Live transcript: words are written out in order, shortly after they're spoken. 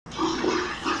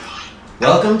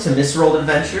Welcome to Misrolled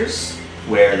Adventures,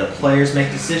 where the players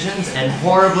make decisions and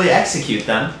horribly execute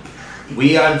them.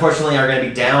 We unfortunately are going to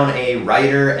be down a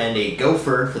writer and a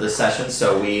gopher for this session,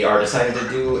 so we are deciding to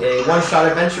do a one-shot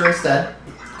adventure instead.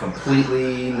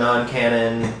 Completely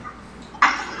non-canon,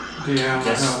 Question.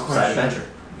 side adventure.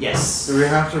 Yes. Do we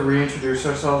have to reintroduce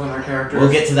ourselves and our characters?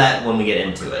 We'll get to that when we get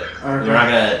into it. Okay. We're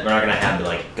not gonna have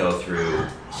to go through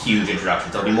huge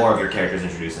introductions. There'll be more of your characters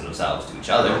introducing themselves to each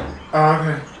other. Oh,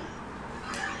 okay.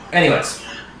 Anyways,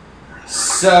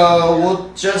 so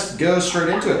we'll just go straight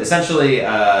into it. Essentially,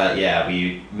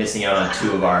 we missing out on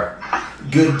two of our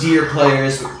good deer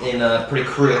players in a pretty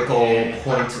critical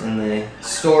point in the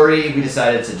story. We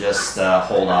decided to just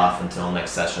hold off until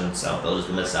next session, so they'll just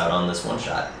miss out on this one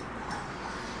shot.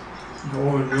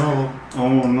 Oh no.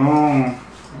 Oh no.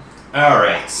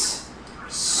 Alright,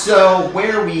 so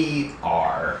where we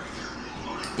are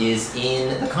is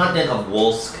in the continent of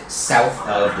Wolsk, south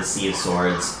of the Sea of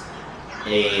Swords.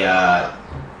 There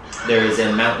is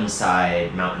a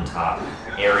mountaintop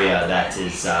area that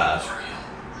is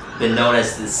been known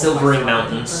as the Silvering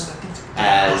Mountains,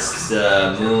 as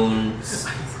the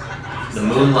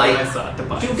moonlight.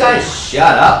 You guys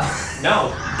shut up!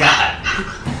 No. God.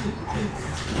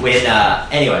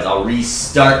 Anyways, I'll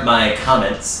restart my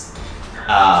comments.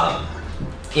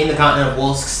 In the continent of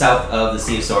Wolsk, south of the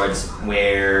Sea of Swords,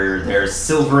 where there's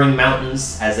Silvering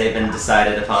Mountains, as they've been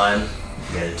decided upon.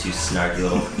 You guys are two snarky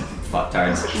little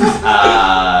fucktards.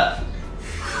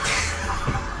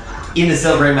 In the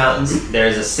Silvering Mountains,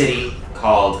 there's a city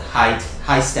called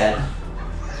Highstead.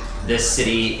 This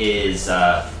city is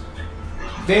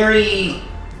very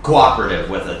cooperative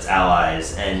with its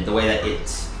allies, and the way that it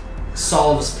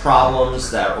solves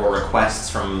problems or requests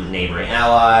from neighboring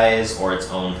allies or its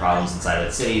own problems inside of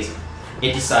its cities,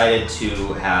 it decided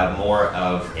to have more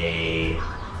of a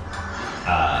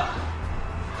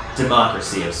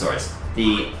democracy of sorts.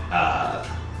 The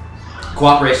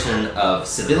cooperation of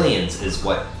civilians is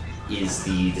what is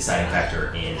the deciding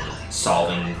factor in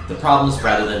solving the problems,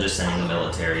 rather than just sending the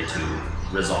military to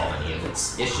resolve any of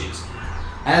its issues.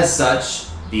 As such,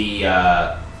 the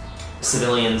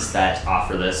civilians that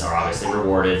offer this are obviously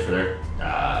rewarded for their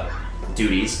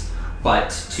duties, but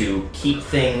to keep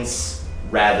things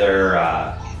rather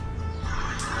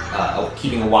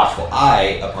keeping a watchful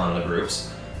eye upon the groups,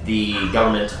 the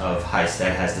government of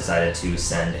Highstead has decided to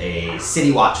send a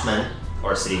city watchman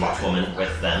or city watchwoman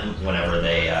with them whenever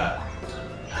they are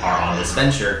on this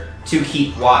venture to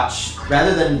keep watch,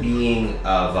 rather than being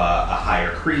of a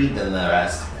higher creed than the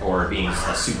rest or being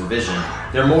a supervision.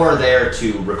 They're more there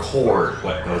to record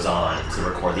what goes on, to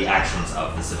record the actions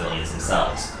of the civilians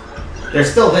themselves. They're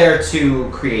still there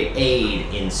to create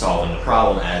aid in solving the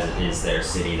problem, as it is their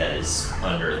city that is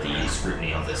under the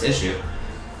scrutiny of this issue,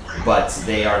 but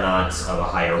they are not of a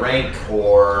higher rank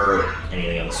or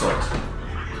anything of the sort.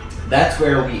 That's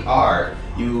where we are.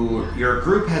 Your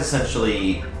group has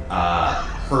essentially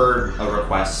heard a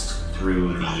request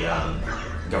through the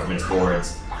government's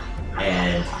boards,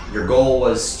 and your goal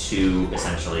was to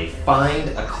essentially find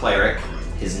a cleric.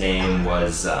 His name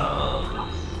was, let me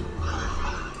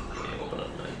open up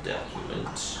my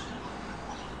document.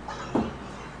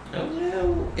 Oh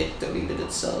no, it deleted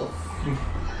itself.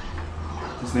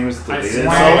 His name is deleted. Hey,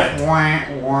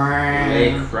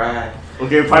 cry.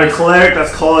 Okay, find a cleric,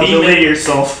 that's called delete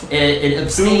yourself. An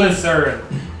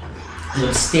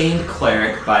abstained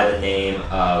cleric by the name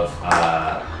of,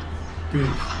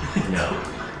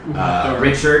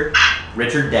 Richard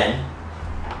Den.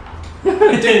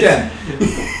 Dick Den.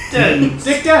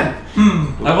 Dick Den.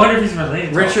 I wonder if he's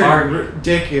related to Harvey.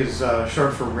 Dick is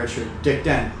short for Richard. Dick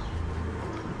Den.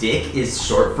 Dick is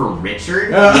short for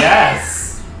Richard? Yes.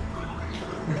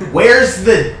 Where's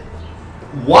the...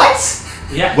 What?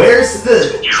 Yeah. Where's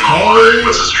the K?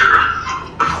 This is true.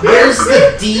 Where's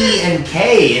the D and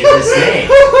K in this name?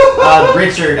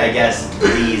 Richard, I guess.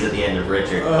 D is at the end of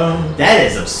Richard. That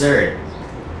is absurd.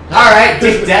 Alright,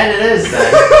 Dick Den it is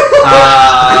then.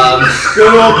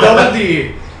 Good old double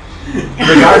D.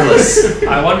 Regardless.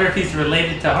 I wonder if he's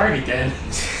related to Harvey Den.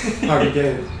 Harvey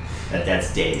David.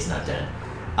 That's Days, not Den.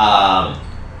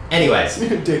 Anyways.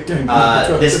 Dick Den.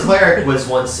 This cleric was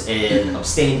once an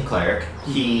abstained cleric.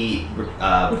 He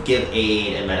would give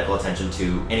aid and medical attention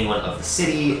to anyone of the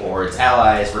city or its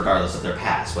allies, regardless of their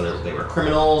past, whether they were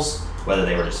criminals, whether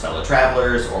they were just fellow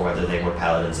travelers, or whether they were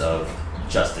paladins of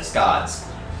justice gods.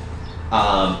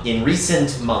 In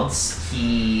recent months,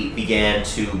 he began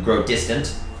to grow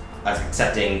distant,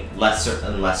 accepting lesser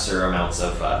and lesser amounts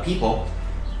of people,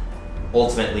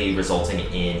 ultimately resulting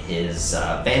in his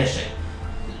vanishing.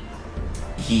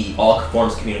 all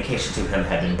forms of communication to him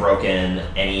had been broken.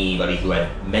 Anybody who had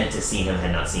meant to see him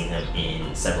had not seen him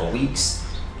in several weeks,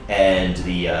 and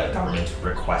the government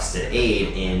requested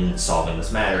aid in solving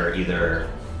this matter, either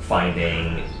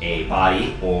finding a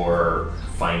body or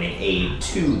finding aid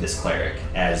to this cleric,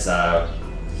 as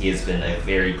he has been a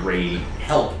very great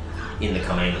help in the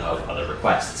coming of other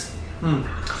requests.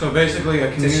 So basically a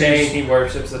It's a community... shame he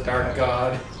worships a dark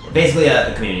god. Basically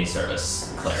a community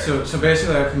service cleric. So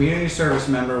basically a community service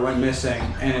member went missing,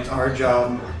 and it's our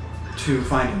job to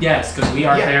find him. Yes, because we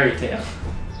are Yeah. fairy tale.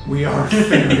 We are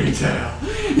fairy tale.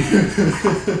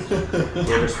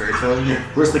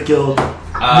 Where's the guild?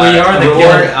 We are the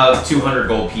reward guild. of 200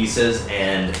 gold pieces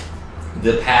and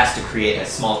the pass to create a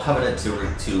small covenant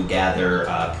to gather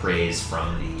praise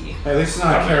from the At least it's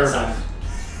not a government caravan. itself.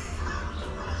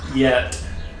 Yet.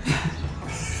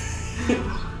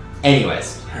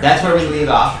 Anyways, that's where we leave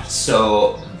off.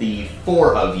 So the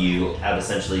four of you have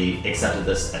essentially accepted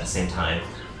this at the same time.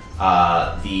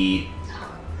 The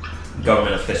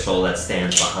government official that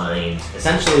stands behind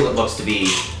essentially what looks to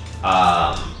be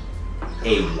a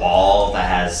wall that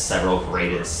has several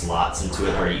braided slots into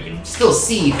it where you can still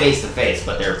see face to face,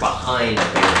 but they're behind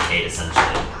a barricade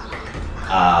essentially.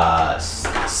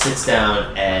 Sits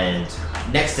down, and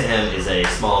next to him is a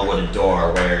small wooden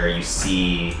door where you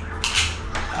see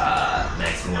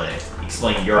Max, you want to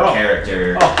explain your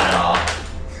character at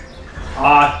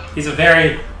all? He's a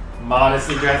very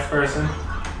modestly dressed person.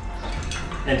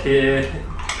 And his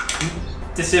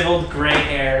disheveled gray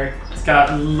hair. He's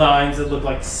got lines that look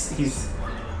like he's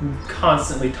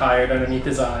constantly tired underneath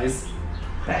his eyes.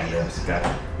 Baggy lips, okay.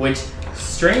 Which,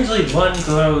 strangely, one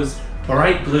glows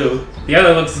bright blue, the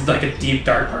other looks like a deep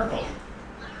dark purple.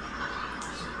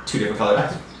 Two different colored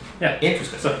eyes. Yeah.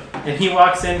 Interesting. So, and he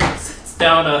walks in, sits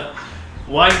down a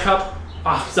wine cup,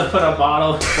 pops up in a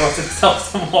bottle, pours himself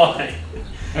some wine.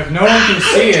 If no one can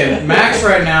see it, Max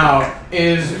right now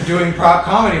is doing prop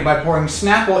comedy by pouring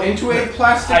Snapple into a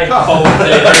plastic I cup. hope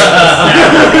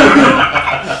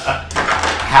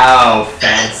How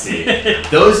fancy.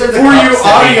 Those are the For cups you that they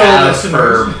audio have listeners.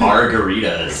 for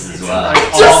margaritas as well.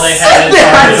 Like, all they had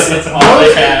is all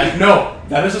they had. No,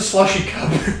 that is a slushy cup.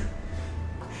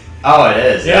 Oh, it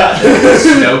is. Yeah. The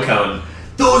snow cone.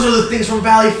 Those are the things from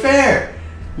Valley Fair.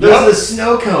 Those Yep. are the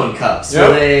snow cone cups. Yep.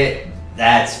 Where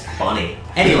that's funny.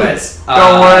 Anyways.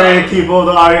 Don't worry, people of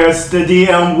the audience. The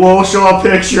DM will show a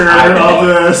picture of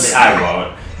this. I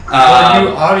won't. For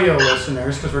you audio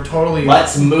listeners, because we're totally...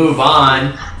 Let's move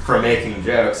on from making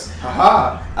jokes.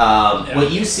 Aha.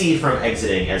 What you see from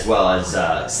exiting, as well as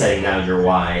setting down your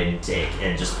wine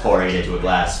and just pouring it into a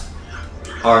glass,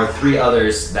 are three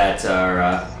others that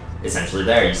are essentially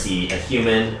there. You see a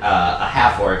human, a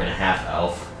half-orc, and a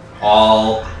half-elf,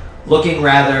 all looking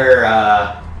rather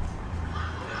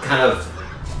kind of...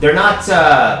 They're not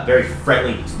very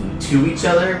friendly to each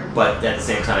other, but at the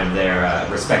same time they're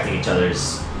respecting each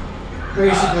other's...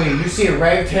 Basically, you see a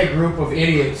ragtag group of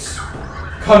idiots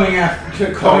coming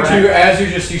to you as you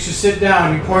just sit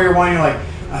down, you pour your wine, you're like,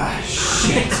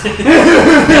 shit.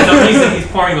 The reason he's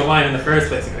pouring the wine in the first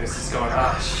place is just going,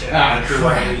 shit. Crap.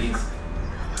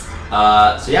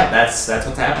 So yeah, that's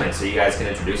what's happening. So you guys can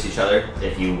introduce each other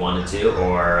if you wanted to,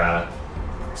 or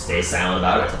stay silent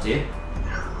about it. It's up to you.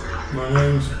 My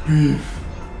name's Beef.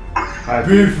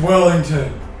 Beef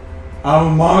Wellington. I'm a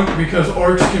monk because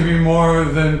orcs can be more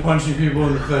than punching people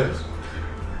in the face.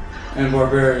 And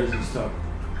barbarians and stuff.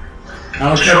 I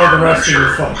don't care about the rest of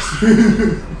your fucks.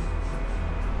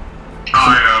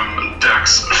 I am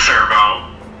Dex Fairbow.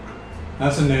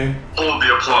 That's a name. Hold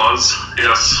the applause,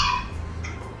 yes.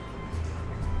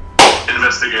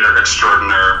 Investigator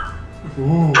extraordinaire.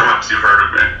 Ooh. Perhaps you've heard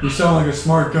of me. You sound like a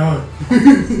smart guy.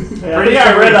 Pretty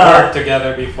sure we've worked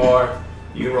together before.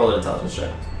 You can roll an intelligence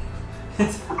check.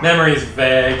 Memory's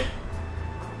vague.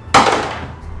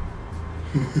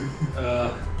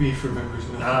 Beef remembers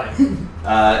nothing.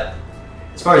 9.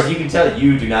 As far as you can tell,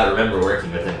 you do not remember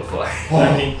working with him before.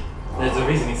 I mean, there's a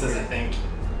reason he says I think.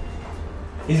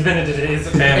 He's been into his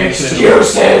family.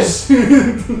 Excuses!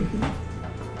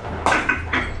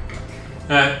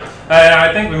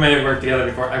 I think we may have worked together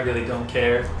before. I really don't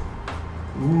care.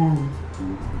 Ooh.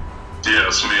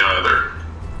 Yes, me either.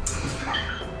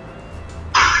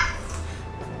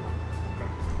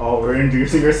 Oh, we're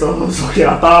introducing ourselves? Okay,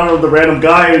 I thought of the random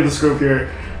guy in this group here.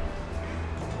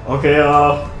 Okay,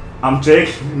 I'm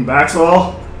Jake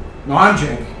Maxwell. No, I'm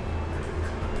Jake.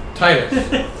 Titus.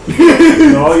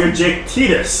 No, you're Jake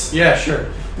Titus. Yeah, sure.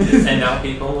 And now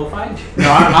people will find you. No,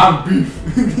 I'm Beef.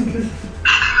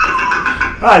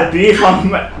 Hi, Beef,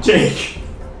 I'm Jake.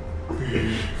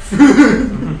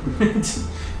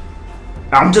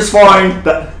 I'm just following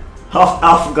the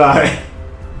alpha guy.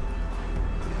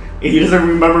 He doesn't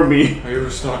remember me. Are you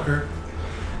a stalker?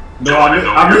 No,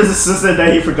 I'm his assistant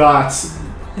that he forgot.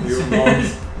 Are you a mom?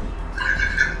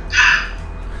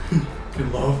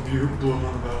 Can love be blown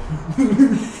on about?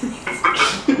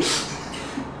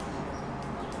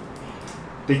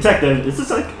 Detective, is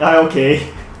this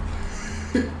okay?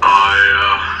 Can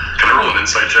I roll an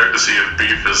insight check to see if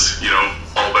Beef is,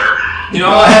 all there? You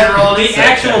know what? ahead and roll an The insight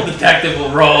actual check. detective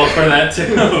will roll for that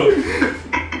too.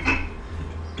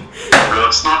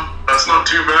 That's not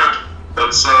too bad.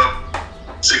 That's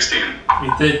 16.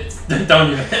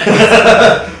 Don't even.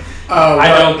 I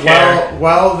don't care.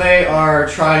 While they are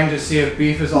trying to see if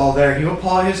Beef is all there, he will pull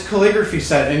out his calligraphy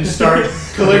set and start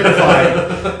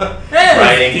calligraphing.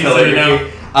 Writing He's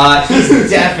calligraphy. He's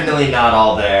definitely not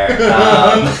all there.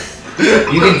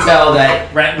 You can tell that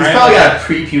he's probably got a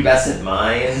prepubescent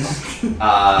mind.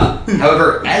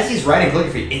 However, as he's writing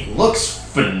calligraphy, it looks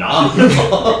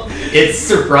phenomenal. It's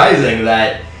surprising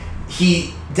that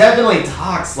he definitely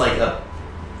talks like a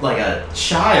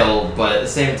child, but at the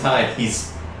same time,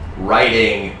 he's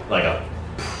writing like a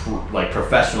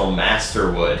professional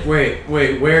master would. Wait,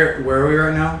 where are we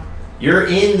right now? You're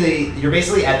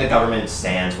basically at the government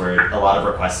stands where a lot of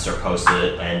requests are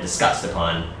posted and discussed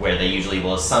upon, where they usually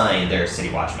will assign their city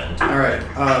watchmen to.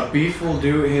 Alright, Beef will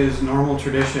do his normal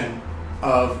tradition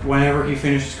of whenever he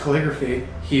finishes calligraphy,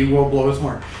 he will blow his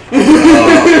horn.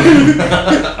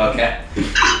 Okay.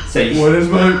 So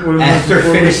performance? after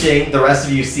finishing, the rest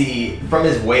of you see from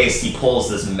his waist he pulls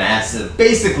this massive,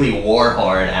 basically war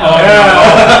horn out.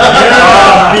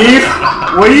 Beef,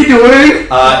 what are you doing?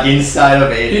 Inside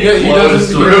of He a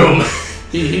closed room.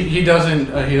 He doesn't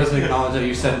acknowledge that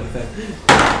you said anything.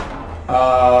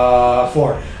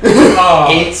 4.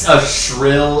 It's a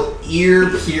shrill,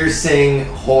 ear-piercing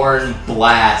horn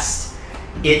blast.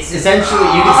 It's essentially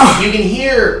you can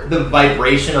hear the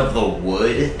vibration of the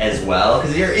wood as well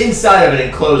because you're inside of an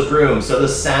enclosed room. So the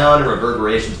sound and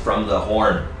reverberations from the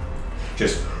horn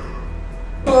just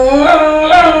and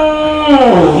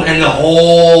the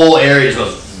whole area just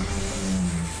goes.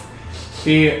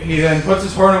 He then puts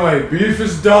his horn away. Beef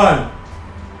is done.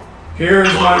 Here is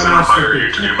Well, I my was going to hire you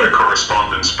masterpiece. to do my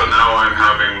correspondence, but now I'm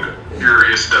having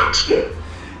furious doubts.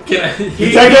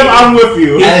 Detective, I'm with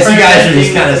you. As you guys are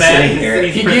just kind of sitting here,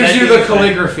 He gives you the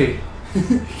calligraphy.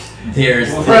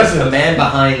 there's a man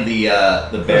behind the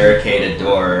barricaded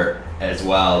door as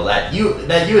well that you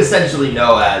essentially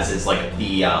know as is like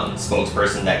the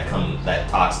spokesperson that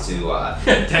talks to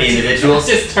the individuals.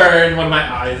 Just turn when my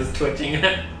eyes is twitching.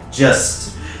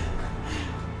 Just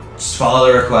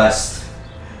follow the request.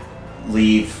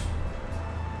 Leave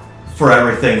for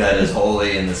everything that is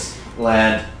holy in this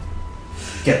land.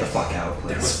 Get the fuck out,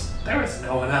 please. There was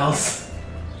no one else.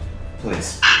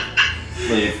 Please.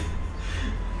 Leave.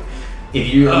 If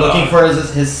you're looking for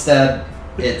his stead,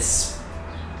 it's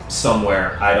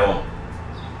somewhere. I don't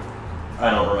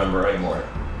remember anymore.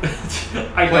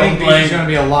 I Playing don't Beef blame is going to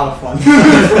be a lot of fun.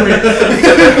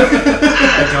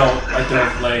 I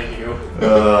don't blame you.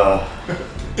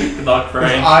 Good luck, Because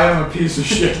Frank. I am a piece of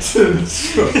shit.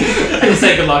 I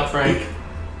say good luck, Frank.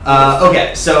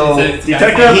 Okay, so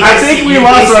Detective, He- I think we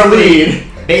lost our lead.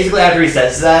 basically after he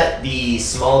says that, the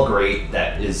small grate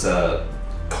that is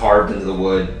carved into the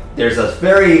wood, there's a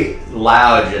very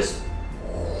loud just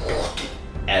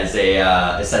as a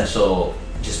essential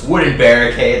just wooden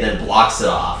barricade that blocks it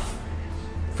off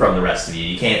from the rest of you.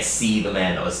 You can't see the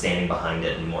man that was standing behind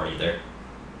it anymore either.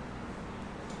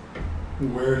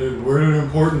 Where did an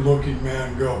important looking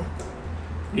man go?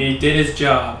 He did his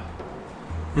job.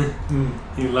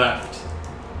 He left.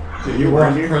 Do You you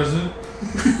weren't want here? present?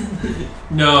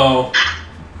 No,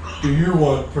 Do you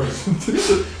want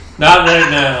present? not right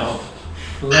now.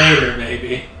 Later,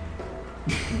 maybe.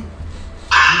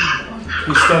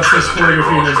 He stuffs his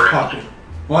calligraphy in his pocket.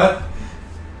 What?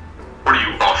 What are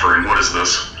you offering? What is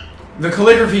this? The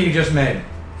calligraphy you just made.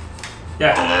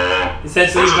 Yeah.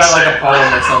 Essentially, What you've does got it like a say?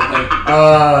 poem or something.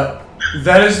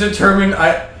 That is determined.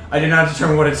 I did not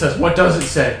determine what it says. What does it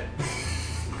say?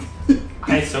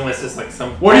 I assume it's just like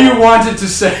some. What do you want it to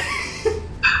say?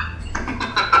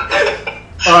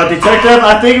 Detective,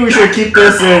 I think we should keep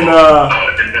this in,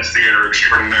 Investigator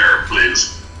extraordinaire,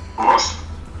 please. What?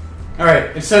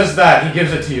 Alright, it says that. He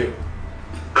gives it to you.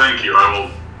 Thank you. I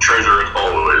will treasure it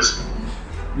always.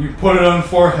 You put it on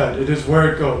forehead. It is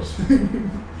where it goes.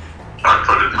 I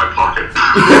put it in my pocket.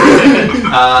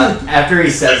 After he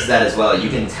says that as well, you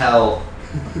can tell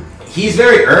he's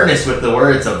very earnest with the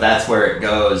words of "that's where it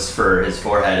goes" for his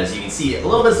forehead. As you can see, a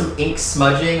little bit of some ink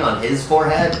smudging on his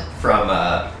forehead from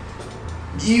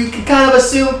You can kind of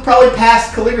assume probably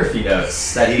past calligraphy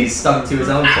notes that he's stuck to his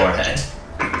own forehead.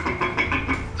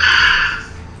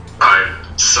 I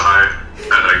sigh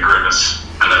and I grimace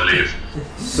and I leave.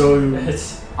 So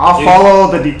It's- I'll Dude.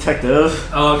 follow the detective.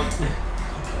 The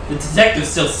detective's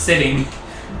still sitting,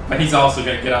 but he's also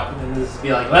gonna get up and just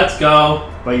be like, "Let's go."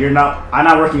 But you're not. I'm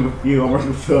not working with you. I'm working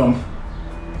with him.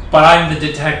 But I'm the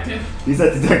detective. He's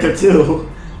a detective too.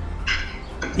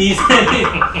 He's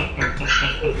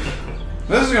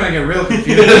This is gonna get real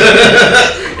confusing.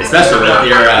 Especially with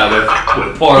your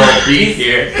with poor old Beef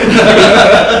here.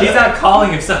 he's not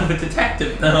calling himself a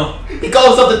detective, no. He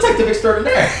calls himself detective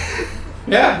extraordinaire.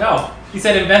 Yeah. No, he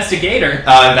said investigator.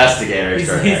 Investigator He's-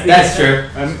 extraordinaire. he's- That's true.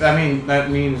 I mean, that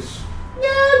means. Yeah,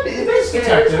 investigator is a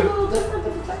Detective. little different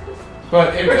than detective.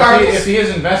 But Regardless. if he is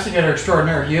investigator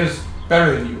extraordinaire, he is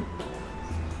better than you.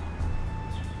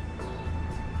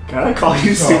 Can I call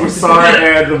you So- superstar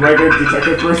and the regular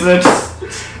detective person?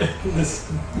 Just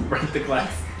break the glass.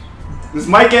 This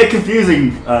might get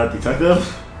confusing,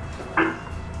 detective.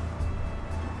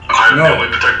 I'm No. the only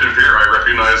detective here. I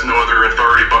recognize no other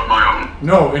authority but my own.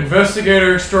 No,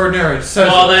 investigator extraordinaire. It says.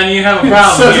 Well, then you have a It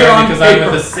problem says it here on because I'm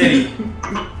paper. with the city.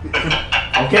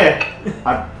 Okay.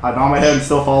 I nod my head and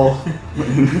still follow.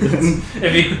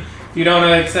 If you don't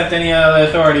accept any other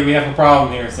authority, we have a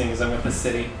problem here, seeing as I'm with the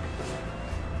city.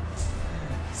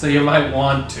 So you might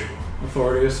want to.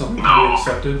 Authority is something to be No,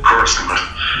 accepted. of course not.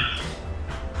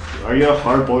 Are you a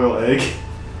hard-boiled egg?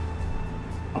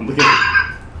 I'm looking.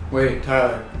 Wait,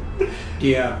 Tyler.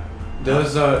 Yeah.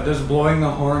 Does blowing the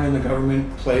horn in the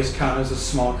government place count as a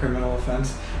small criminal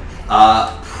offense?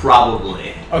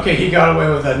 Probably. Okay, he got away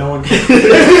with that. No one cared.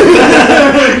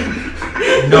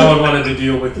 No one wanted to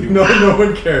deal with you. no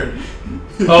one cared.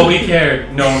 Oh, we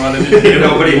cared. No one wanted to deal with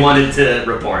Nobody you. wanted to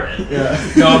report it.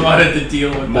 Yeah. No one wanted to deal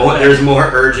with that. There's more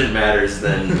urgent matters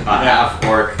than a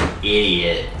half-orc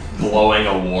idiot blowing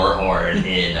a war horn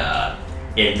in a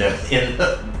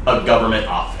government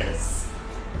office.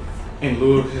 In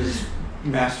lieu of his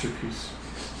masterpiece.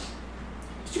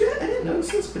 Did you guys, I didn't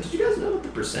notice this, but did you guys know that the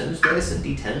percentage dice and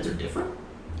D10s are different?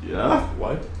 Yeah.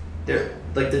 What? They're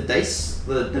like the dice,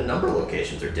 the number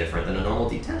locations are different than a normal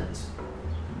D10s.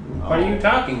 What are you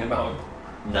talking about?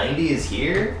 90 is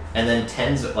here, and then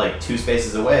 10's like 2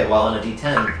 spaces away, while on a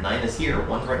D10, 9 is here,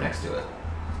 1's right next to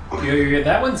it.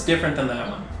 That one's different than that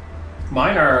one.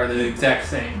 Mine are the exact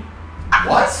same.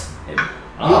 What? You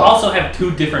Oh. also have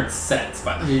 2 different sets,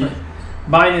 by the Yeah. way.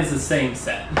 Mine is the same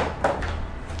set.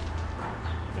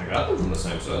 I got them from the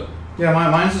same set. Yeah,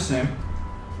 mine's the same.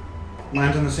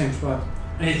 Mine's in the same spot.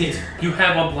 You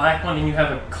have a black one and you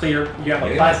have a clear. You have a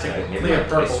Maybe plastic maybe clear my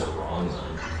dice purple. are wrong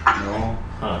then. No.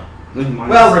 Huh. Well,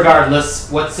 Well, regardless,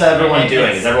 what's everyone Yeah, doing?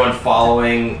 it's- Is everyone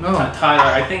following? No.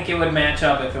 Tyler, I think it would match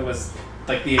up if it was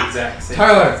like the exact same.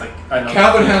 Tyler, It's like another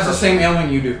Calvin clear has the purple. same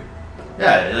ailment you do.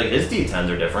 Yeah, like his D10s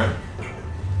are different.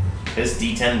 His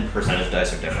D10 percentage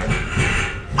dice are different.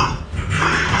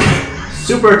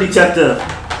 super detective.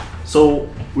 So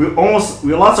we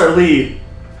lost our lead.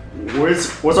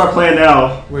 What's our plan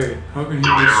now? Wait, how can he Do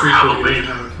we be ever have super a if he lead?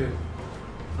 doesn't have a kid?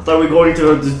 I thought we were going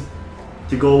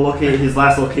to go locate his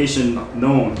last location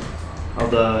known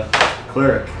of the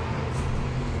cleric.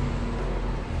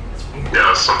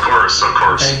 Yes, of course, of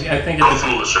course. I think How it's.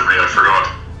 foolish of me, I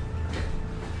forgot.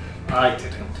 I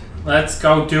didn't. Let's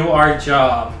go do our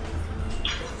job.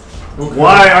 Okay.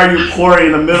 Why are you pouring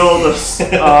in the middle of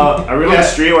the? Are we on Yeah, the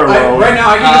street or I, road? right now,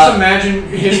 I can just imagine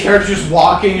his character just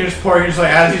walking and just pouring, just like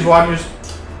as he's walking, just.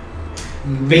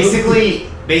 Basically,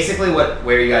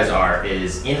 where you guys are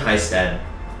is in Highstead.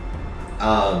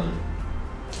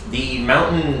 The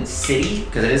mountain city,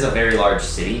 because it is a very large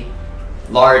city,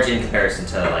 large in comparison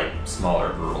to like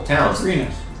smaller rural towns.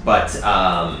 Greenest. But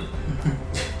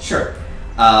sure,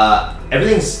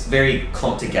 everything's very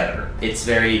clumped together. It's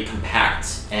very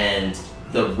compact, and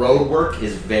the road work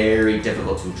is very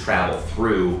difficult to travel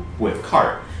through with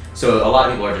cart. So a lot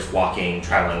of people are just walking,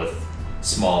 traveling with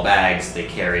small bags they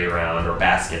carry around or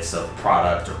baskets of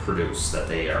product or produce that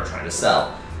they are trying to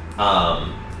sell.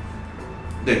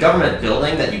 The government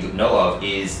building that you know of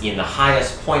is in the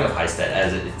highest point of Highstead,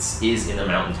 as it is in the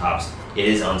mountaintops. It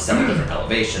is on several different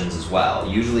elevations as well,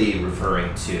 usually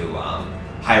referring to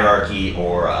hierarchy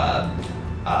or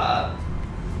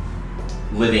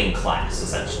living class,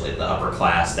 essentially. The upper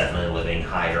class definitely living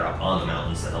higher up on the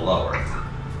mountains than the lower.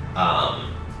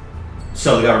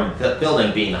 So the government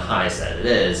building being the highest that it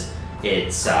is,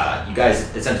 it's you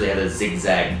guys essentially have to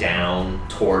zigzag down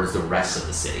towards the rest of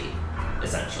the city,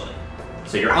 essentially.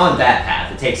 So you're on that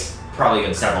path. It takes probably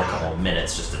even couple of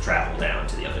minutes just to travel down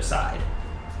to the other side.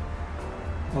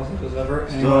 Also, does ever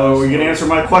anyone So else- we're gonna answer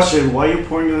my question. Why are you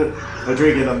pouring a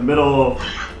drink in the middle of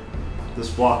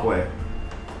this walkway?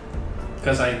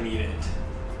 Because I need it.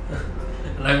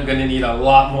 And I'm gonna need a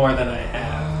lot more than I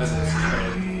have for this trip.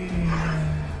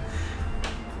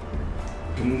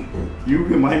 You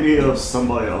remind me of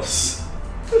somebody else.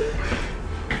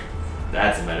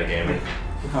 That's a metagaming.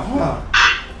 Haha.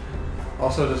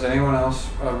 Also, does anyone else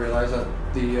realize that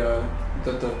the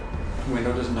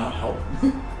window does not help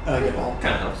at all?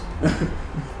 Kind of helps.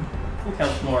 It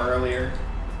helped more earlier.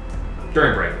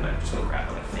 During break, I'm just gonna grab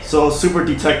it. So, super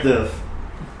detective,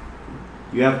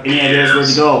 you have any ideas where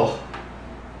to go?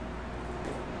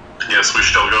 Yes, we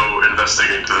shall go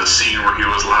investigate to the scene where he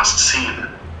was last seen.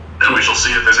 Then we shall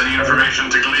see if there's any information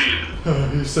to glean.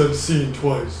 He said "seen"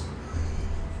 twice.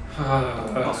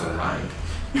 Also rhymed.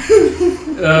 Do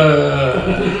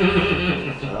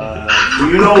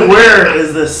you know where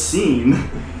is this scene?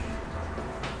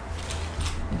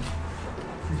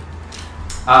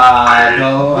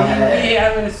 Go ahead. Yeah,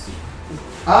 I'm gonna.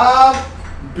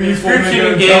 Beef will make Description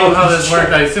an you gave of how this intelligence worked,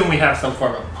 check. I assume we have some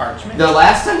form of parchment. The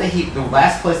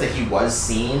last place that he was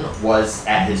seen was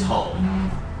at his home.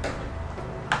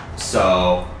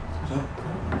 So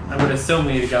I would assume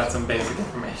we got some basic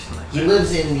information. Like he that.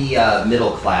 lives in the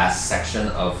middle class section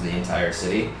of the entire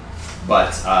city,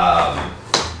 but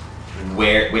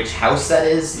which house that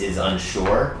is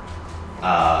unsure.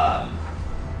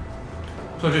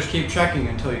 So just keep checking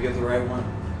until you get the right one.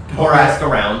 Or ask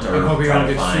around, or I hope you try don't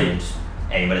to get find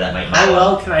anybody that might How know.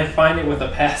 well can I find it with a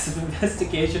passive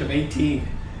investigation of 18?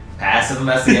 Passive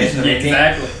investigation of 18.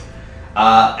 Exactly.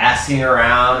 Asking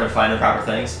around and finding proper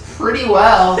things. Pretty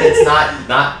well. It's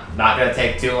not gonna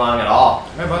take too long at all.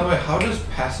 Hey, by the way, how does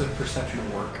passive perception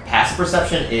work? Passive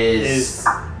perception is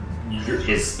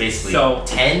basically So-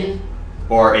 10,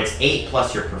 or it's 8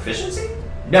 plus your proficiency.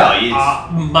 No,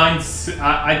 it's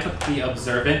I took the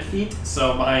observant feat,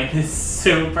 so mine is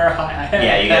super high. I have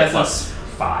yeah. You get passive-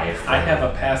 +5. I have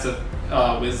a passive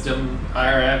wisdom. I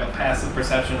have a passive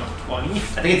perception of 20. I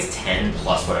think it's 10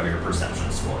 plus whatever your perception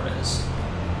score is.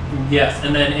 Yes,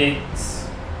 and then it's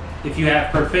if you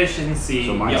have proficiency,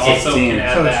 So you mine's also 16. can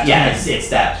add So it's that. Yeah, it's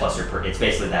that plus your it's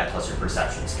basically that plus your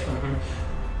perception skill. Mhm.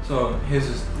 So his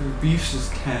is Beef's is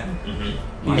 10. Mm-hmm.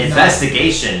 Mine's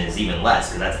Investigation is even less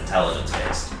because that's intelligence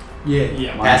based. Yeah.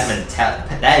 Yeah. Passive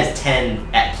that is 10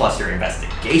 at plus your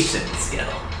investigation skill.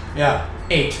 Yeah.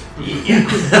 8. Yeah.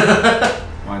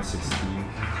 Mine's 16.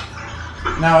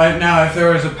 Now if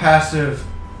there was a passive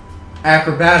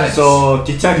acrobatics. So,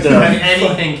 detective,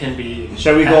 Anything can be.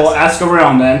 shall we go ask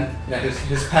around then? yeah,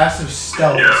 his passive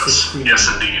stealth is Yes, 16. yes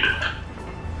indeed.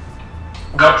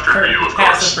 But After you, of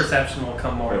passive course. perception will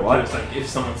come more Wait, into what? it's like if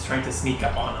someone's trying to sneak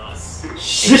up on us. And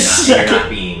you're not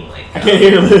being like I can't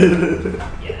hear it.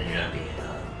 yeah, you're not being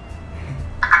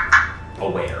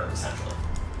aware essentially.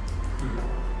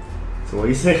 So what do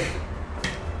you say?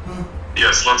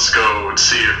 Yes, let's go and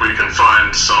see if we can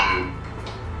find some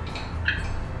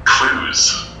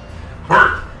clues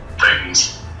or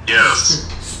things. Yes.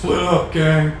 Split up,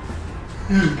 gang.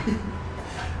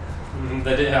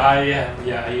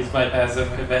 I used my passive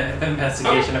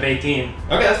investigation of 18.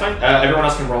 Okay, that's fine. Everyone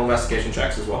else can roll investigation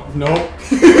checks as well. Nope.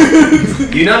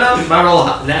 You don't know? Might roll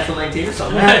a natural 19 or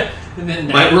something. And then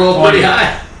Might roll 20. pretty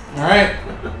high. Alright.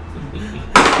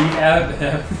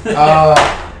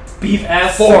 Beef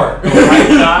asks 4. the right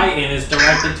guy and is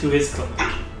directed to his clip.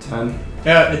 10.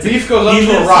 Yeah, Beef goes up He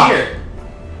to a lives rock. here.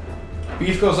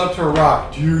 Beef goes up to a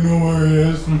rock. Do you know where he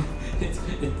is? It's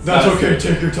That's not- okay,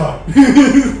 take your time.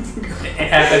 It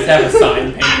happens to have a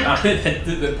sign painted on it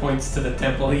that points to the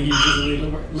temple he usually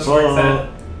works So, at.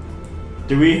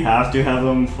 do we have to have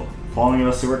them following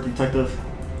us, super detective?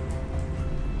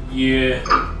 Yeah.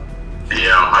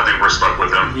 Yeah, I think we're stuck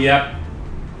with him. Yep.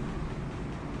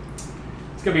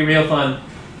 It's gonna be real fun.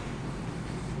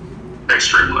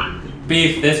 Extremely.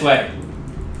 Beef, this way.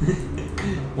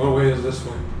 What way is this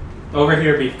way? Over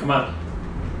here, Beef, come on.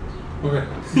 Okay.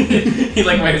 He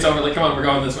like waves over, like, come on, we're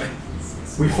going this way.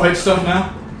 We fight stuff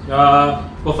now?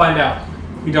 We'll find out.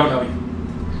 We don't know you.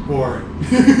 Boring.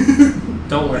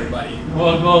 Don't worry, buddy.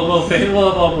 We'll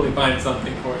hopefully find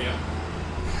something for you.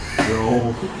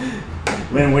 Yo.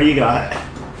 Lynn, what do you got?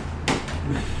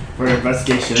 For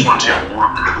investigation.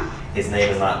 21. His name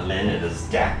is not Lynn, it is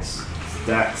Dax.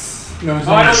 Dex. No, his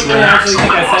Oh, I name don't is even actually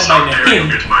think I said my Don't name.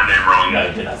 get my name wrong. No,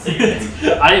 you did not say your name.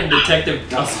 I am Detective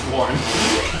Duskworn.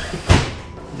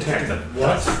 Detective.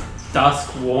 What?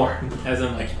 Duskworn. As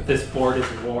in, like, this board is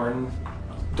worn.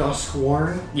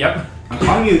 Duskworn? Yep. I'm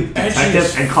calling you Edgy detective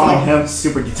as and calling fuck. him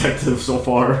super detective so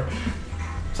far.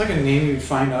 It's like a name you'd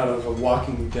find out of a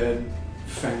Walking Dead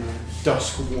fan.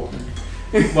 Duskworn.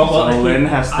 Well, So Lynn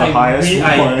has the highest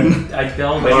one. I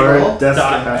delve Or roll?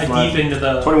 Deska has deep one. into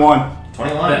the 21.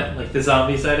 21. like the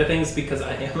zombie side of things because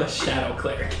I am a shadow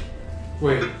cleric,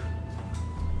 Wait,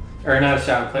 or not a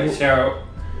shadow cleric. Shadow.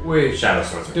 wait. Shadow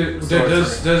sorcerer.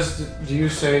 Do you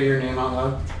say your name out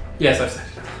loud? Yes, I've said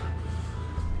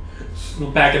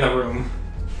it. Back in the room.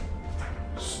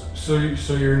 So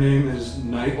your name is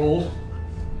Night Old?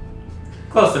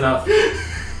 Close enough.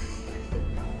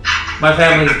 My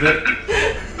family's been.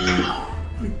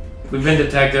 We've been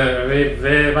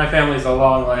detective. My family's a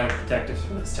long line of detectives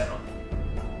for this town.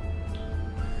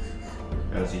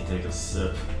 As you take a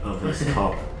sip of this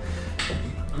cup.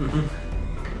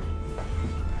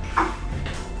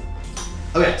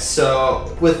 Okay,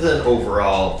 so with an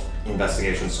overall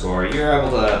investigation score, you're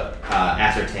able to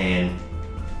ascertain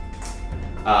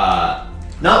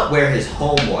not where his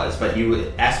home was, but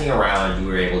you asking around,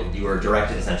 you were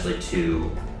directed essentially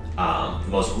to the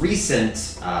most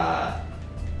recent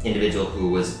individual who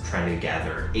was trying to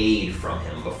gather aid from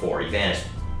him before he vanished,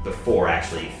 before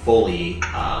actually fully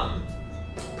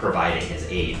providing his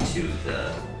aid to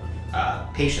the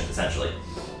patient, essentially.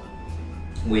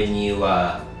 When you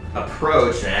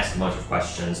approach and ask a bunch of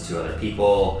questions to other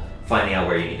people, finding out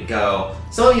where you need to go.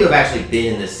 Some of you have actually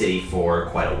been in the city for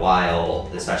quite a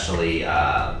while, especially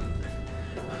My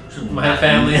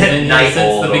family's been here Night since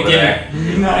Old the over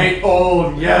beginning. Night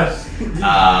Old, yes.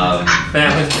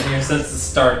 Family's been here since the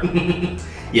start.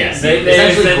 Yes, They you've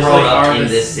essentially essentially grown up are in the-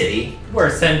 this city. We're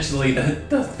essentially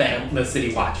the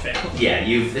City Watch family. Yeah,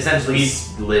 you've essentially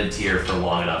lived here for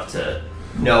long enough to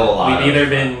know a lot. We've of, either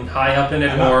been high up in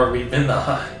it I know. or we've been the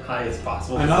highest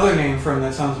possible. Another name for him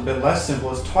that sounds a bit less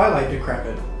simple is Twilight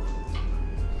Decrepit.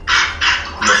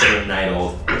 nothing of Night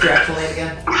Old. What's your actual name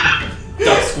again?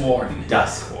 Duskworn.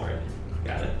 Duskworn.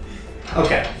 Got it.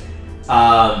 Okay.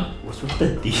 What's with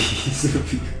the D's?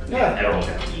 Yeah, I don't know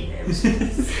if D names.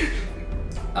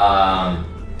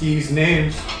 These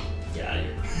names. Yeah.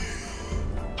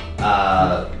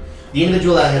 The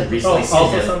individual that had recently seen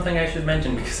Also him. something I should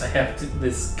mention because I have to,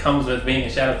 this comes with being a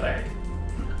shadow cleric.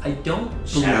 I don't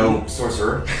Shadow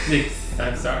sorcerer.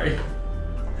 I'm sorry.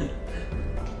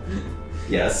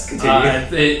 Yes.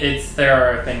 Continue. There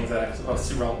are things that I'm supposed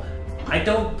to roll. I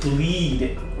don't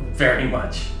bleed very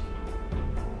much.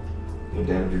 When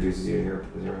damage reduces you to your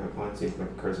 0 hit points, you can make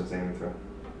a curse of saving throw.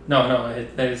 No,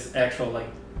 there's actual like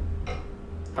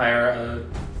fire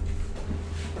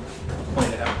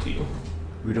point it out to you.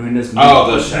 We're doing this.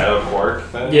 Oh, the shadow quark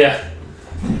thing? Yeah.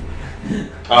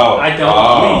 Oh. I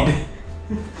don't bleed.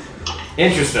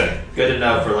 Interesting. Good to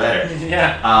know for later.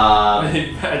 Yeah.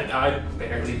 I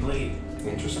barely bleed.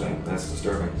 Interesting. That's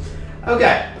disturbing.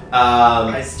 Okay.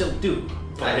 I still do,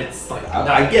 but it's like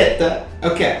I get that.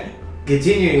 Okay.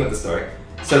 Continuing with the story.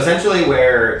 So essentially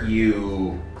where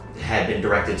you had been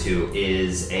directed to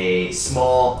is a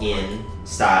small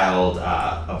inn-styled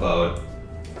abode.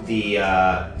 The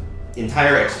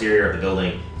entire exterior of the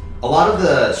building, a lot of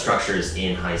the structures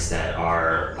in Highstead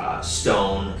are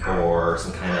stone or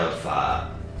some kind of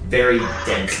very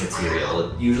dense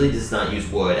material. It usually does not use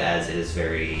wood as it is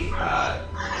very,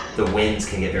 the winds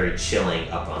can get very chilling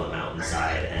up on the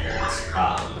mountainside, and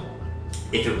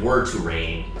if it were to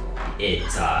rain, it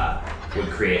would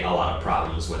create a lot of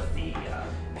problems with the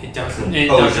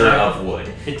composure of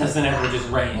wood. It doesn't ever just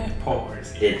rain; it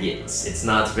pours. It's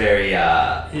not very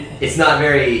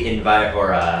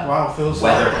Wow, feels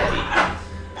weather heavy.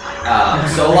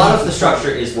 So a lot of the structure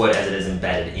is wood as it is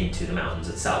embedded into the mountains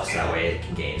itself, so that way it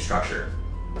can gain structure.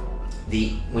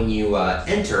 When you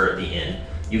enter the inn,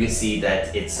 you can see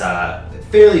that it's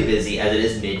fairly busy as it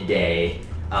is midday.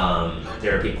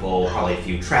 There are people, probably a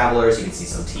few travelers. You can see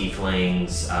some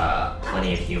tieflings,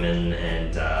 plenty of human,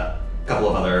 and a couple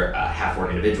of other half-orc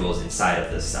individuals inside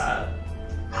of this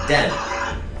den.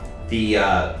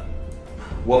 The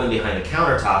woman behind the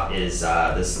countertop is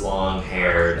this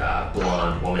long-haired,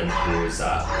 blonde woman who's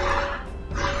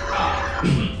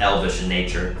elvish in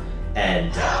nature,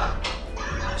 and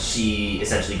she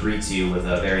essentially greets you with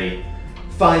a very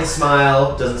fine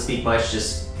smile. Doesn't speak much,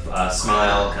 just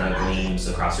smile kind of gleams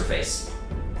across her face.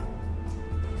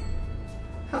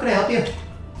 How can I help you?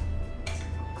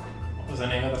 What was the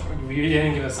name of the? You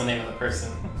didn't give us the name of the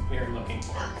person we were looking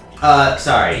for.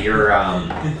 Sorry, your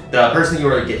the person you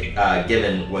were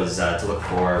given was to look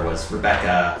for was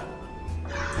Rebecca.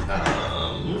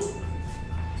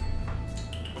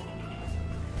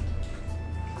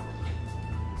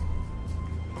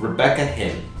 Rebecca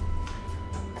Hin.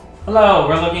 Hello,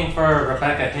 we're looking for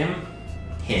Rebecca Him.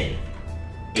 Hin.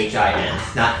 H-I-N.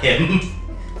 Not him.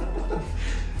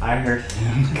 I heard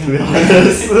him, to be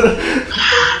honest.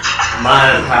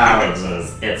 My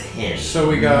apologies. It's Hin. So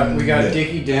we got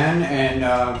Dickie Den and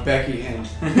Becky Hin.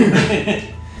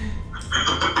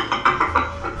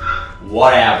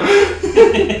 Whatever.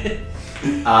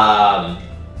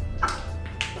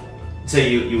 So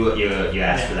you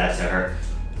asked for that to her.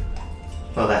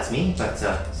 Well, that's me. But is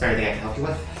there anything I can help you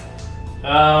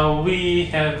with? We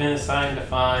have been assigned to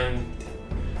find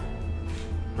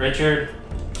Richard.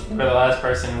 We're the last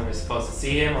person who was supposed to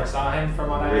see him or saw him, from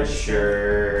what I understand.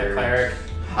 Richard. The cleric.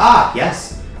 Ah,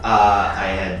 yes. I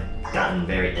had gotten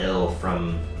very ill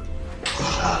from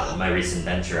my recent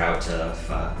venture out of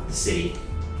the city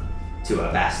to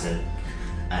Baston,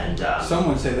 and Some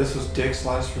would say this was Dick's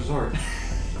last resort.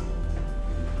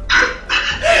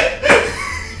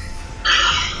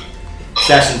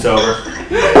 session's over.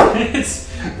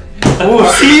 We'll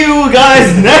see you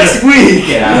guys next week.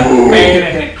 Yeah.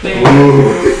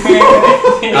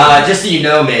 Just so you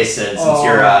know, Mason, since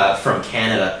you're from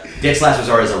Canada, Dick's Last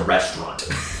Resort is a restaurant.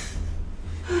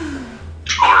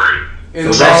 Alright. In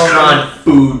It's the a Mall of- restaurant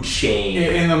food chain.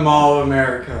 in the Mall of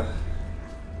America.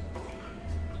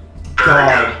 Very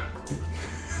God.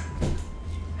 good.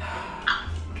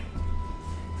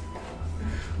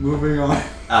 Moving on.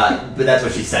 But that's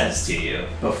what she says to you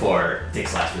before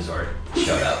Dick's Last Resort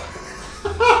showed up.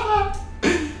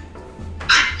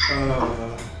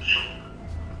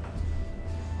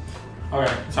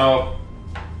 Okay, so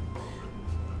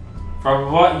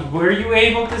from what were you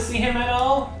able to see him at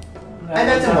all? I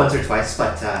met him once or twice,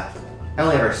 but I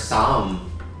only ever saw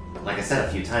him, like I said,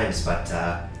 a few times. But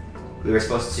we were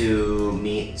supposed to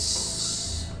meet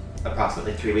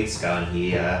approximately 3 weeks ago, and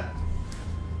he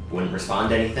wouldn't respond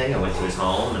to anything. I went to his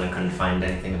home, and I couldn't find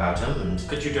anything about him. And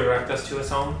Could you direct us to his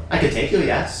home? I could take you,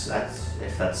 yes,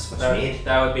 if that's what you need.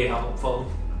 That would be helpful.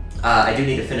 I do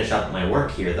need to finish up my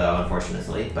work here, though,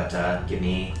 unfortunately. But give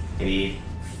me maybe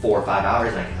 4 or 5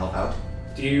 hours, and I can help out.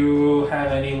 Do you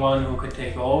have anyone who could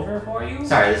take over for you?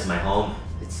 Sorry, this is my home.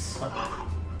 It's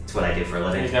what I do for a You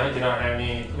living. don't have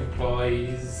any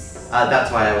employees?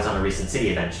 That's why I was on a recent city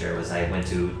adventure. Was I went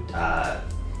to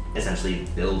essentially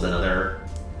build another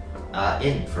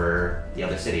inn for the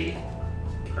other city,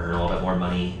 earn a little bit more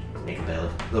money, make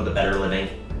a little bit better living.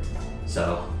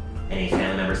 So any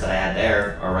family members that I had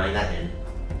there are running that inn.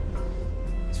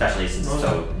 Especially since it's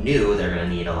so new, they're going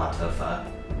to need a lot of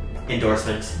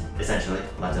endorsement, essentially,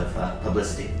 lots of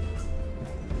publicity.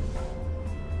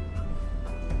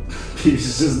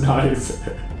 He's just nodding his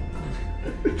head.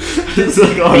 It's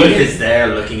like, oh, Beef is there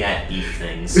looking at beef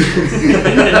things.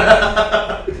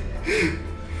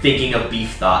 Thinking of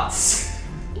beef thoughts.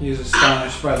 He's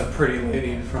astonished by the pretty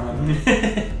lady in front of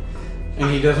him. And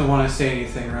he doesn't want to say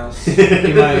anything or else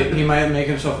he might make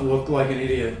himself look like an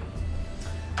idiot.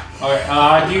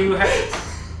 Okay, do you have...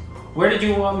 Where did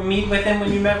you meet with him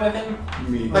when you met with him?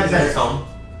 Me. Like I said, his home.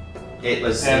 It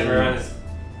was.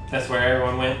 That's where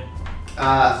everyone went?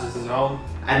 This is his home?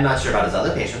 I'm not sure about his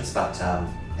other patients, but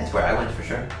it's where I went for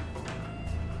sure.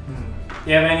 Do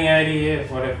you have any idea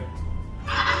if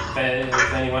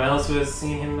anyone else was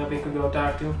seeing him that we could go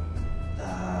talk to?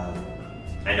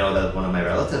 I know that one of my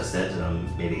relatives did,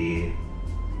 maybe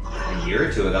a year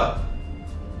or two ago.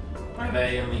 Are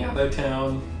they in the other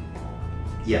town?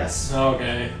 Yes.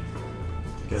 Okay.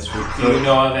 guess we Do you could.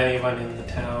 know of anyone in the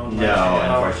town? No,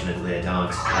 unfortunately I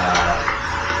don't.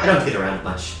 I don't get around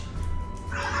much.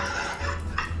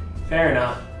 Fair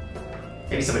enough.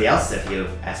 Maybe somebody else if you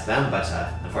ask them, but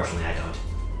unfortunately I don't.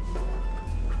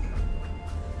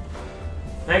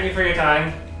 Thank you for your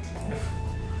time.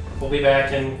 We'll be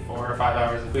back in 4 or 5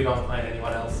 hours if we don't find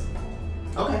anyone else.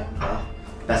 Okay. Well,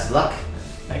 best of luck.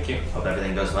 Thank you. Hope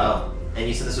everything goes well. And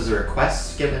you said this was a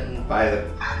request given by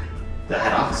the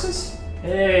head officers?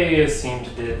 They seem to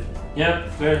did.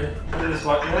 Yep. They just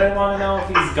want to know if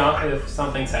he's gone, if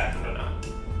something's happened or not.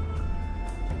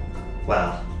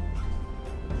 Well,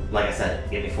 like I said,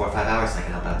 give me 4 or 5 hours and I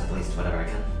can help out at least whatever I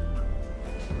can.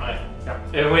 Right. Yep.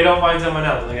 If we don't find someone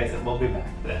else, like I said, we'll be back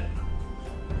then.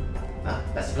 Well,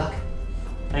 best of luck.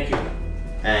 Thank you.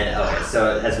 And okay,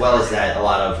 so as well as that, a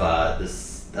lot of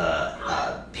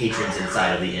patrons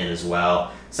inside of the inn as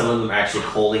well. Some of them are actually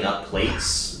holding up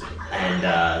plates, and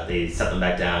they set them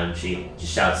back down. And she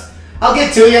just shouts, "I'll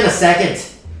get to you in a second."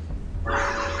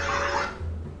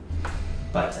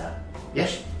 But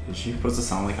yes, Is she supposed to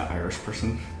sound like an Irish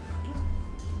person?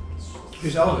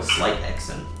 She's Elvis. slight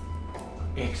accent.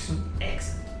 Accent?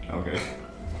 Accent. Okay.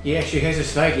 Yeah, she has a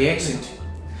slight accent.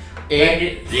 Thank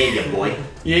you. Yeah, you boy.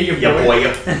 Yeah, you Yeah, boy.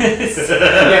 Yeah,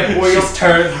 boy. She's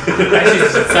turned. Actually,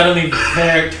 suddenly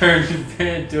turned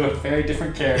into a very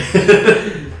different character.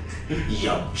 You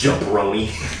jabroni.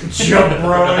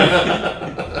 Jabroni.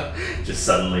 Just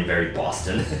suddenly very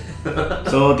Boston.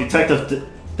 So, Detective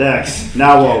Dex,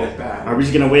 now Get what? it back. Are we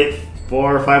just gonna wait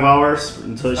 4 or 5 hours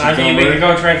until she's I mean, we over? could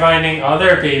go try finding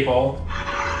other people.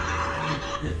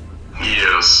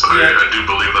 Yes, I do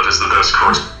believe that is the best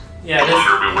course. Yeah, The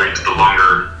longer we wait, the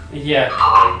longer, yeah.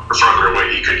 or farther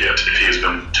away he could get if he's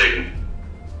been taken.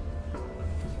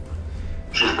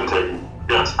 She's been taken.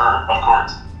 Yes, of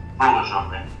course. Foolish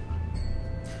of me.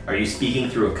 Are you speaking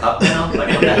through a cup now? Like,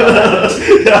 what the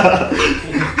hell?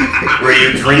 Were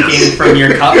you drinking from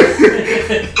your cup?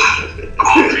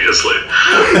 Obviously.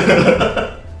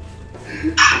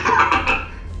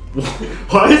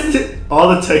 Why is it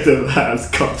all detective has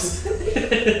cups?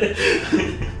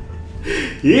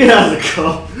 He has a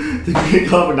cup, the green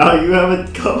cup, and now you have a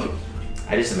cup.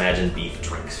 I just imagine Beef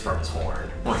drinks from his horn.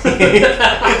 I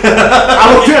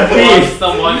will get Plugs beef. the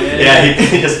one in. Yeah,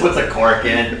 he just puts a cork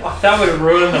in. Oh, that would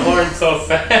ruin the horn so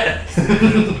fast.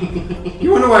 You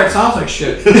wonder why it sounds like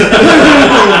shit.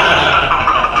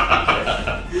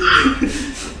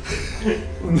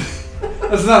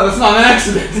 That's not an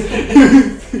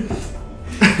accident.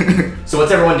 So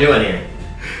what's everyone doing here?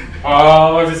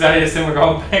 Oh, does I assume we're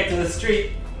going back to the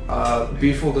street?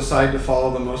 Beef will decide to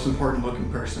follow the most important looking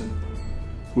person.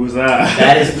 Who's that?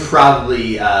 That is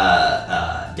probably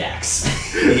Dax.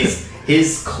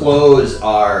 His clothes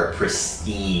are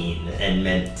pristine and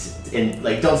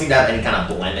don't seem to have any kind of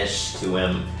blemish to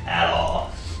him at all.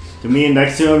 To me,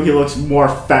 next to him, he looks more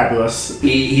fabulous.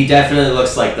 He definitely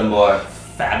looks like the more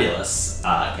fabulous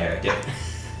character.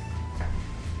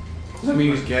 Does that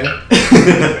mean he's gay?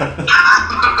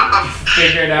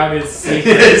 Figured out his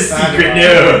secret. His secret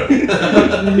no.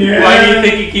 Why do you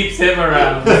think he keeps him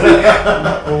around?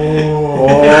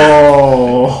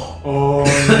 Oh. Oh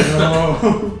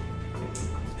no.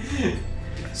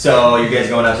 So you guys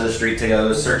going out to the street to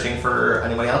go searching for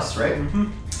anybody else, right?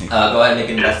 Mm-hmm. Go ahead and make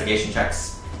investigation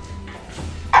checks.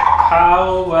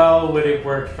 How well would it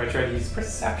work if I tried to use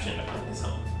perception to find his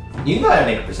home? You can go ahead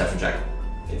and make a perception check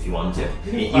if you wanted to.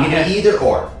 You can do either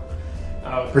or.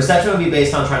 Oh, Perception would be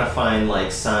based on trying to find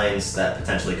like signs that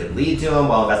potentially could lead to him,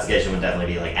 while investigation would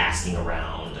definitely be like asking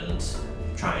around and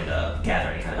trying to gather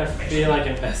any kind I of information. feel like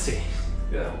investigating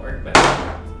is gonna work better.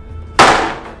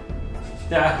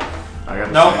 Yeah.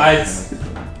 Nope, I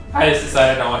just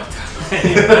decided I don't want to talk to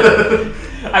anybody.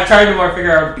 I'm trying to more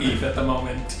figure out beef at the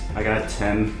moment. I got a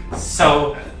 10.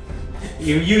 So,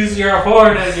 you use your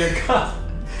horn as your cup.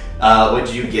 What'd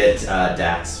you get,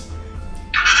 Dax?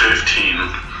 15.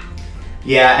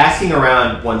 Yeah, asking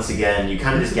around once again, you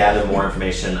kind of just gather more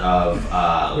information of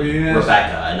Well, you didn't ask-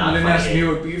 Rebecca and You not didn't ask finding me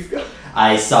it. what beef got.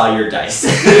 I saw your dice.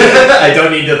 I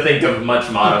don't need to think of much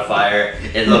modifier.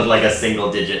 It looked like a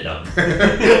single-digit number.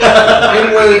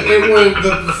 It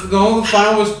was the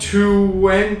final was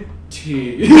 20.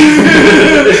 20.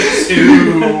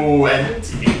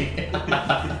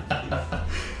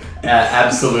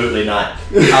 Absolutely not.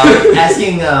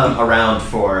 Asking around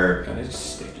for God, it's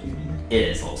sticky. it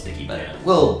is a little sticky, but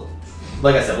we'll,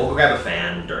 like I said, we'll grab a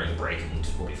fan during break and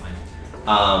we'll be fine.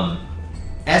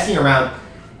 Asking around,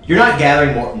 you're not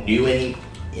gathering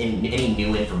any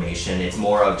new information. It's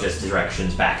more of just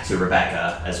directions back to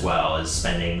Rebecca, as well as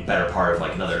spending better part of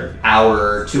like another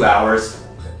hour, 2 hours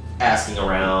asking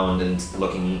around and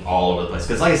looking all over the place.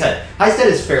 Because like I said, Highstead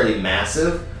is fairly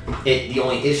massive. The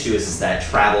only issue is that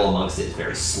travel amongst it is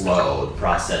very slow. The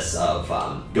process of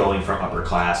going from upper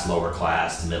class, lower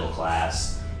class to middle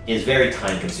class is very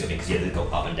time consuming because you have to go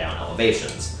up and down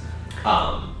elevations.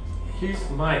 Here's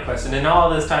my question. In all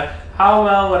this time, how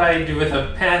well would I do with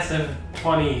a passive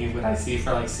 20 would I see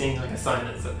for like seeing like a sign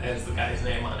that has the guy's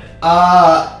name on it?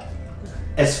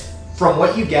 As from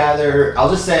what you gather, I'll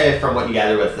just say from what you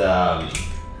gather with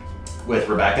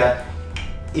Rebecca,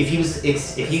 if he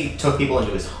took people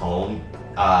into his home,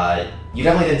 you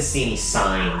definitely didn't see any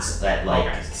signs that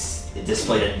like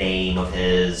displayed a name of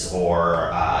his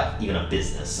or even a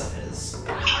business of his.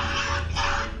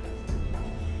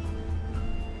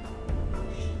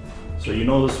 So you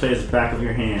know this face back of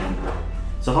your hand.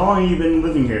 So how long have you been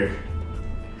living here?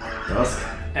 Dusk.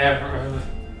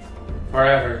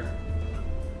 Forever.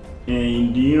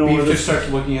 And do you know where Beef just this... starts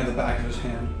looking at the back of his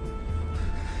hand.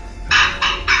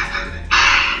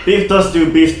 Beef does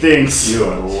do beef things. You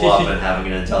are loving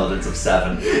having an intelligence of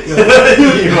 7.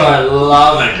 You are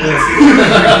loving it.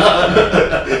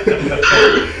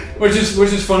 Which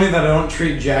is funny that I don't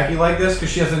treat Jackie like this because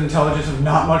she has an intelligence of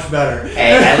not much better.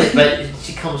 Hey, but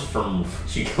she comes from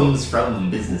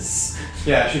business.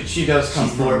 Yeah, she does come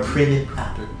She's more from. prim and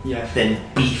proper Yeah. than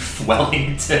Beef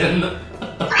Wellington.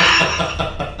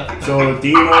 So do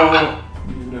you know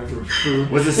Never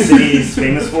food. what the city is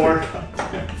famous for?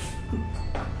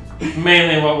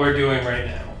 mainly what we're doing right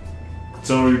now.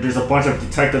 So there's a bunch of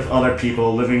detective other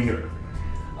people living here.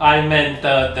 I meant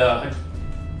the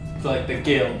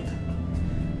guild,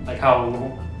 like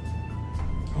how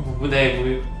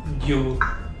you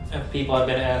people have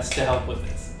been asked to help with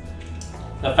this.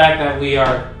 The fact that we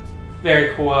are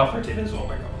very cooperative is what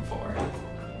we're going for.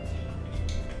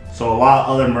 So a lot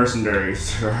of other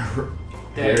mercenaries are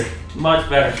They're here. much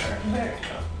better term. There you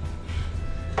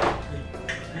go.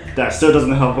 That still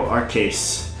doesn't help our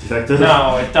case, detective.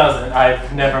 No, it doesn't.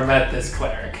 I've never met this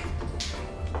cleric.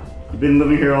 You've been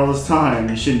living here all this time.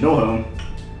 You should know him.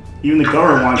 Even the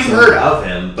governor wants You've him. heard of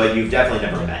him, but you've definitely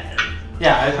never met him.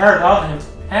 Yeah, I've heard of him.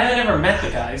 I've never met the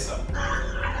guy, so.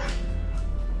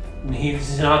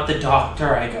 He's not the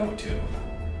doctor I go to.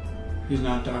 He's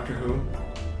not Doctor Who.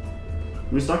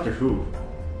 Who's Doctor Who?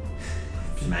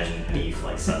 Just imagine Beef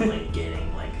like suddenly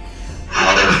getting like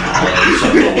other knowledge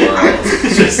of the world.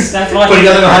 Just That's why but he he-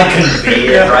 doesn't know how to convey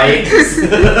it, right?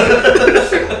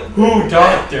 Who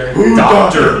doctor?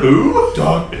 Doctor Who?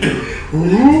 Doctor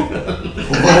Who?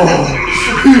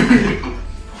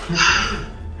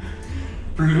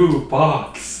 Blue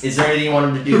box. Is there anything you want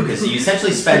him to do? Because you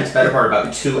essentially spent the better part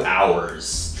about 2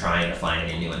 hours trying to find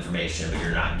any new information, but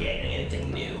you're not getting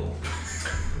anything new.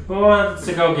 Who wants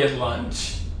to go get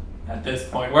lunch at this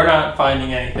point? We're not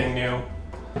finding anything new.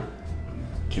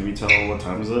 Can we tell what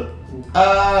time is it?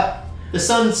 The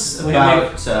sun's We-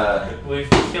 about. We've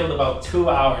killed about 2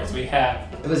 hours. We have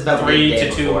It was about 3 midday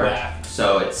to 2 before, left.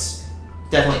 so it's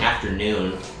definitely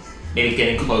afternoon. Maybe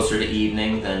getting closer to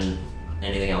evening than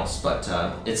anything else, but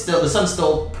it's still the sun's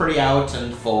still pretty out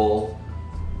and full.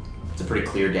 It's a pretty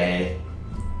clear day.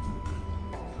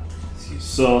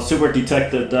 So, Super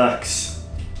Detective Dex,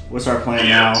 what's our plan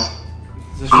Yeah. now?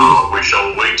 Is this just, We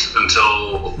shall wait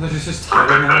until is this just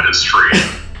title now? Rebecca is free.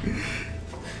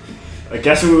 I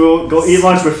guess we will go eat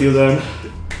lunch with you then.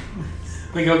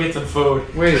 We go get some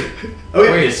food. Wait,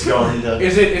 Wait, just going to.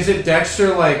 is it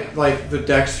Dexter like the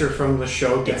Dexter from the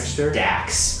show It's Dexter?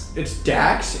 Dax. It's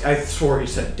Dax? I swore he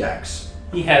said Dex.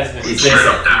 He has been. He's Straight been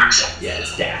up Dax. Yeah,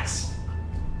 it's Dax.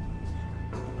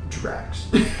 Drax.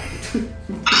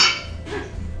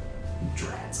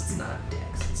 Drats, it's not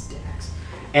Dex, it's Dax.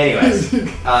 Anyways,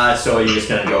 so you're just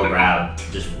gonna go grab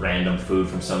just random food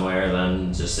from somewhere and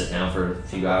then just sit down for a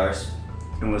few hours?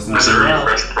 And listen Is to there Wow. any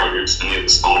fresh produce any of the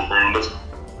spawn around it?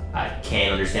 I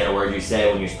can't understand a word you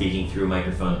say when you're speaking through a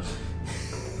microphone.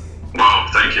 Wow,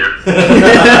 thank you.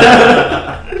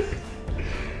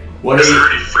 What Is are there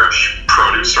you? any fresh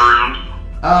produce around?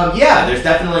 Yeah, there's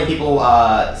definitely people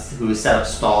who set up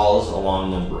stalls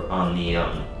along on the.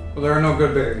 Well, there are no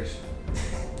good berries.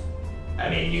 I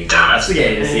mean, you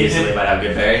investigated to see if somebody might have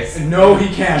good berries. No,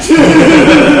 he can't. No, he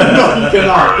Are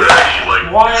cannot. there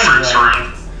any Why fruits not?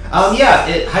 around? Yeah,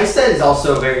 Heisted is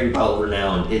also very well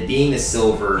renowned. It being the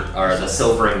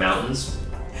Silvering Mountains.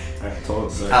 I told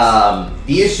it 6.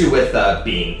 The issue with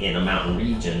being in a mountain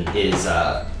region is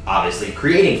obviously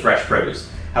creating fresh produce.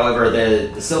 However,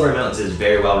 the Silvering Mountains is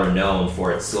very well renowned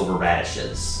for its silver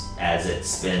radishes, as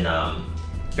it's been a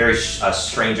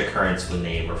strange occurrence when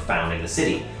they were founding the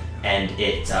city. And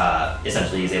it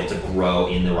essentially is able to grow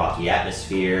in the rocky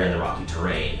atmosphere and the rocky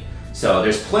terrain. So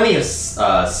there's plenty of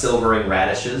silvering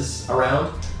radishes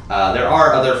around. There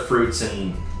are other fruits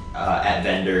and at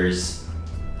vendors,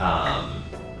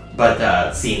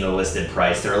 but seeing the listed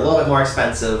price, they're a little bit more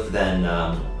expensive than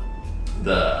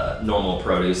the normal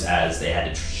produce, as they had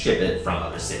to ship it from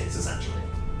other cities, essentially.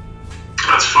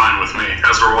 That's fine with me.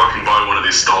 As we're walking by one of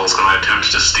these stalls, can I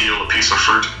attempt to steal a piece of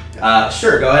fruit?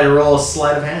 Sure, go ahead and roll a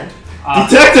sleight of hand.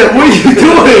 Detective, what are you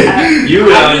doing?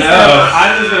 You I'm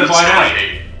just gonna That's point out.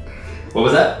 28. What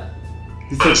was that?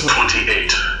 That's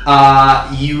 28.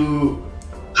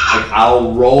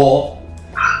 I'll roll.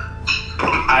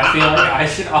 I feel like I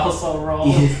should also roll.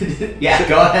 Yeah,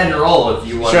 go ahead and roll if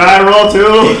you want. Should I roll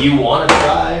If too? you want to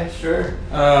try, sure.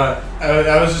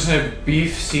 I was just saying,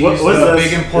 Beef sees What's the this?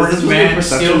 big Is important this man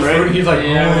perception, steal right? fruit. He's like,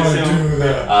 Yeah, oh, I assume. do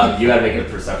that. You gotta make a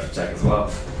perception check as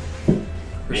well. I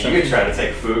mean, you could try to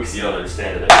take food because you don't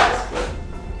understand it.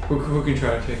 But Who can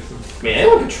try to take food? I mean,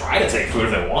 anyone could try to take food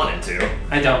if they wanted to.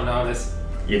 I don't notice.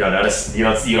 You don't notice. You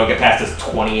don't get past this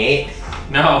 28.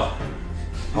 No.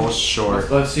 I was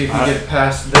short. Let's see if we get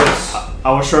past this.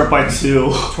 I was short by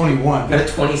 2. 21. Got a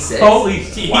 26. Holy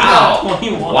shit. Wow.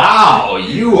 21. Wow,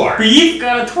 you are. Beef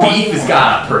got a 21. Beef has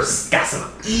got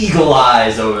some eagle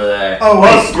eyes over there. Oh,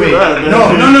 Well, wait, screw wait. that, then.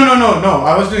 No.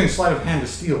 I was doing sleight of hand to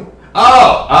steal.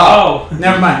 Oh. Oh.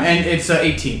 Never mind. And it's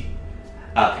 18.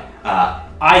 Okay.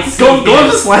 I see Go beef.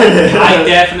 to slide it. I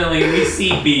definitely, we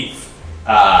see beef.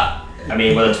 I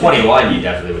mean, with a 21,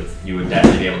 you would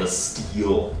definitely be able to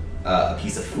steal a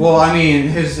piece of food. Well, I mean,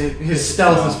 his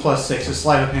stealth is +6. His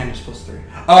sleight of hand is +3.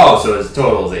 Oh, so his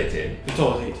total is 18. His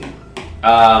total is 18.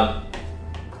 I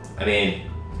mean,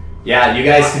 yeah, you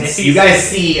guys see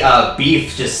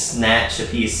Beef just snatch a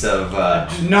piece of.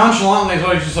 Just nonchalantly, it's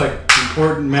always just like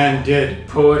important man did.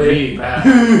 Put Me. it back.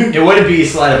 It wouldn't be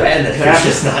sleight of hand if he's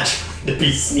just not trying to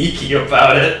be sneaky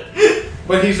about it.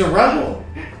 But he's a rebel.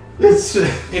 It's You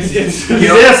Yes,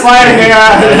 know, slide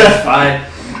That's fine.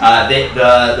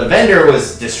 The vendor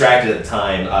was distracted at the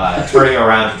time, turning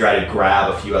around to try to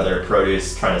grab a few other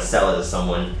produce, trying to sell it to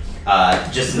someone.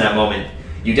 Just in that moment,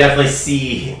 you definitely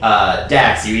see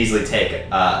Dax. You easily take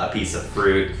a piece of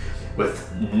fruit with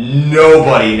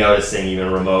nobody noticing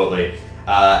even remotely.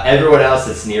 Everyone else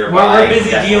that's nearby, Well, we're busy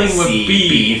definitely dealing with see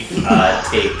beef.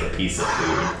 Take a piece of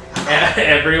food.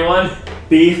 Everyone.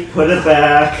 Beef, put it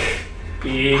back.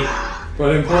 Beef.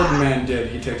 What important man did.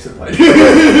 He takes a bite.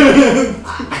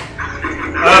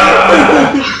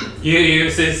 You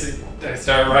sis. I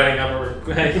start writing up a.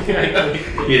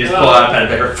 You just pull out a pen and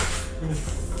paper.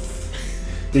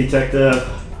 Detective,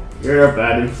 you're a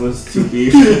bad influence to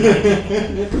Beef. I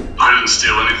didn't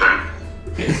steal anything.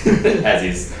 as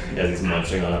he's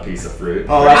munching on a piece of fruit.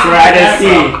 Oh, that's right, I didn't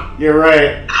see. You're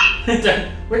right.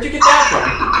 Where'd you get that from?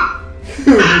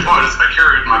 I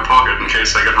carry it in my pocket in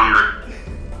case I get hungry.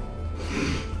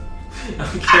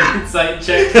 Okay, insight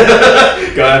check. Go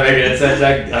ahead and make an insight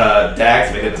check.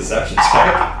 Dax, make a deception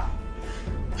check.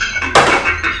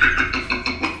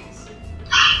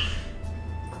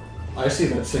 I see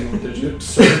that single digit,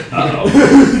 sir. Uh-oh.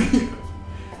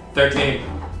 13.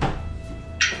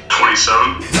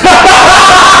 27.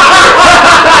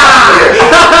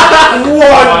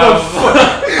 What the fuck?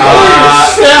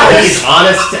 He's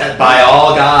honest by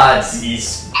all gods.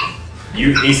 He's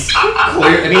clear.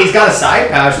 I mean, he's got a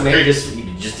side pouch. Maybe just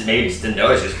didn't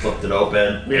notice. Just flipped it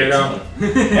open. Weirdo.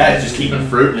 Yeah, he's just keeping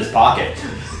fruit in his pocket.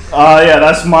 Yeah,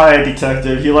 that's my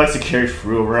detective. He likes to carry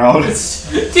fruit around.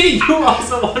 Did you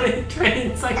also want to try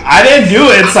insight? I didn't do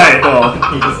insight though.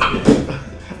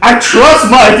 I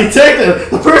trust my detective,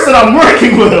 the person I'm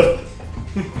working with.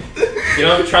 You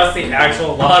don't trust the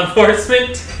actual law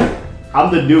enforcement? I'm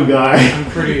the new guy.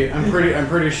 I'm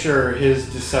pretty sure his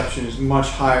deception is much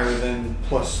higher than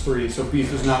 +3, so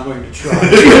Beef is not going to try.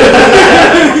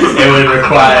 It would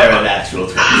require a natural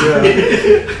 20.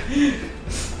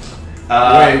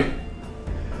 Wait.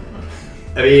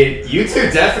 I mean, you two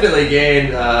definitely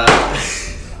gained. No.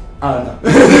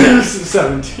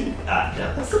 17. No,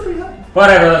 that's still pretty high.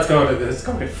 Whatever, let's go to this.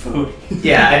 Go to food.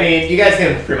 Yeah, I mean, you guys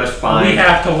can pretty much find. We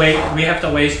have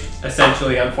to waste,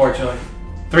 essentially, unfortunately,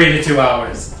 3 to 2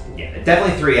 hours. Yeah,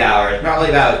 definitely 3 hours. Probably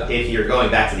about, if you're going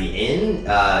back to the inn,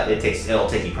 it'll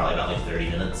take you probably about like 30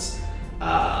 minutes,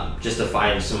 just to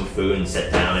find some food and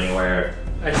sit down anywhere.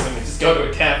 I just go to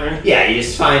a tavern. Yeah, you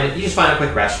just find a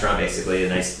quick restaurant, basically, a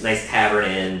nice tavern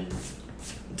inn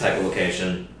type of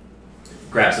location.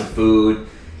 Grab some food,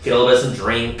 get a little bit of some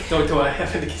drink. Do I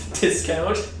have to get a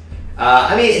discount?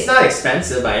 I mean, it's not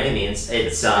expensive by any means.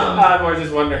 It's I'm more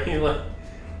just wondering, like,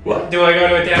 what? do I go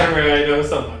to a tavern where I know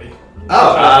somebody?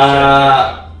 Oh,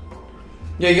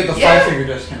 Yeah, you get the Yeah. 5-figure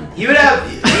discount. you would have,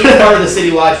 being part of the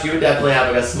City Watch, you would definitely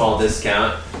have like a small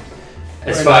discount.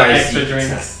 As Or far like as extra you-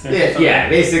 drinks. Yeah,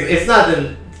 basically, it's not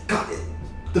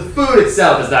the food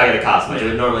itself is not going to cost much. It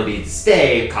would normally be to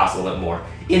stay, cost a little bit more.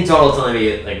 In total, it's only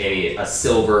be like maybe a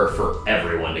silver for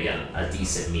everyone to get a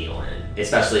decent meal in,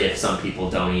 especially if some people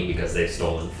don't eat because they've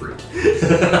stolen fruit.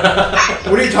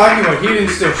 What are you talking about? He didn't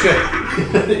steal shit.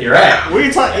 You're right. What are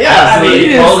you talking? Yeah, so he he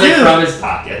didn't pulled it steal. from his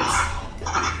pockets.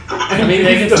 I mean,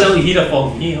 they can still eat a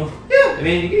full meal. Yeah, I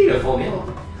mean, you can eat a full meal.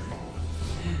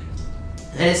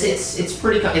 And it's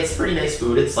pretty nice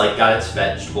food. It's like got its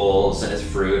vegetables and its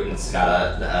fruit, and it's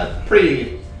got a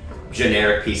pretty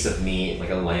generic piece of meat, like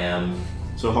a lamb.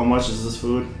 So how much is this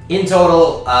food? In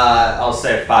total, I'll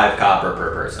say 5 copper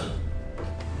per person.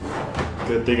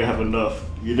 Good thing I have enough.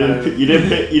 You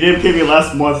didn't pay me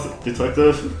last month,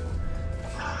 detective.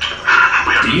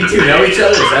 Do you two know each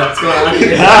other? Is that what's going on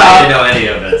here? Yeah. I didn't know any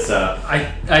of it, so.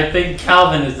 I think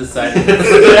Calvin has decided. I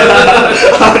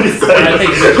I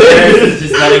think Gutierrez is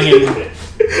just letting him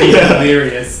be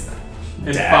delirious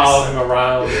and Dax. follow him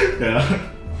around.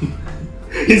 Yeah.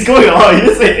 He's going on. He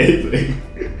didn't say anything.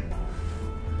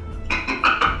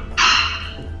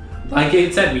 Like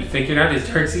Gabe said, we figured out his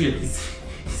dark secret. He's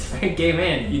a very gay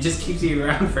man. He just keeps you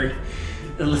around for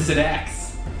illicit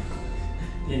acts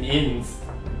in inns.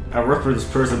 I work for this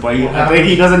person, but I think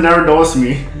he doesn't never notice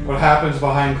me. What happens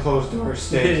behind closed doors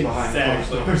stays behind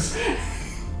Exactly. closed doors.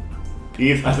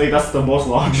 Eve, I think that's the most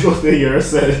logical thing you ever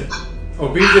said. Oh,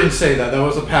 Beef didn't say that. That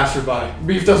was a passerby.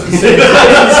 Beef doesn't say that.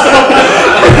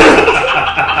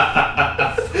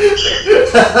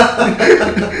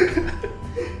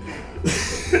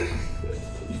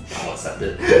 I'll accept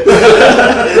it.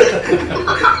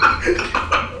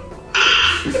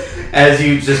 As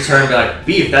you just turn and be like,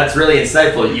 Beef, that's really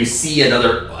insightful. You see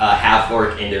another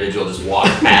half-orc individual just walk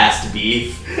past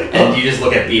Beef, and you just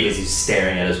look at Beef as he's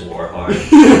staring at his war horn.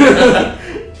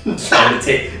 trying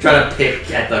to pick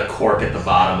at the cork at the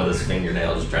bottom with his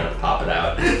fingernail, just trying to pop it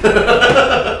out.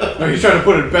 Oh, he's trying to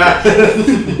put it back.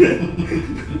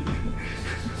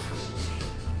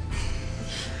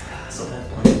 So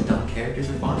that dumb characters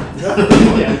are fun.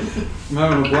 Yeah. I'm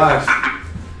having a blast.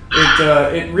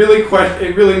 It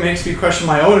really makes me question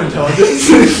my own intelligence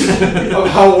of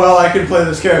how well I can play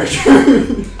this character.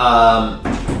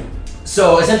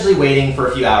 So essentially waiting for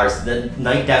a few hours. The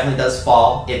night definitely does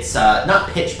fall. It's not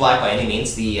pitch black by any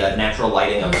means. The natural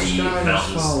lighting of the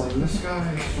mountains. The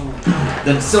sky is falling.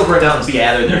 The Silver Mountains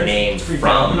gather their name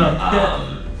from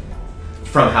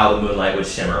how the moonlight would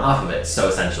shimmer off of it. So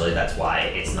essentially that's why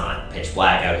it's not pitch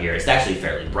black out here. It's actually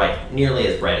fairly bright, nearly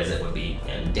as bright as it would be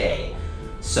in day.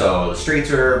 So the streets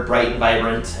are bright and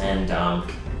vibrant, and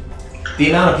the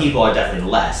amount of people are definitely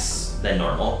less than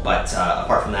normal. But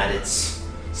apart from that, it's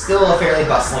still a fairly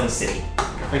bustling city.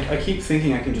 I keep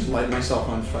thinking I can just light myself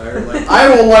on fire. Like, I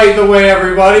will light the way,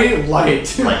 everybody.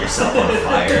 Light. Light yourself on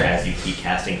fire as you keep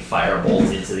casting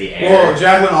firebolt into the air. Well,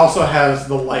 Jacqueline also has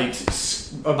the light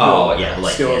light skill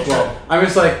as cantrip. well. I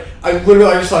was like, I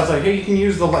just thought, it's like, hey, you can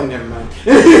use the light. Never mind.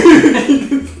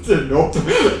 Nope.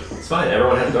 It's fine.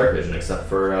 Everyone has dark vision except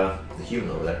for the human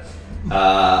over there.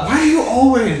 Why do you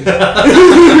always?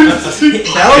 Because even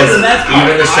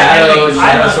the shadow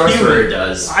sorcerer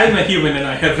does. I'm a human and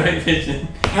I have night vision.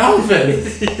 Calvin.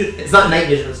 It's not night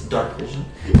vision; it's dark vision.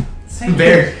 Same.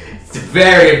 It's a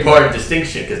very important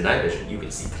distinction because night vision you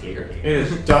can see clearly. It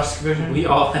is dusk vision. We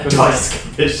all have Dusk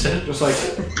vision. Just like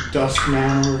dusk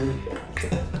man.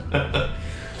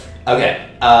 Okay.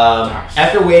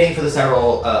 After waiting for the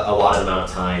allotted amount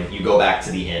of time, you go back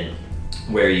to the inn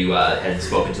where you had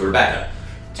spoken to Rebecca.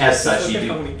 As such, Look you at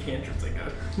how do. many cantrips I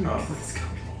got.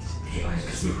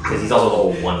 Because he's also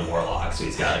level 1 warlock, so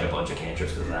he's got like a bunch of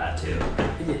cantrips with that too.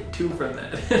 I get 2 from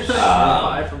that.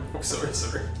 5 from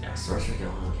sorcerer. Yeah, sorcerer get a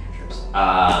lot of cantrips.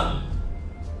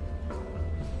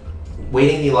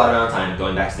 Waiting the allotted amount of time,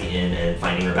 going back to the inn and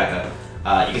finding Rebecca.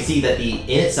 You can see that the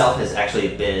inn itself has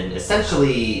actually been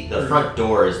essentially the front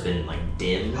door has been like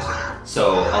dimmed,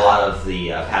 so a lot of the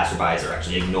passerbys are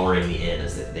actually ignoring the inn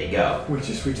as they go. We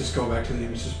just go back to the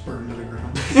inn. It's just burned to the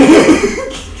ground.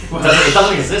 It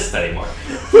doesn't exist anymore.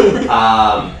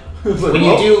 When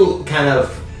you do kind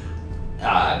of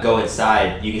go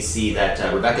inside, you can see that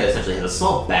Rebecca essentially has a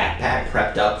small backpack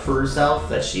prepped up for herself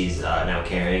that she's now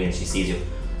carrying, and she sees you.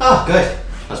 Oh, good.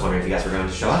 I was wondering if you guys were going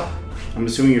to show up. I'm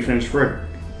assuming you finished work.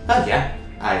 Oh, yeah.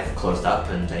 I've closed up,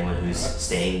 and anyone who's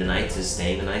staying the night is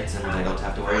staying the night, and I don't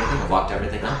have to worry anything. I've locked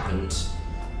everything up, and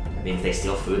I mean, if they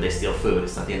steal food, they steal food.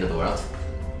 It's not the end of the world.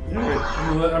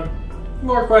 I'm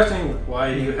more questioning,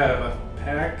 why do you have a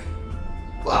pack?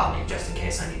 Well, I mean, just in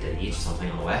case I need to eat something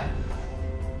on the way.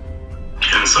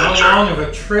 Inside How check. long of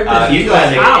a trip is You it go to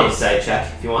ahead and his make an house? insight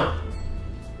check if you want.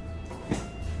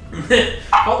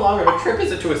 How long of a trip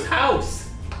is it to his house?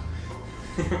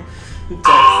 14.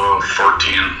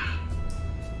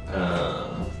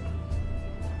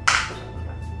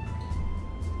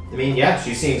 I mean, yeah,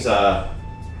 she seems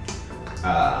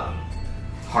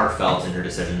heartfelt in her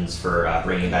decisions for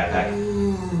bringing a backpack. I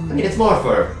mean, it's more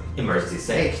for emergency's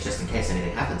sake, just in case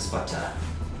anything happens, but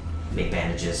make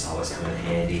bandages always come in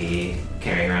handy,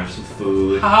 carrying around some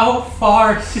food. How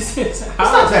far is his It's not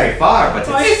house? very far, but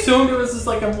I it's, assumed it was just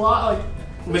like a block, like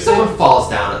if someone falls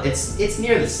down, it's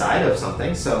near the side of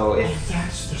something, so if...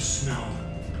 That's the smell.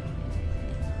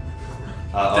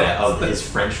 His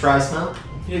French fry smell?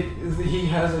 He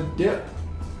has a dip.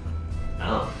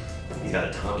 Oh, he's got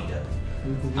a Tommy dip.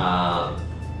 Mm-hmm. I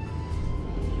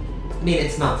mean,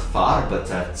 it's not far, but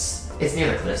it's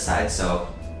near the cliffside, so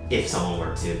if someone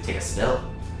were to take a spill,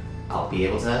 I'll be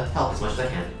able to help as much as I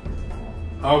can.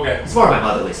 Okay. It's more my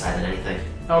motherly side than anything.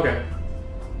 Okay.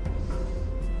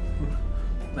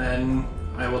 Then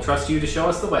I will trust you to show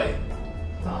us the way.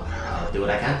 Well, I'll do what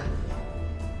I can.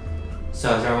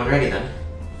 So is everyone ready then?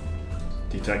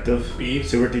 Detective? Beef.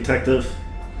 Sewer detective?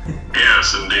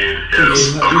 Yes, indeed.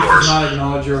 Yes, He of does course. not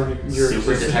acknowledge your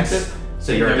Super existence. detective?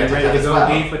 So you're Are a you detective ready to as go well?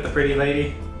 beef with the pretty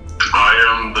lady? I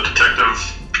am the detective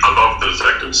above the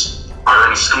detectives. I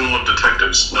run a school of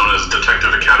detectives known as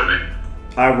Detective Academy.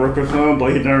 I work with him,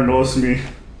 but he never noticed me.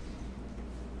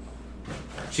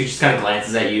 She just kind of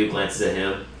glances at you, glances at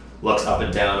him, looks up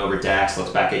and down over Dax,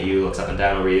 looks back at you, looks up and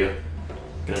down over you. You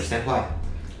can understand why,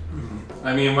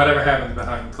 I mean, whatever happens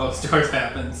behind closed doors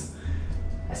happens.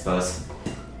 I suppose.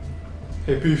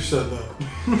 Hey, Beef said that.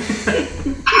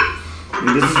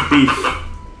 This is Beef.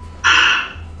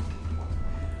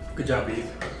 Good job, Beef.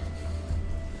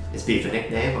 Is Beef a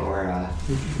nickname or?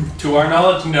 To our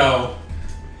knowledge, no.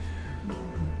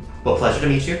 Well, pleasure to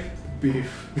meet you. Beef.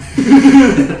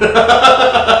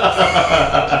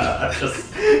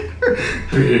 Just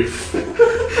Beef.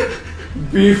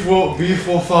 Beef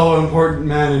will follow important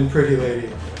man and pretty lady.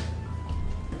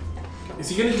 Is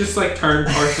he gonna just like turn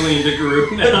partially into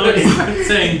Groot now and start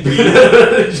saying Beef?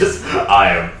 Just I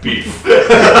am Beef.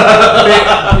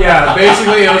 Yeah,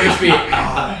 basically it'll just be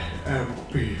I am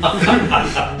Beef.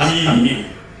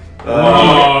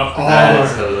 That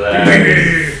is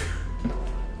hilarious.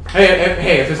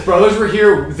 Hey, if his brothers were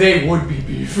here, they would be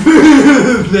Beef.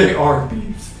 They are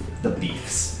Beefs. The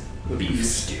beefs. The beef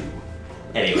stew.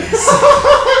 Anyways.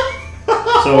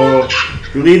 So,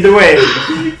 you lead the way.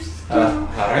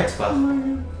 Alright,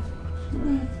 well.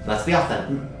 Let's be off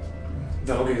then.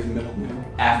 That'll be his middle name.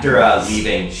 After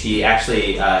leaving, she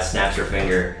actually snaps her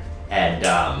finger and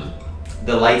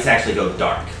the lights actually go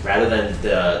dark. Rather than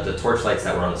the torch lights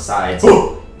that were on the sides,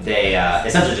 they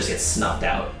essentially just get snuffed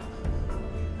out.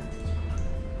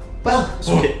 Well,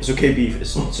 It's okay, Beef.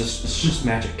 It's just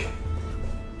magic.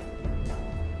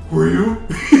 Who are you?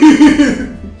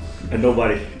 And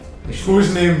nobody.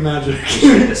 Who's named Magic? we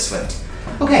should make this swift.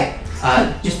 Okay,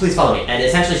 just please follow me. And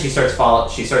essentially, she starts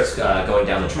going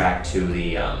down the track to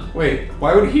the. Wait,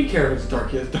 why would he care if it's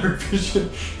dark? He has dark vision.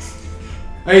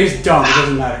 Hey, he's dumb. It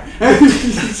doesn't matter.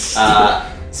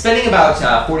 Spending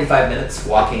about 45 minutes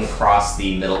walking across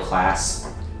the middle class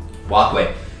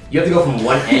walkway. You have to go from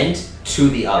one end to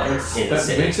the other in the That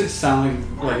city. makes it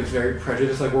sound like it's very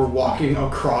prejudiced, like we're walking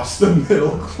across the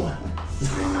middle class.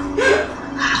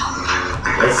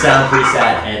 It sounds pretty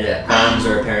sad, and bombs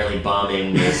are apparently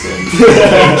bombing Mason in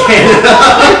Canada.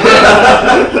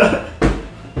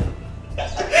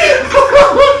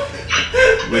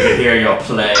 We can hear your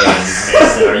plane,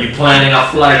 Mason. Are you planning a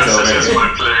flight Yes, over it is here?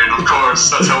 my plane, of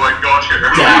course. That's how I got here.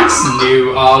 Dax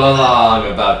knew all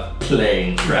along about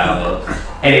plane travel.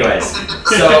 Anyways,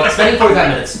 so spending 45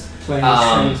 minutes. Playing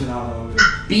trains and automobiles.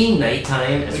 Being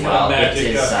nighttime as We well, got it magic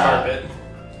is, carpet.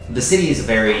 the city is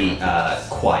very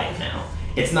quiet now.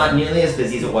 It's not nearly as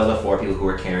busy as it was before. People who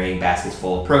were carrying baskets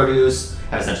full of produce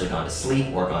have essentially gone to sleep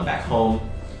or gone back home.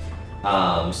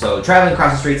 So traveling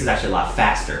across the streets is actually a lot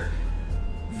faster.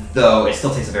 Though it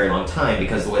still takes a very long time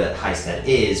because the way that Highstead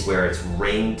is, where it's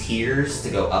ring tiers to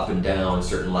go up and down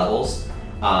certain levels,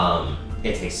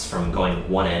 it takes from going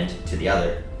one end to the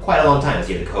other quite a long time as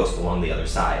you have to coast along the other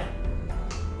side.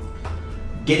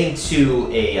 Getting to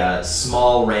a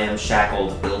small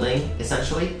ramshackled building,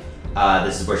 essentially.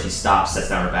 This is where she stops, sets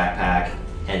down her backpack,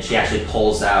 and she actually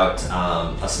pulls out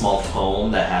a small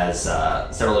tome that has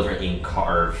several different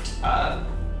ink-carved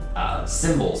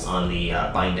symbols on the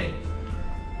binding.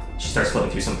 She starts flipping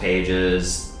through some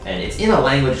pages, and it's in a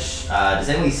language. Does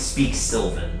anybody speak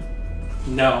Sylvan?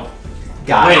 No.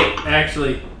 Got it. Wait,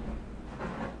 actually,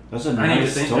 That's a I need to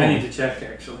nice think. tone. I need to check.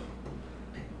 Actually,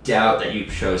 Doubt that you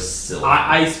chose Sylvan.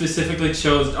 I specifically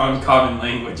chose uncommon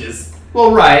languages.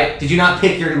 Well, right. Did you not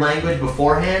pick your language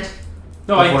beforehand?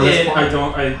 No, Before I this did. point? I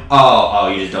don't. Oh,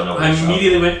 you just don't know. I which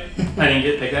immediately went. I didn't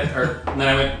get picked that, and then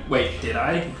I went. Wait, did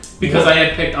I? Because I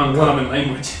had picked uncommon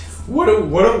languages. What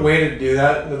a way to do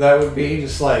that. That would be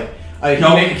just like you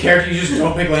No. make a character, you just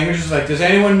don't pick languages. Like, does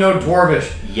anyone know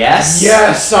Dwarvish? Yes.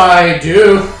 Yes, I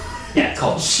do. Yeah, it's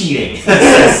called cheating.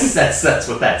 that's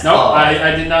what that's No, called.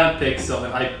 I did not pick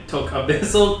Sylvan. I took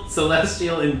Abyssal,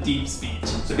 Celestial, and Deep Speech.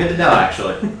 So good to know,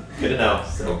 actually. Good to know.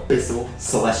 So Abyssal,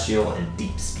 Celestial, and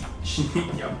Deep Speech.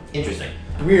 Yep. Interesting.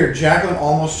 Weird. Jacqueline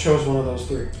almost chose one of those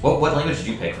three. What language did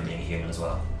you pick for being a human as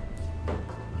well?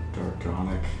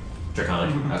 Draconic.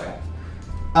 Draconic. Okay.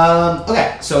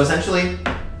 Okay. So essentially,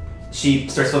 she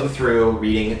starts looking through,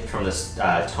 reading from this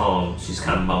tome. She's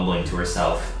kind of mumbling to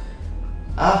herself.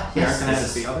 Yes. Can I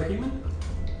ask the other human?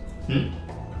 Hmm?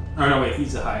 Oh no, wait,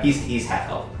 he's a high. He's half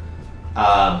elf.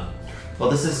 Well,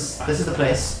 this is the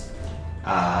place.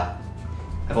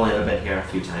 I've only ever been here a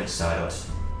few times, so I don't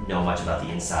know much about the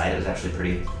inside. It was actually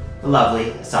pretty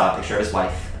lovely. I saw a picture of his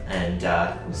wife, and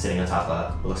was sitting on top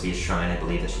of what looks to be a shrine. I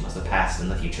believe that she must have passed in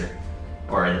the future,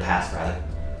 or in the past rather.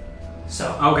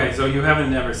 So Okay, so you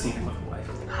haven't ever seen him with a wife.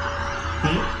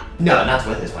 no, not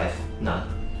with his wife. No,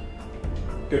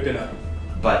 Good to know.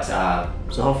 but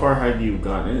So how far have you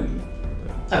gone in?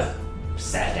 I've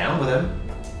sat down with him.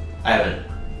 I haven't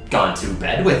gone to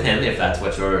bed with him, if that's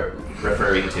what you're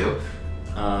referring to.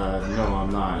 No, I'm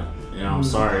not. I'm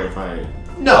sorry if I...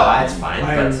 No, that's fine.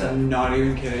 I But am not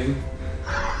even kidding.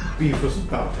 Beef was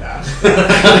about to ask.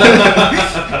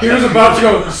 He was about to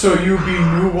go, so you be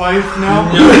new wife now?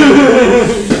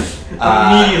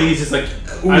 Immediately, he's just like,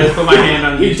 I just put my hand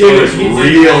on He his did it. shoulder.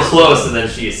 real close, and then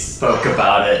she spoke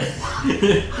about it.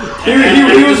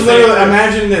 He was literally,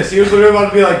 imagine this, he was literally about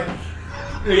to be like,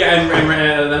 Yeah, and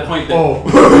at that point, the oh.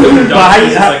 But doctor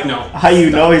is like, no. How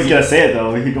you know he's gonna say it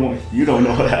though? You don't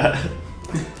know that.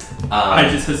 I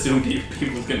just assumed he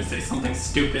was gonna say something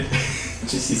stupid.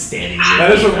 Just he's standing near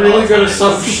That is Beef a at really all good times.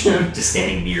 assumption. Just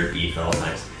standing near Beef at all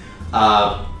times.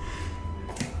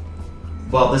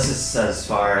 Well, this is as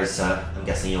far as I'm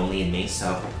guessing you'll need me,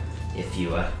 so if you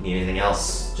need anything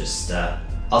else, just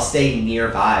I'll stay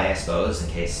nearby, I suppose, in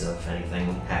case of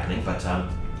anything happening, but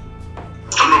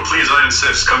Oh no, please, I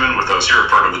insist. Come in with us. You're a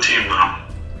part of the team now.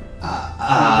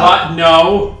 What?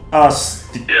 No. Yes.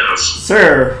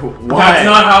 Sir, why? That's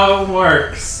not how it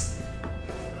works.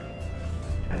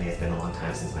 I mean, it's been a long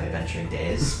time since my adventuring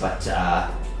days, but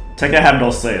Technically, I have no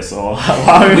say, so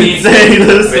why are we We- saying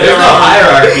this? there's no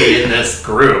hierarchy in this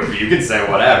group. You can say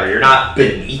whatever. You're not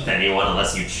beneath anyone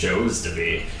unless you chose to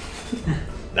be.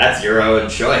 That's your own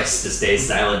choice to stay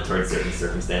silent towards certain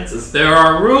circumstances. There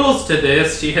are rules to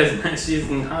this. She's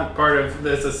not part of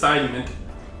this assignment.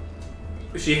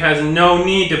 She has no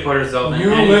need to put herself in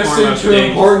You any form listen of to danger.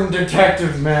 important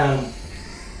detective man.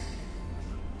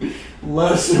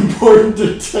 Less important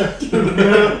detective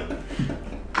man.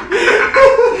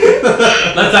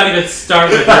 Let's not even start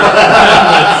with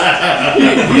that.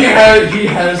 he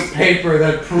has paper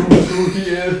that proves who he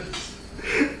is.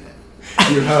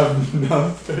 You have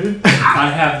nothing. I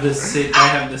have the city.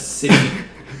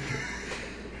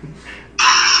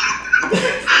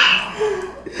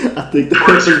 I think the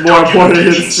paper is more important than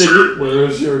the city. Where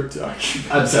is your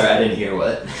document? I'm sorry, I didn't hear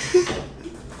what.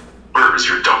 Where is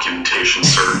your documentation,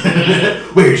 sir?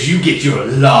 Where'd you get your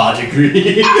law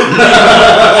degree? I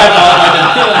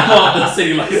want the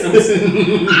city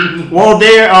license. While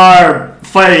they are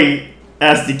fighting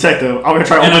as detective, I'm gonna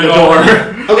try to And open the I door. go-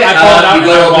 Okay, I pull it out you and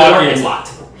go I to the walk door, in. it's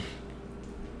locked.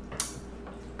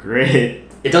 Great.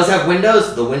 It does have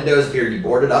windows. The windows appear to be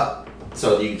boarded up,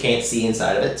 so you can't see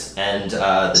inside of it, and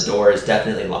the door is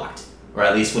definitely locked. Or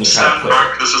at least when you try to Stand push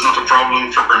back. This is not a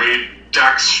problem for me.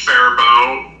 Dax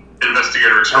Fairbow,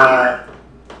 investigator extraordinary.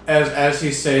 As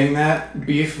he's saying that,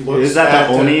 Beef looks Is that at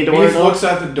the only door, Beef though? looks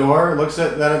at the door, looks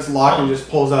at that it's locked, and just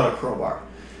pulls out a crowbar.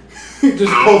 Just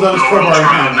No, pulls out his no, crowbar we'll and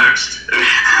try hands that it. next.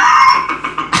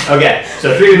 Okay,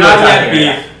 so three people Not are yet, talking right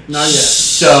Beef. now. Not yet.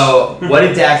 So, what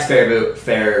did Dax Fair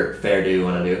do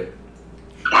want to do?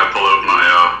 I pull out my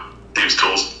thieves'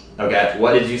 tools. Okay,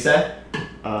 what did you say?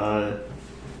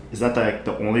 Is that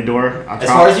the only door? As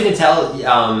far as you can tell,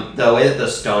 the way that the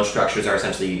stone structures are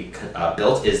essentially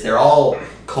built is they're all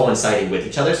coinciding with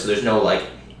each other, so there's no like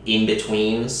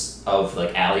in-betweens of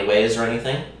like alleyways or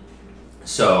anything.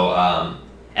 So,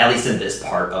 at least in this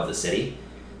part of the city.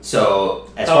 So,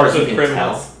 as far as you can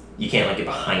tell, you can't like get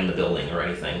behind the building or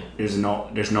anything. there's no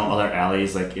other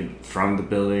alleys like in front of the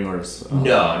building or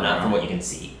No, not from what you can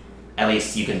see. At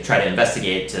least you can try to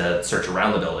investigate to search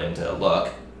around the building to look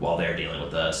while they're dealing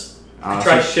with this.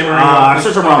 Try shimmering I up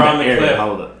search around around the the area. cliff.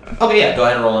 How would Okay, yeah, go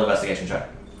ahead and roll an investigation check.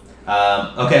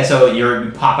 Okay, so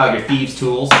you pop out your thieves'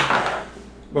 tools.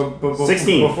 But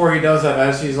 16. Before he does that,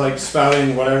 as he's like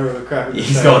spouting whatever the crap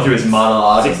He's going through his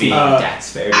monologue of being 16.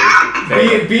 Dax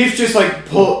Fair. Beef just like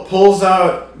pulls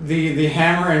out the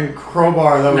hammer and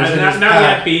crowbar that was in his Not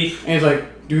pack, yet, Beef. and he's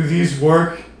like, "Do these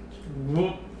work?"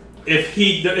 If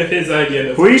his idea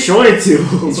doesn't. Who are you showing it to?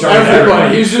 He's showing it to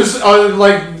Everybody, he's just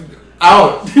like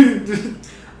out,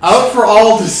 out for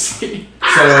all to see.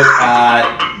 So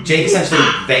Jake essentially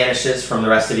vanishes from the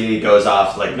rest of you. He goes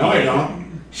off like. No, I don't.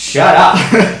 Shut up!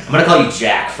 I'm gonna call you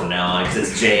Jack from now on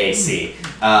because it's JAC.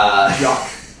 Jock.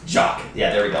 Jock. Yeah,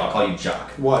 there we go. I'll call you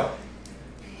Jock. What?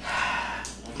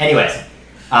 Anyways,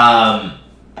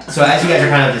 so as you guys are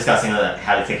kind of discussing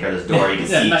how to take care of this door, you can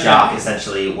Yeah, see not Jock yet.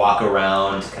 essentially walk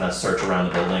around, kind of search around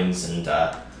the buildings, and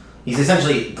he's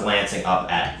essentially glancing up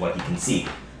at what he can see.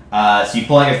 So you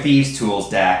pull out your thieves' tools,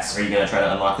 Dax. Are you gonna try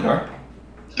to unlock the door?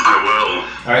 I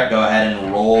will. All right, go ahead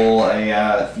and roll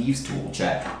a thieves' tool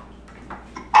check.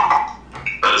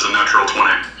 That is a natural 20.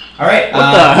 All right.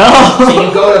 What the hell? So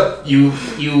you go to you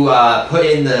put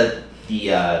in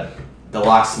the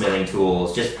locksmithing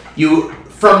tools. Just you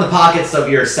from the pockets of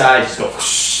your side, just go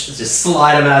whoosh, just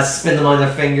slide them out, spin them on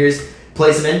their fingers,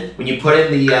 place them in. When you put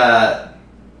in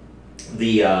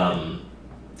the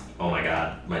Oh my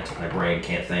god, my brain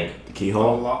can't think.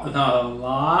 Keyhole. Lock. The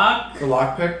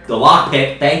lockpick. The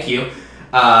lockpick. Thank you. You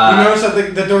notice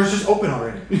that the door's just open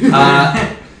already.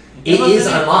 It is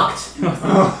unlocked.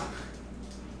 Oh.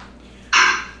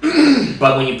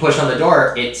 But when you push on the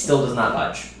door, it still does not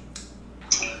budge.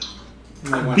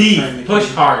 Beef, push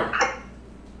hard.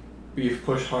 Beef,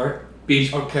 push hard.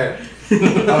 Beef. Okay.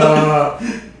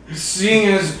 Seeing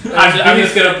as I'm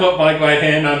just gonna put my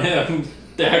hand on him,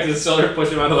 Dax's shoulder, push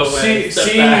him out of the way.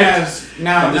 seeing as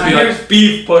now and just now be here's like,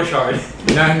 beef, push hard.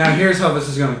 now here's how this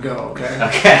is gonna go. Okay.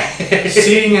 Okay.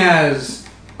 Seeing as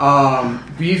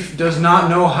Beef does not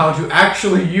know how to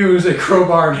actually use a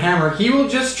crowbar and hammer, he will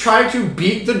just try to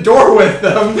beat the door with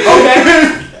them.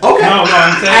 Okay. Okay. No,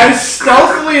 I'm saying. As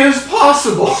stealthily as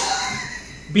possible.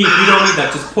 Beef, you don't need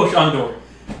that. Just push on door.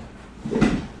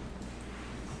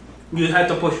 You have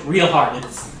to push real hard.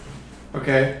 It's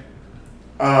Okay.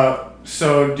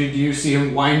 So did you see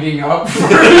him winding up?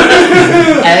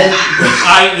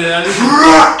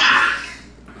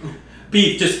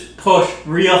 Beef, just push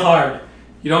real hard.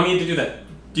 You don't need to do that.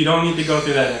 You don't need to go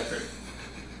through that effort.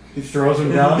 He throws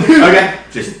him down. Okay.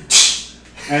 Just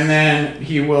And then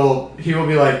he will be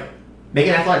like, make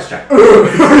an athletics check.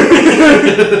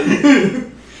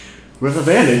 With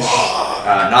advantage.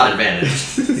 Not advantage.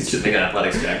 Just make an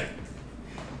athletics check.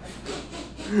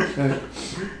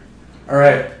 all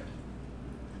right.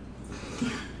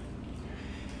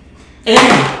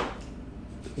 And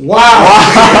wow.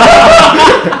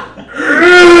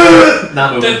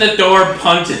 Not moving. The door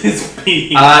punches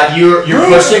Beef. You're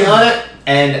pushing on it,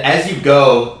 and as you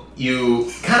go,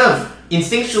 you kind of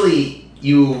instinctually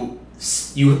you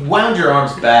wound your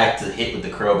arms back to hit with the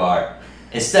crowbar.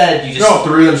 Instead, you just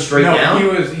threw them straight down.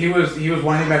 He was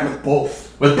winding back with both.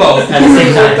 With both at the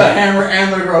same time. With the hammer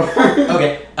and the crowbar.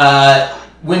 Okay.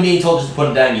 When being told just to put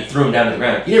him down, you threw him down to the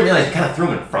ground. You didn't realize you kind of threw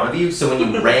him in front of you, so when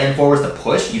you ran forwards to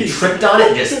push, you tripped on it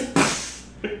and just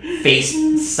face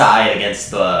side against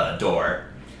the door.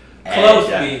 Close,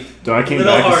 And, Beef. Do I came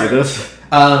Little back to harder. see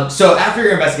this? So after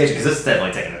your investigation, because this is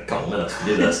definitely taking a couple minutes to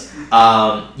do this,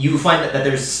 you find that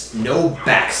there's no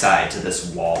backside to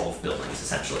this wall of buildings,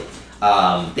 essentially.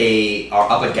 They are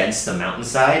up against the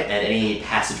mountainside, and any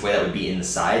passageway that would be in the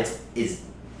sides is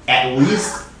at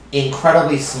least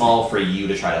incredibly small for you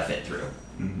to try to fit through.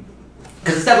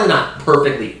 Because it's definitely not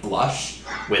perfectly flush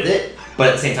with it, but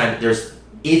at the same time,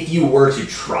 if you were to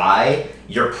try,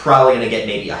 you're probably going to get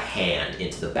maybe a hand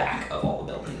into the back of all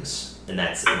the buildings. And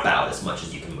that's about as much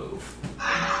as you can move.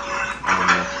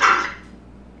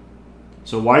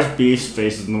 So why is Beef's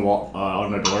face in the wall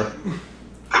on the door?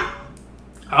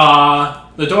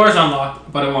 The door is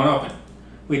unlocked, but it won't open.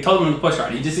 We told him to push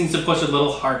hard. He just needs to push a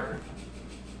little harder.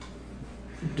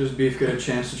 Does Beef get a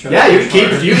chance to try? Yeah, to you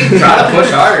push can try to push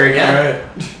harder again. All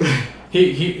right.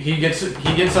 He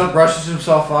gets up, brushes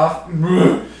himself off,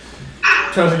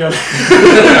 tries again.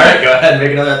 Alright, go ahead and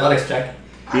make another athletics check.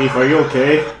 Beef, are you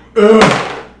okay?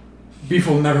 Beef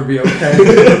will never be okay.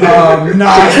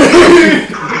 Not.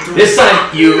 This time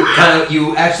you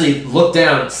actually look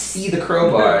down, see the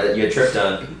crowbar that you had tripped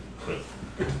on.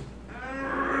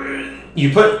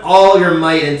 You put all your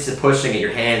might into pushing it,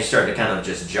 your hands starting to kind of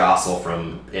just jostle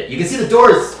from it. You can see the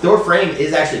door frame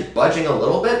is actually budging a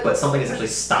little bit, but something is actually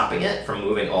stopping it from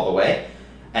moving all the way.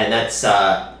 And that's,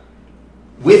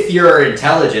 with your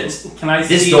intelligence,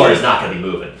 this door is not going to be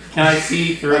moving. Can I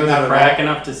see through Like the that crack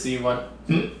enough to see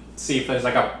see if there's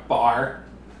like a bar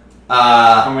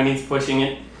when he's pushing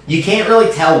it? You can't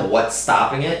really tell what's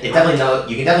stopping it. You can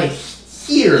definitely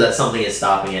hear that something is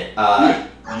stopping it.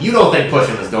 You don't think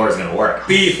pushing this door is going to work.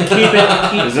 Beef, keep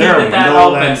Is there a that window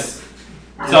open. that's...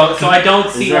 So I don't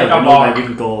Is see there like a a window that we bar.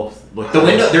 can go look The at?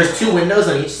 window, there's two windows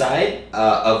on each side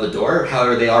of the door.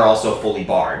 However, they are also fully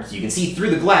barred. So you can see through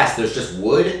the glass. There's just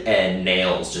wood and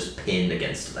nails just pinned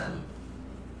against them.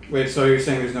 Wait, so you're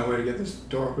saying there's no way to get this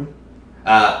door open?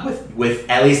 With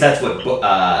at least that's what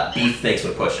Beef thinks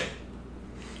with pushing.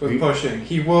 With pushing,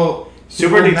 he will.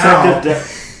 Super he will now-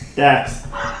 Detective Dax.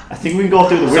 I think we can go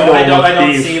through the window So I don't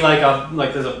with Beef. see like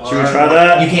there's a bar. Should we try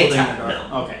that? You can't Holding tell. the door.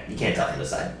 No, Okay. you can't tell from the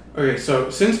side. Okay, so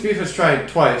since Beef has tried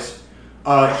twice,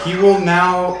 he will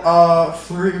now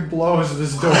flurry of blows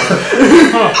this door.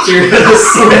 So you're gonna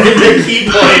spend the key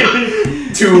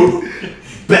point to.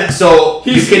 So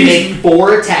you can make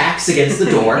 4 attacks against the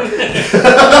door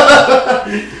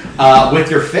with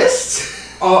your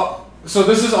fist. So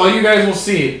this is all you guys will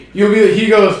see. You'll be. He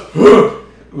goes.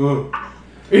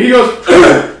 He goes.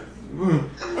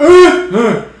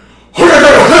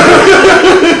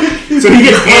 So he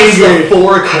gets angry. The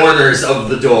 4 corners of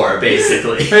the door,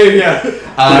 basically. Hey, yeah.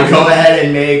 Go ahead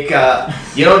and make.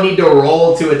 You don't need to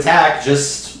roll to attack.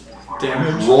 Just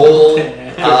Damage. Roll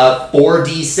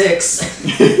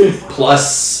 4d6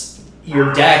 plus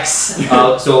your dex.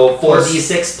 So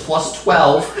 4d6 plus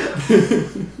 12.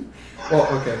 Well,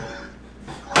 okay.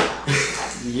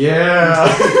 Yeah.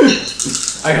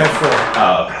 I have 4.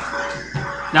 Oh, okay.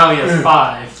 Now he has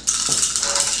 5.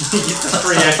 He gets a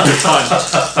free extra punch.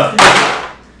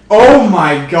 Oh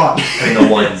my god. I mean,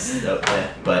 the ones,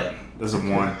 but There's a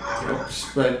 1.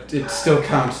 But it still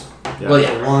counts. Yeah. well,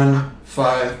 yeah. 1,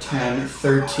 5, 10,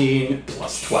 13,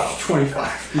 Plus 12.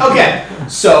 25. Okay,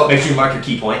 so make sure you mark your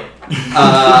key point.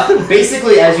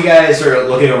 Basically, as you guys are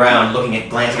looking around,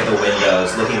 glancing at the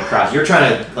windows, looking across, you're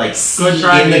trying to like see Good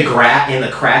try, in the Nick. in the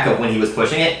crack of when he was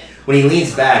pushing it. When he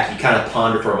leans back, you kind of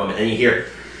ponder for a moment, and you hear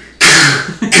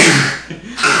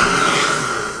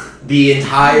the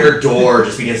entire door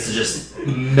just begins to just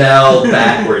meld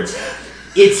backwards.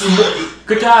 It's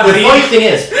Good job, the Pete. funny thing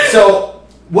is, so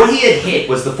what he had hit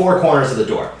was the 4 corners of the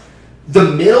door. The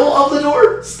middle of the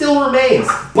door still remains,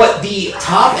 but the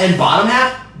top and bottom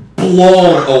half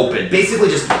blown open. Basically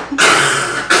just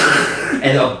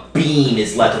and a beam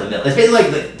is left in the middle. It's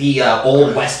basically like the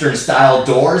old Western style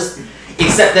doors,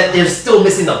 except that they're still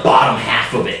missing the bottom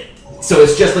half of it. So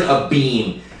it's just like a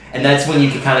beam. And that's when you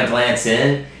can kind of glance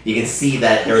in. You can see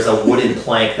that there was a wooden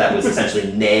plank that was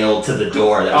essentially nailed to the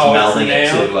door that was Oh, it's melding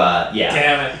it nailed? to, yeah.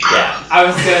 Damn it. Yeah. I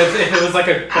was gonna, if it was like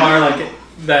a bar like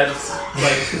that's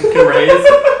like can raise,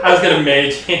 I was gonna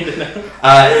mage hand it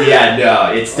out. Yeah,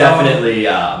 no, it's definitely,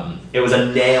 it was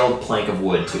a nailed plank of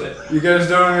wood to it. You guys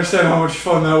don't understand how much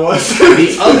fun that was.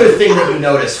 The other thing that you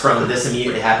notice from this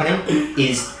immediately happening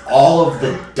is all of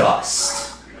the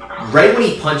dust. Right when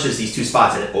he punches these 2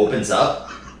 spots and it opens up,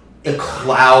 a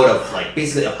cloud of, like,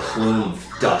 basically a plume of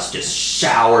dust just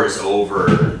showers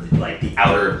over, like, the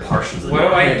outer portions of the What door.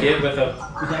 do I get with a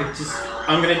like just?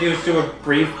 I'm gonna do a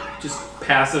brief, just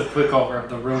passive quick over of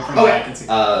the room from Okay. back and see.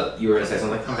 You were gonna say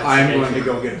something? I'm going to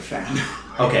go get a fan.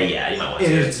 Okay, yeah, you might want It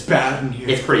to. is bad in here.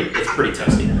 It's pretty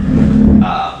toasty.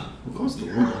 Who closed the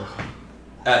window?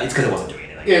 It's because it wasn't doing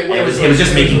anything. It It was- was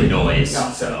just making noise. No.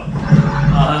 So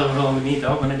We'll need to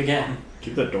open it again.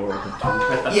 Keep the door open.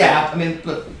 With the- yeah, I mean,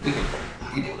 but we can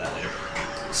deal with that later.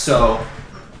 So,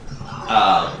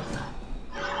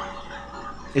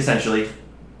 essentially,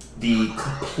 the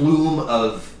plume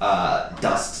of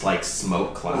dust, like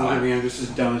smoke I cloud. mean, I'm just as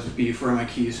dumb as beef. Where are my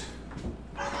keys?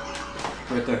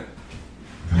 Right there.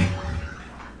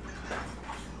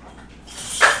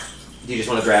 Do you just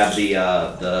want to grab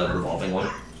the revolving one,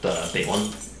 the big one?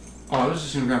 Oh, I was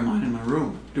just gonna grab mine in my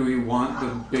room. Do we want the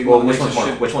big Well, one? which next one's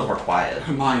to more? Which one's more quiet?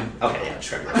 shit? Mine. Okay, yeah, just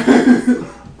grab yours.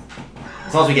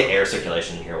 As long as we get air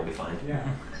circulation in here, we'll be fine. Yeah.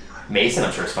 Mason,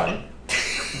 I'm sure it's fine.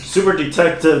 Super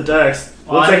Detective Dex.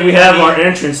 Well, Looks I like mean- we have our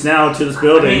entrance now to this I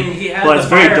building. mean, he had but the it's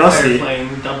very firefighter dusty.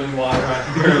 playing dumping water on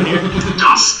him earlier.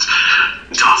 Dust.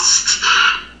 I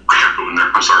can't go in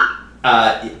there. I'm sorry.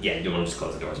 Yeah, you want to just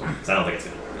close the doors, because I don't think it's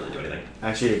gonna really do anything.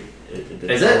 Actually, it did.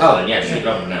 Is it? Oh, then yeah, just keep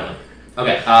going now.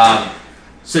 Okay.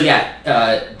 So yeah,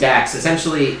 Dax,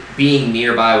 essentially being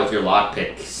nearby with your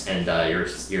lockpicks and your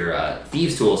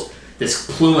thieves' tools, this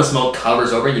plume of smoke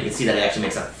covers over, and you can see that it actually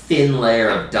makes a thin layer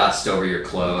of dust over your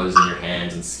clothes and your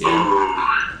hands and skin.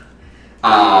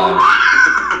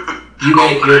 You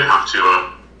make your.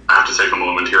 I have to take a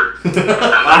moment here.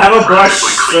 I have a brush,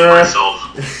 Clean sir.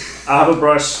 myself. I have a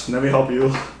brush. Let me help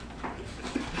you.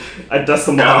 I dust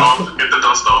them Get, off. get the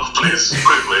dust off, please,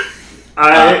 quickly.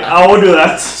 I will do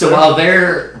that. So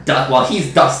while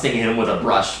he's dusting him with a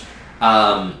brush,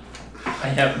 I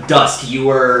have. Dusk, you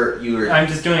were. I'm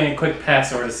just doing a quick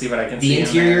pass over to see what I can The see.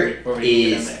 interior in there before we get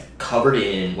in is there. covered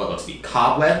in what looks to be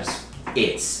cobwebs.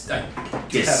 It's I do have a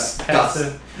disgusting.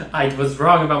 passive. I was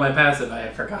wrong about my passive. I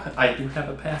forgot. I do have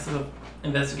a passive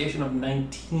investigation of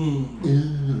 19.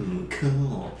 Ooh,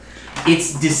 cool.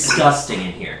 It's disgusting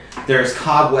in here. There's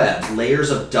cobwebs. Layers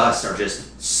of dust are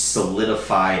just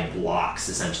solidified blocks,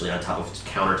 essentially, on top of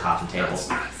countertops and tables.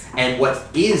 And what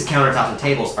is countertops and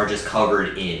tables are just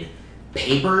covered in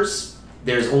papers.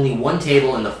 There's only one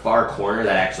table in the far corner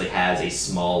that actually has a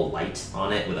small light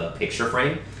on it with a picture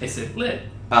frame. Is it lit?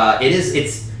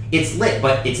 It's lit,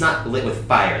 but it's not lit with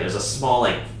fire. There's a small,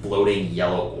 like, floating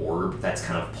yellow orb that's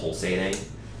kind of pulsating.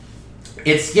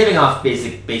 It's giving off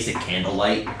basic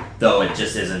candlelight, though it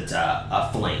just isn't a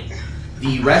flame.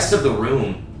 The rest of the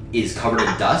room is covered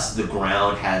in dust. The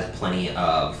ground has plenty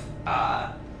of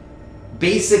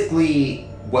basically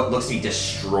what looks to be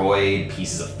destroyed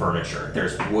pieces of furniture.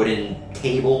 There's wooden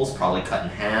tables, probably cut in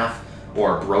half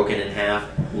or broken in half,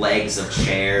 legs of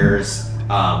chairs.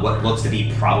 What looks to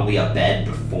be probably a bed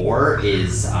before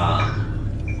is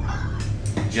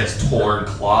just torn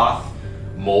cloth,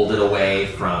 molded away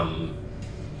from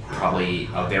probably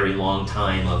a very long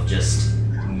time of just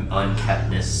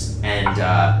unkeptness. And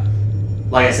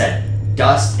like I said,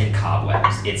 dust and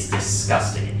cobwebs. It's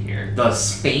disgusting in here. The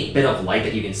faint bit of light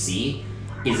that you can see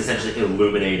is essentially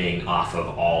illuminating off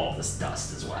of all of this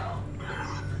dust as well.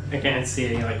 I can't see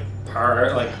any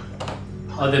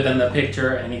other than the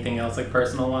picture, anything else like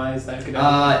personalized that could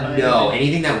No,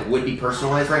 anything that would be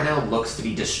personalized right now looks to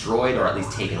be destroyed or at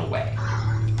least taken away.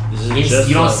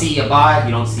 You don't see a bot,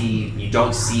 you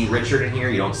don't see Richard in here,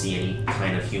 you don't see any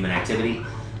kind of human activity,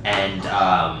 and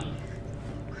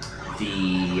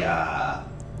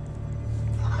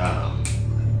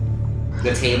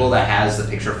the table that has the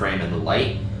picture frame and the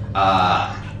light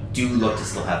do look to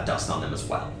still have dust on them as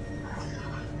well.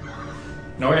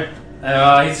 Okay.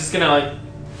 He's just gonna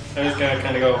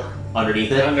kind of go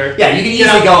underneath it. Under. Yeah, you can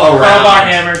easily go around. Crowbar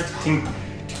hammer,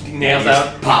 nails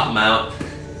out, pop them out.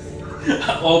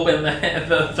 Open the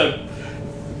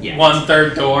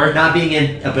 1/3 door. Not being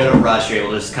in a bit of a rush, you're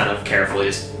able to just kind of carefully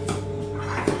just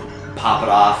pop it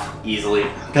off easily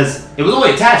because it was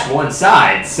only attached to one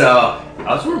side, so.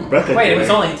 I was wondering breath. Wait, it was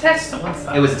only attached to one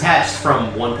side. It was attached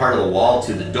from one part of the wall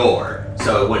to the door,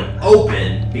 so it wouldn't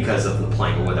open because of the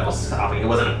plank that was stopping. It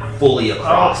wasn't fully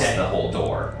across the whole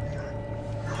door.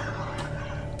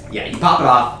 Yeah, you pop it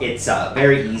off. It's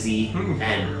very easy,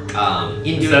 and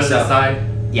in doing so, side.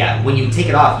 Yeah, when you take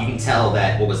it off, you can tell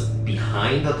that what was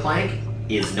behind the plank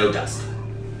is no dust.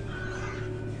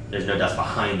 There's no dust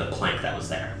behind the plank that was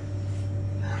there.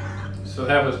 So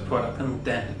that was put up, and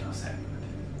then it does happen.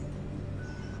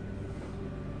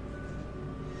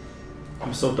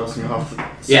 I'm still dusting off.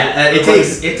 Yeah, it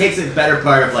takes a better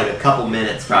part of like a couple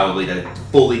minutes probably to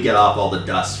fully get off all the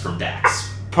dust from Dax.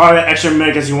 Probably an extra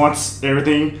minute because he wants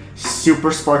everything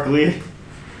super sparkly.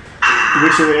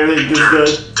 Make sure everything is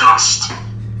good. Dust.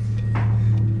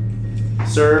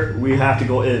 Sir, we have to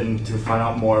go in to find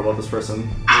out more about this person.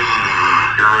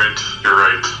 You're right.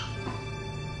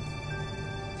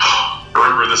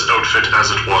 Remember this outfit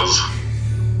as it was.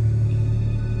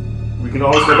 We can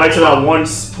always go back to that one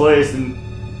place and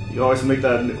you always make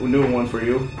that new one for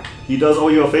you. He does owe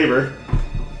you a favor.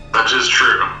 That is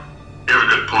true. You have a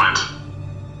good point.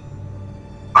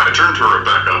 I turned to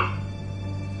Rebecca.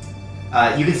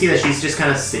 You can see that she's just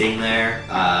kind of sitting there.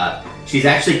 She's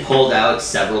actually pulled out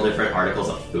several different articles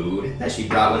of food that she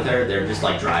brought with her. They're just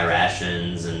like dry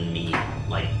rations and meat,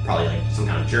 like probably like some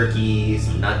kind of jerky,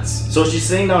 some nuts. So she's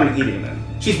sitting down and eating then?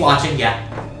 She's watching, yeah.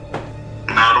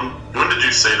 Madam, when did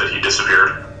you say that he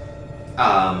disappeared?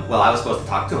 Well, I was supposed to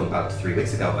talk to him about 3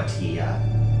 weeks ago, but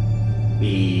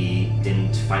we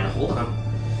didn't find a hold of him.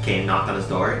 Came, knocked on his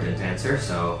door, didn't answer,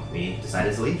 so we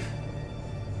decided to leave.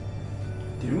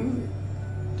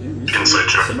 Insight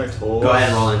check. Go ahead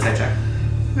and roll an insight check.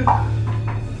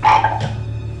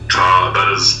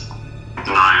 That is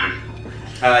 9.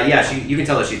 Yeah, you can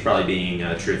tell that she's probably being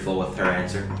truthful with her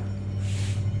answer.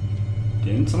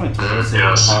 Didn't somebody tell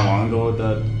us how long ago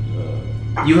that...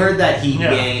 You heard that he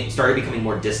started becoming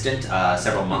more distant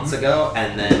several months ago,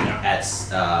 and then at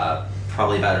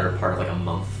probably about a part of like a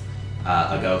month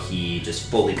ago, he just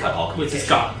fully cut all communication. Which is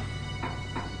gone.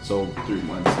 So 3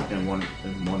 months and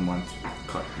one month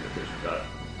cut communication. Got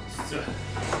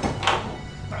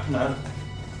it.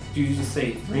 Did you just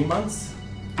say 3 months?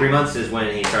 3 months is when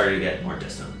he started to get more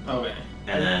distant. Okay.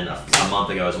 And then a month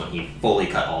ago is when he fully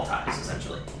cut all ties,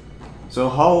 essentially. So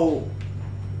how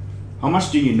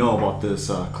much do you know about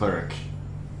this cleric?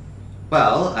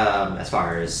 Well, as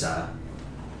far as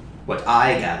what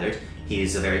I gathered,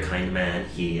 he's a very kind man.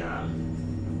 He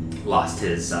lost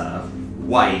his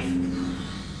wife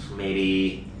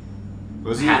maybe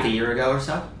half a year ago or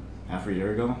so. Half a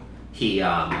year ago? He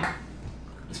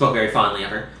spoke very fondly of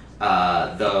her,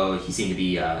 though he seemed to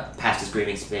be past his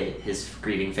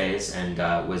grieving phase and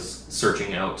was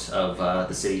searching out of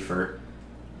the city for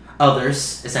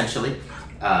others, essentially.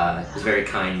 He's a very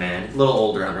kind man. A little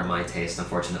older under my taste,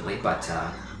 unfortunately, but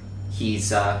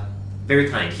he's very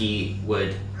kind. He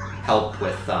would help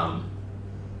with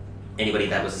anybody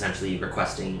that was essentially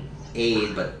requesting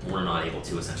aid, but were not able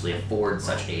to essentially afford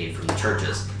such aid from the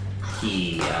churches.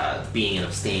 He, being an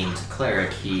abstained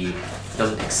cleric, he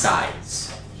doesn't pick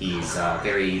sides. He's a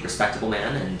very respectable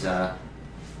man and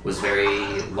was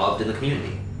very loved in the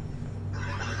community.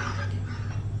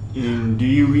 And do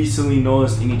you recently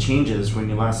notice any changes when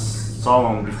you last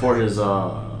saw him before his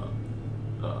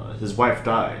wife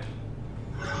died?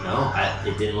 No,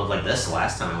 it didn't look like this the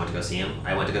last time I went to go see him.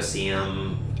 I went to go see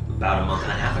him about a month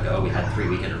and a half ago. We had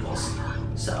 3-week intervals,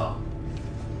 so.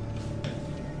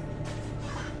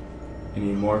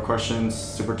 Any more questions,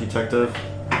 Super Detective?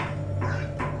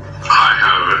 I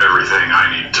have everything I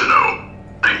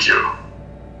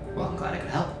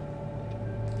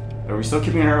we still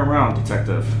keeping her around,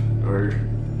 Detective? Or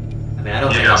I mean, I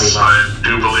don't think I'll Yes, be I much.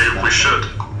 do believe we should.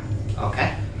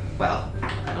 Okay. Well,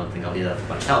 I don't think I'll be that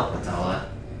much help, but I'll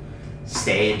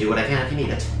stay and do what I can if you need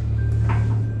it.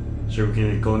 sure, we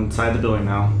can go inside the building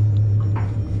now.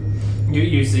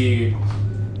 You see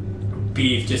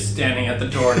Beef just standing at the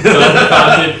door,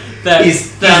 dumbfounded that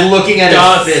He's that looking at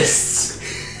dust- his fists.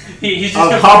 He's just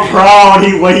Of how completely-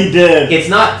 proud what he did. It's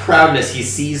not proudness. He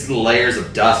sees the layers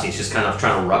of dust. He's just kind of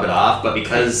trying to rub it off. But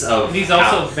because of He's how-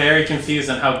 also very confused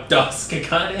on how dusk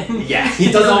got in. yeah,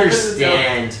 he doesn't Opens the door.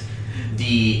 understand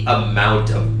the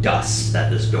amount of dust that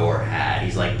this door had.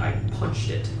 He's like, I punched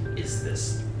it. Is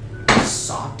this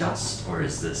sawdust or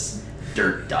is this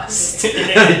dirt dust?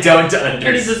 I don't understand.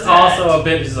 And he's just also a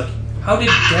bit just like, how did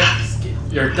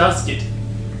dust get?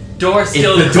 Door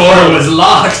still If the door was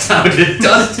locked, how did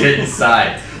dust get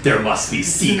inside? There must be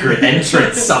secret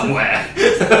entrance somewhere.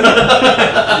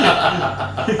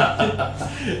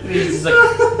 He's just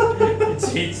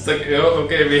like, he's like, oh,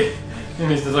 okay, me.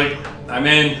 And he's just like, I'm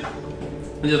in.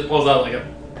 He just pulls out like a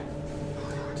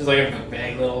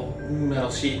big little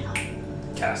metal sheet,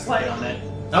 cast light on it.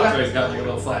 So Okay. he's got like a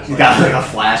little flashlight. You got like a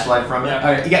flashlight from it. Yeah.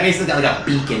 Alright, you got basically got like a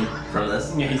beacon from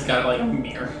this. Yeah, he's got like a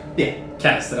mirror. Yeah.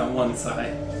 Cast it on one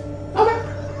side.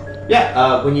 Okay.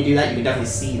 Yeah, when you do that, you can definitely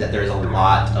see that there's a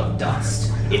lot of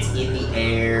dust. It's in the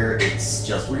air, it's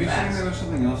just Were you saying fast. there was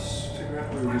something else to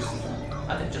grab, or just the fan?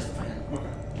 I think just the fan.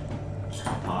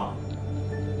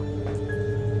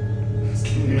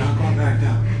 You're not going back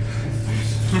down.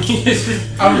 He's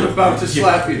just- I was about to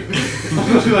slap you.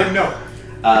 I was like, no.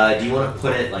 Do you want to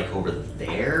put it like over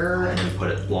there and then put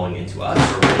it blowing into us,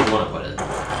 or where do you want to put it?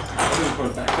 I'm gonna put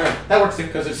it back there. That works too.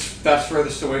 Because that's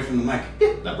furthest away from the mic.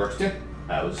 Yeah, that works too.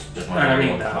 I was just I wondering.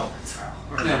 mean, no. Yeah,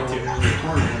 but we're in the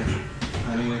corner here.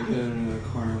 I need to get into the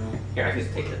corner now. Here, I can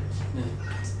just take it.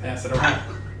 Pass it around.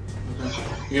 Okay.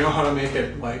 You know how to make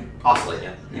it like. Oscillate,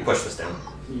 yeah. You push this down.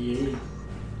 Yeah.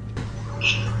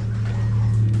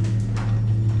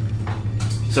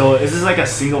 So is this like a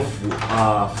single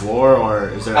floor, or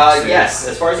is there? Yes,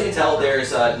 as far as you can tell,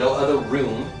 there's no other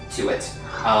room to it.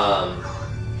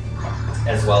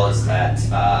 As well as that,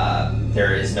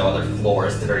 there is no other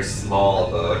floors. It's a very small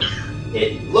abode.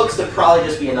 It looks to probably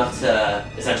just be enough to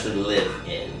essentially live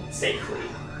in safely.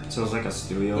 So it's like a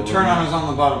studio. The turn on is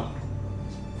on the bottom.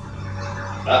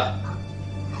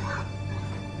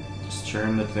 Just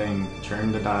turn the thing.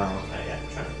 Turn the dial. Yeah, I'm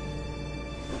trying to.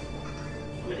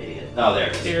 I'm an idiot. Oh, there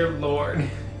it is. Dear Lord.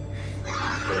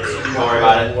 Don't worry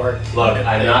about it. Look,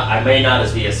 I may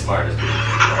not be as smart as you.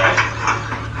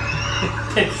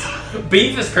 Alright?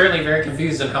 Beef is currently very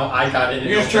confused on how I got in.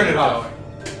 You just turn it off.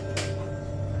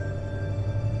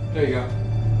 There you go.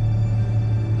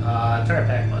 Turn it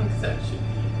back on, because that should be.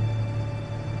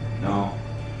 No.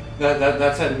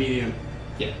 That's at medium.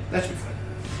 Yeah, that should be fine.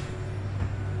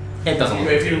 It doesn't look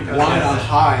If you too want it on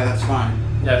high, that's fine.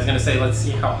 Yeah, I was gonna say, let's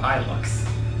see how high it looks.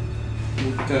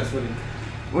 That's what.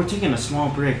 We're taking a small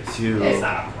break to. It's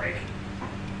not a break.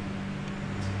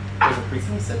 There's a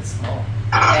reason he said small.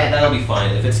 And that'll be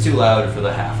fine. If it's too loud for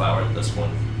the half hour that this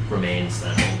one remains,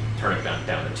 then we'll turn it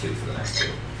down to 2 for the next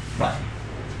 2. But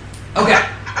okay.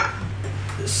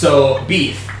 So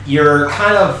Beef, you're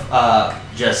kind of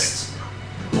just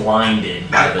blinded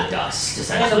by the dust.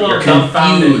 Essentially, you're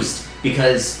confused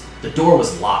because the door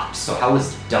was locked. So how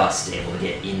was dust able to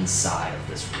get inside of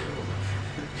this room?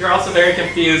 You're also very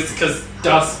confused because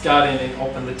dust got in and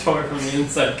opened the door from the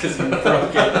inside because you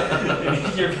broke it.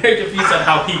 And you're very confused on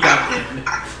how he got in.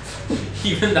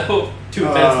 Even though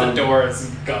 2/5 of the door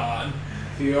is gone.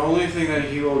 The only thing that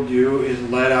he will do is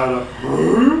let out a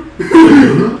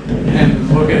and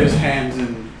look at his hands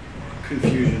in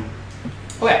confusion.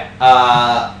 Okay.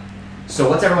 So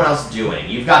what's everyone else doing?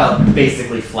 You've got a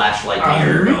basically flashlight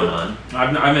here going on.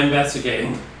 I'm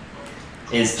investigating.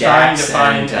 Is Trying Jax to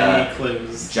find and any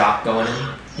clues. Jock going in?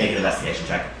 Make an investigation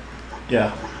check.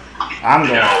 Yeah. I'm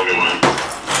going. Yeah, I'll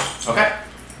go in. Okay.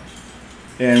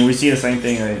 And we see the same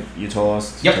thing that you told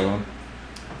us. To Yep. tell him.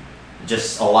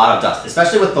 Just a lot of dust,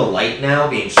 especially with the light now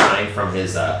being shined from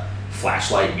his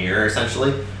flashlight mirror,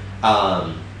 essentially.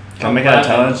 Can I make an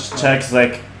intelligence check,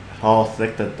 like how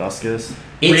thick the dust is?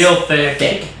 It's Real thick.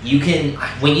 thick. You can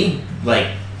when you like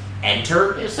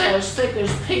enter. It's as thick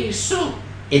as pea soup.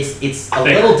 It's a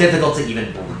Thick. little difficult to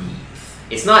even breathe.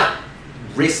 It's not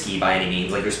risky by any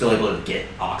means. Like you're still able to get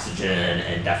oxygen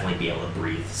and definitely be able to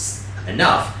breathe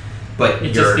enough. But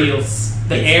It just feels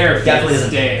the air definitely feels doesn't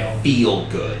stale. feel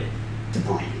good to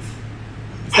breathe.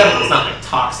 It's definitely not like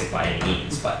toxic by any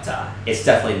means, but it's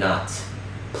definitely not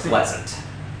pleasant.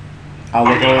 I'll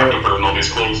look I'm gonna have to over. burn all these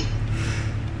clothes.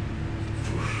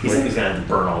 He said he's gonna have to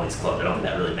burn all these clothes. I don't think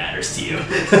that really matters to you.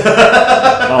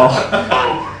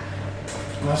 Oh,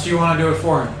 Unless you want to do it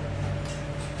for him.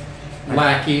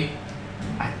 Lackey.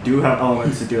 I do have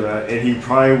elements to do that, and he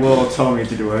probably will tell me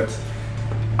to do it.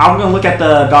 I'm gonna look at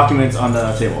the documents on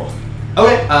the table.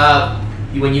 Okay.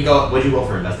 When you go, what'd you roll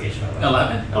for investigation? By the way?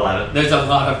 11. 11. There's a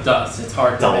lot of dust. It's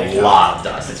hard It's to make a out. lot of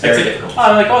dust. It's very difficult.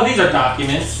 I'm like, oh, these are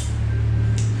documents.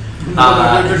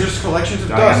 They're just collections of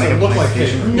Do I gotta dust make that a look like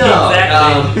investigation? paper. No.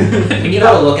 Exactly. When you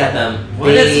go to look at them,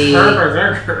 What is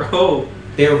Herberger? Oh.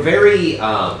 they're very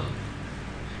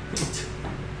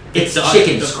it's Dust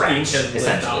chicken the scratch ink has licked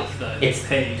essentially. off the It's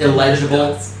page.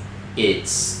 illegible.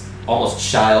 It's almost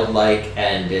childlike,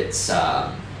 and it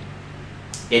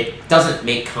doesn't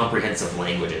make comprehensive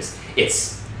languages.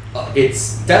 It's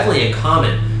definitely in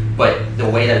common, but the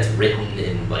way that it's written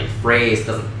in like phrase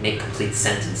doesn't make complete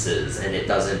sentences, and it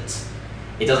doesn't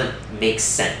make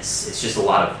sense. It's just a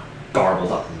lot of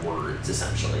garbled up words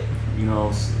essentially. You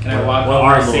know, Can I walk what over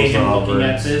are and see those him looking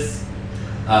at words? this?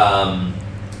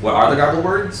 What are the garbled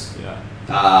words? Yeah.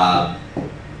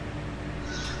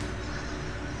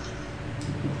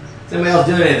 Is anybody else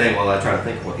doing anything while I try to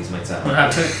think of what these might sound?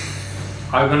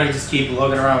 I'm gonna just keep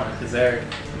looking around because they're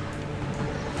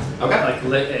Okay.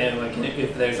 like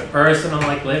if there's a person on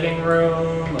like living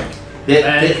room, like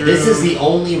This is the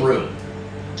only room.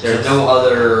 There's no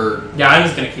other. yeah, I'm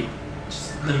just gonna keep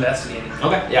just investigating.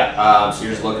 Okay. Yeah. So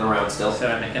you're just looking around still. So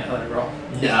I make another roll.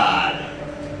 Nah.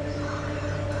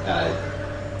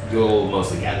 You'll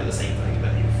mostly gather the same thing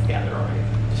that you've gathered already.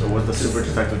 So what's the super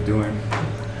detective doing?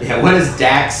 Yeah. What is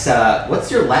Dax? What's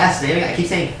your last name? I keep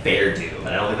saying Fairdew,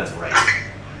 but I don't think that's right.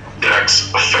 Dex,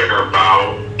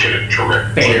 Fairbow, get it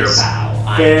correct. please. Fairbow.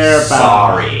 I'm Fairbow.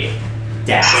 sorry.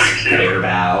 Dax Thank you.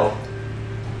 Fairbow.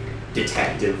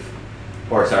 Detective.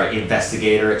 Or sorry,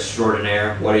 investigator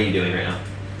extraordinaire. What are you doing right now?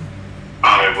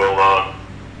 I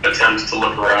will attempt to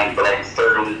look around, but I'm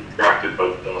thoroughly distracted by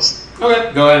the dust.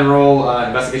 Okay. Go ahead and roll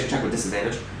investigation check with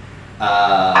disadvantage.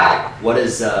 What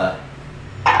is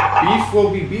Beef will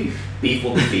be beef. beef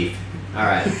will be beef.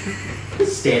 Alright.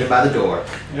 Standing by the door.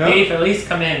 Yep. Beef, at least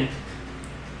come in.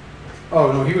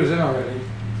 Oh no, he was in already.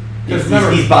 He's,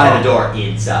 Because he's by the door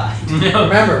inside.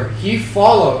 remember, he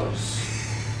follows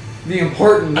the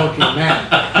important looking man.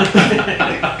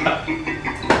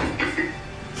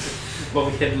 Well,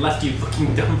 we had left you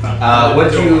looking dumbfounded.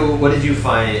 What did you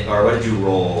find, or what did you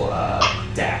roll,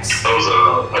 Dax? That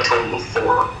was a total of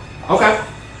 4. Okay.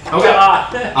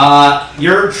 God.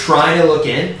 You're trying to look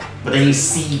in, but then you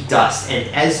see dust,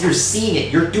 and as you're seeing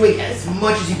it, you're doing as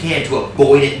much as you can to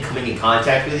avoid it coming in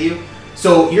contact with you.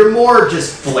 So you're more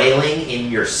just flailing in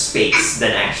your space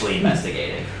than actually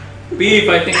investigating. Beef,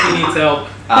 I think he needs help.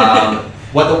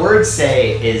 What the words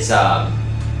say is,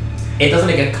 it doesn't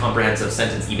make a comprehensive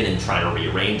sentence even in trying to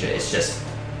rearrange it. It's just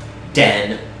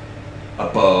den,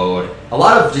 abode, a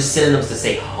lot of just synonyms to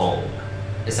say home,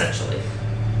 essentially.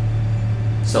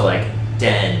 So like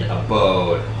den,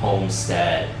 abode,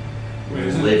 homestead, Wait,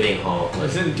 isn't- living home, like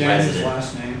Isn't Dan his resident.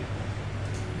 last name?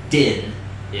 Din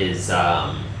is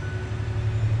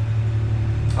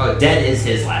Den is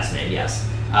his last name, yes.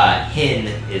 Hin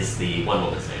is the one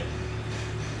woman's name.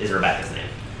 Is Rebecca's name.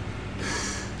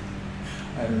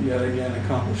 I have yet again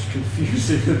accomplished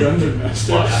confusing the dungeon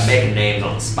master. Look, I'm making names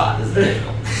on the spot. This is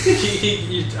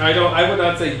difficult. I would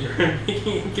not say you're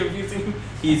making it confusing.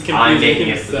 He's confusing I'm making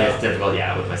it himself. difficult,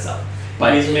 yeah, with myself.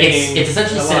 But He's making it's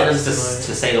essentially a lot synonyms of to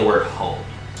similar- say the word home.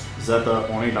 Is that the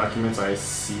only documents I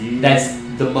see? That's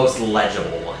the most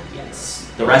legible one,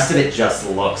 yes. The rest of it just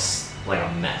looks like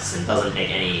a mess and doesn't make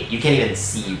any. You can't even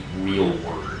see real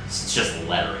words. It's just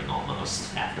lettering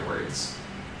almost afterwards.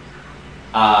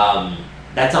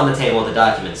 That's on the table with the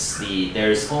documents.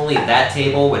 There's only that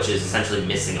table, which is essentially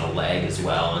missing a leg as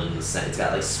well, and it's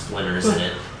got like splinters in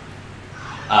it.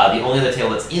 The only other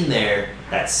table that's in there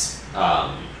that's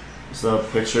Is the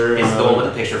picture? is the one with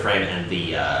the picture frame and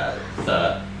the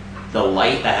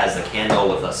light that has the candle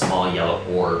with a small yellow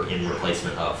orb in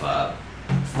replacement of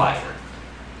fire.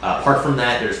 Apart from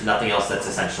that, there's nothing else that's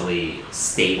essentially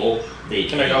stable.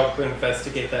 Can I go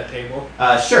investigate that table?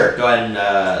 Sure. Go ahead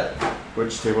and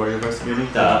Which table are you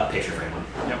investigating? the picture frame one.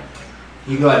 Yep.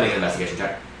 You can go ahead and make an investigation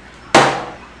check.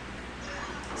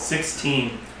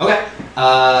 16. Okay.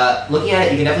 Looking at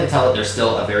it, you can definitely tell that there's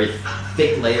still a very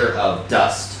thick layer of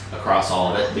dust across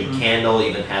all of it. The candle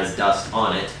even has dust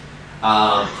on it.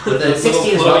 But the little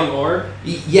 16 as floating well. orb.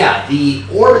 Yeah, the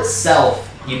orb itself,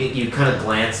 you kind of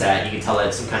glance at. You can tell that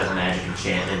it's some kind of magic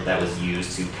enchantment that was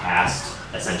used to cast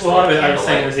essentially. A lot of it, I was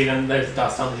candlelight. saying, there's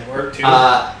dust on the orb too.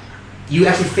 you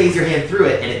actually phase your hand through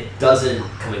it, and it doesn't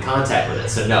come in contact with it.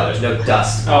 So no, there's no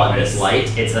dust on this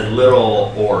light. It's a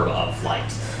little orb of light.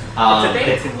 It's a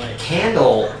dancing The light.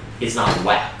 candle is not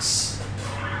wax.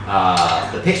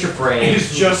 The picture frame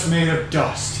It's just made of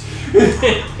dust.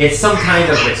 it's some kind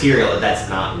of material that's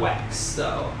not wax,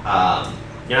 though.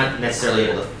 You're not necessarily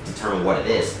able to determine what it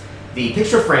is. The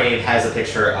picture frame has a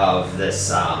picture of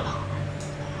this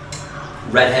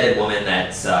red-headed woman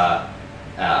that's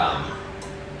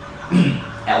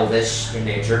elvish in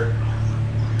nature,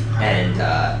 and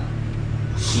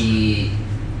she.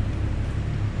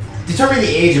 Determining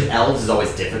the age of elves is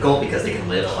always difficult because they can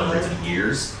live hundreds of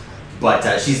years, but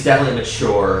she's definitely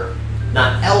mature,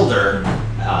 not elder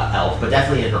elf, but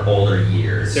definitely in her older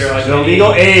years. Is there like The any,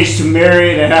 legal age to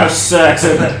marry and have sex.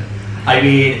 I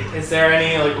mean, is there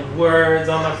any like words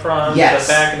on the front? Yes.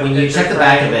 The back of the When you picture check the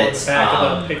back of frame, it, the back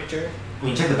of the picture.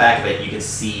 when you check the back of it, you can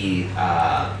see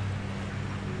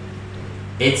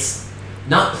it's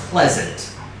not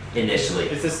pleasant initially.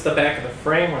 Is this the back of the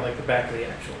frame or like the back of the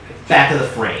actual picture? Back of the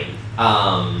frame.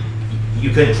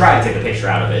 You could try to take a picture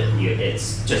out of it.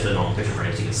 It's just a normal picture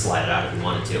frame, so you can slide it out if you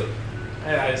wanted to.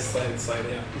 I just slide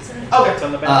it out. Is there any Okay. words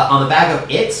on the back? On the back of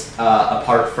it,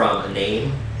 apart from a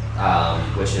name,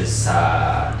 which is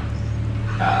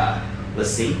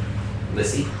Lissy.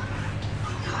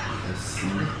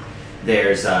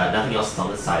 There's nothing else that's on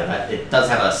the side of that. It does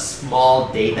have a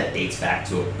small date that dates back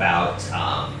to about.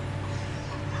 How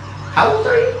old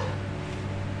are you?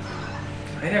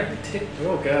 I never did.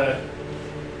 Oh god.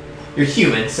 You're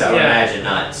human, so Yeah. imagine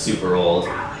not super old.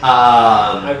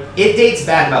 It dates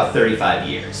back about 35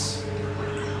 years.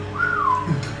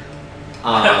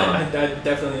 I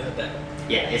definitely not that.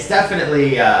 Yeah, it's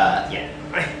definitely, yeah.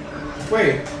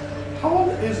 Wait, how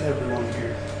old is everyone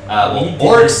here? Well, We did-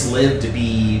 orcs live to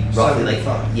be roughly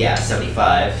 75.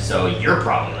 75, so you're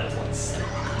probably like, what, 17,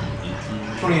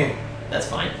 18? 28. That's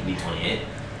fine, you'd be 28.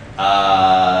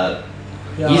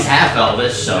 Yeah. He's half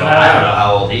elvish, so I don't know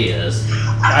how old he is.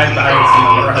 I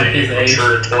remember around his They age.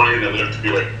 mature at 20 and they live to be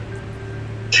like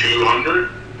 200.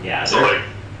 Yeah, So they're- like,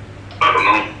 I don't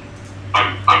know.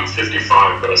 I'm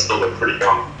 55, but I still look pretty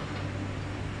young.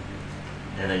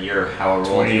 and then you're however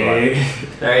old you are. 28.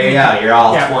 There you go, you're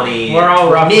all Yeah, 20, we're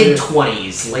all roughly-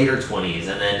 mid-20s, later 20s,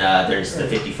 and then there's the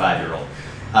 55-year-old.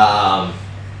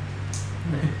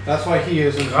 That's why he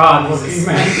is a God, this looking is-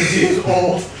 man, because he is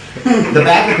old. The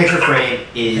back of the picture frame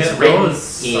is Yeah, written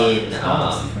those in,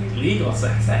 are legal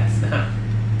sex acts now.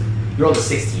 you rolled a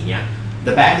 16, yeah?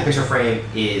 The back of the picture frame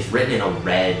is written in a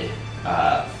red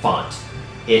font.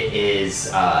 It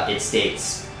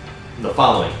states the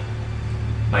following.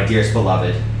 My dearest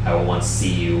beloved, I will once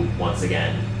see you once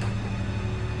again.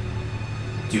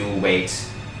 Do wait,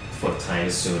 for the time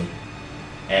is soon.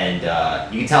 And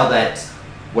you can tell that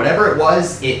whatever it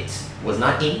was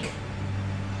not ink.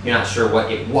 You're not sure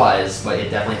what it was, but it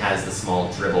definitely has the small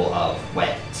dribble of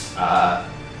wet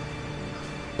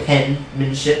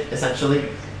penmanship, essentially.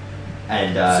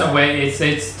 And So wait,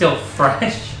 it's still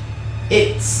fresh.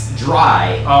 it's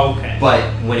dry, Oh, okay. but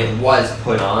when it was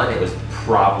put on, it was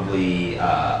probably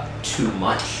too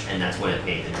much, and that's when it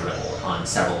made the dribble on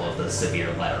several of the severe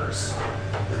letters.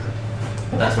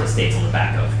 That's what it states on the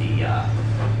back of the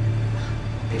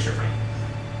picture frame.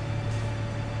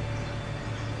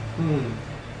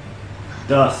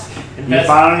 Dusk. You Invest-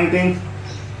 found anything?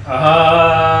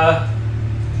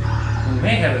 We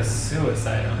may have a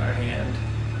suicide on our hand.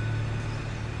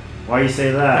 Why you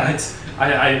say that?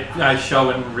 I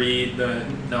show and read the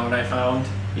note I found.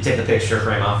 You take the picture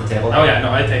frame off the table. Oh yeah,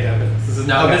 no, I take evidence. This is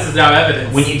now Okay.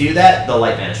 evidence. When you do that, the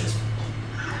light vanishes.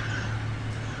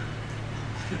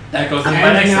 that goes in my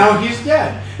And next. now he's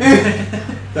dead.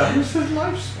 That was his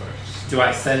life source. Do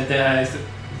I set it down? I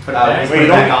put it Wait, back? put it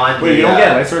back on. Wait, the, you don't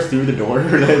get light source through the door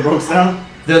that it broke down?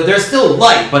 There's still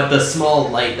light, but the small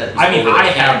light that I mean, over I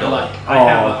the have candle. light.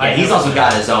 Oh, Yeah, he's also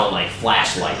got his own like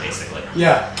flashlight, basically.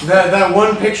 Yeah, that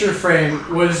one picture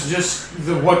frame was just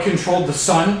what controlled the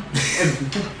sun.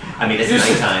 I mean, it's Just-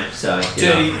 nighttime, so you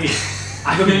know.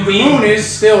 The moon is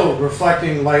still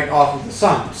reflecting light off of the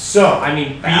sun. So I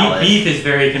mean, Valid. Beef is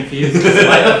very confused.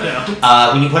 I don't know.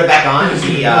 When you put it back on,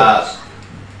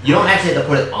 you don't actually have to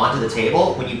put it onto the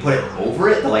table. When you put it over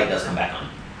it, the light does come back on.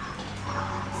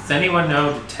 Does anyone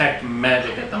know detect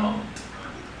magic at the moment?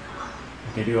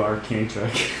 Can you do an arcane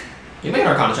check? You make an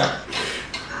Arcana check.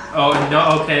 Oh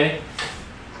no. Okay.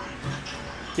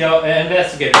 Yo,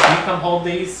 investigator, can you come hold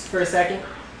these for a second?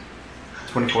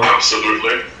 24.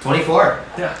 Absolutely. 24.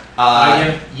 Yeah.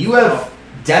 I You have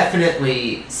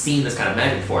definitely seen this kind of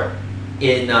magic before.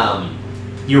 In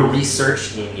your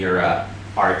research in your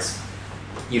arts,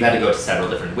 you've had to go to several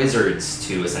different wizards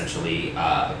to essentially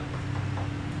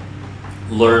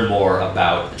learn more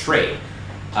about the trade.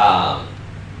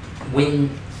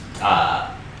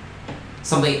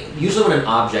 Usually when an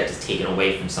object is taken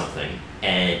away from something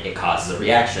and it causes a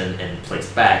reaction and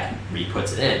placed back,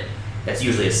 re-puts it in, that's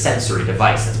usually a sensory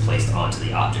device that's placed onto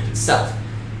the object itself.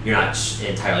 You're not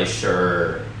entirely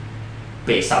sure,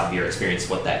 based off of your experience,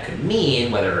 what that could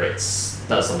mean, whether it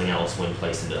does something else when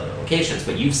placed into other locations,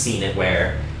 but you've seen it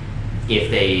where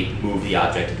if they move the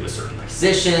object into a certain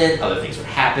position, other things would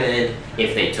happen.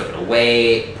 If they took it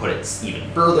away, put it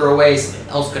even further away, something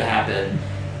else could happen.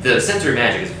 The sensory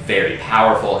magic is very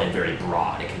powerful and very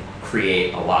broad. It can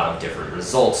create a lot of different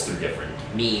results through different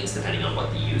means depending on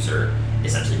what the user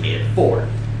essentially made it for.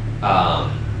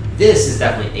 This is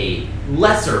definitely a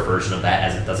lesser version of that,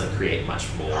 as it doesn't create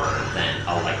much more than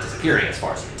a light disappearing as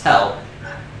far as you can tell.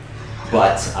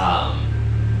 But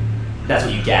that's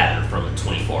what you gather from a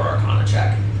 24 Arcana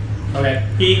check. Okay.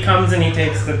 He comes and he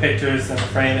takes the pictures in the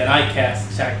frame, and I cast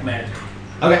Detect Magic.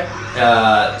 Okay.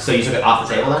 So you took it off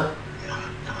the table then?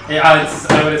 Yeah,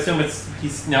 I would assume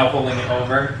he's now holding it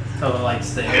over until the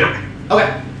light's there.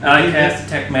 Okay. I cast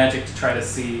Detect Magic to try to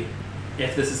see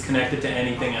if this is connected to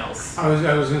anything else. I was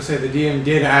going to say the DM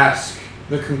did ask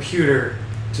the computer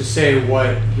to say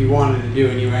what he wanted to do,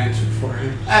 and you answered for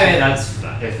him. I mean, that's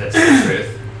if it's the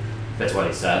truth. That's what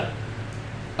he said.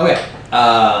 Okay.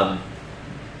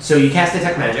 So you cast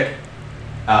Detect Magic.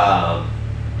 I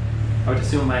would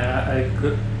assume I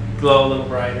could glow a little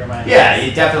brighter. Yeah,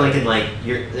 you definitely can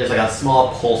there's like a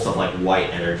small pulse of like white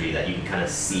energy that you can kind of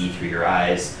see through your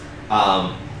eyes.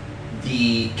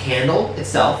 The candle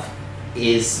itself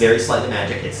is very slightly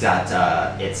magic. It's got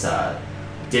it's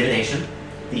divination.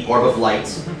 The orb of light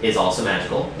is also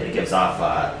magical, and it gives off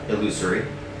illusory.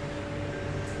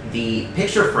 The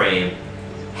picture frame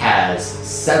has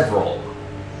several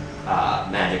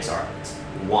magics on it.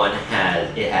 One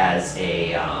has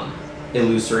a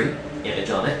illusory image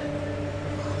on it.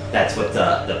 That's what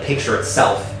the picture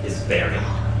itself is bearing.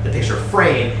 The picture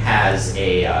frame has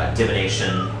a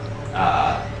divination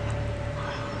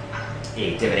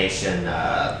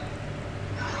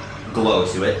glow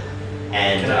to it,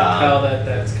 and can I tell that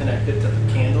that's connected to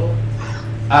the candle?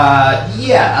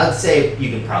 Yeah, I'd say you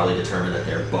can probably determine that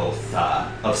they're both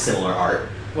of similar art.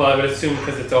 Well, I would assume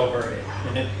because it's over it,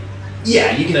 and it.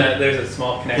 Yeah, you can. There's a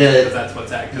small connection because that's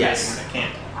what's activating the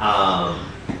candle.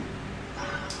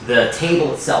 The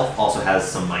table itself also has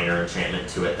some minor enchantment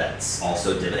to it that's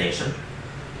also divination.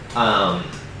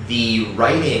 The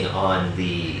writing on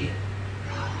the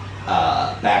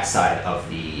backside of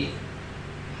the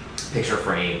picture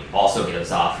frame also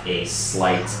gives off a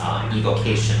slight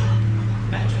evocation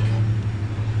magic.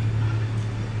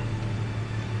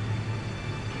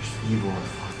 Evil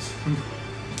thoughts.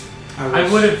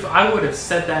 I would have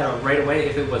said that right away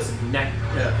if it was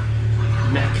necrotic.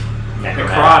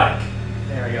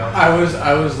 There we go. I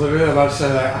was literally about to say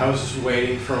that. I was just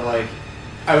waiting for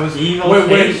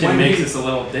Evocation makes this a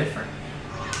little different.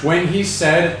 When he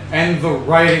said, and the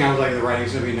writing, I was like, the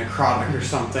writing's gonna be necrotic or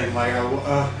something. Like,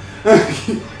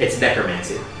 It's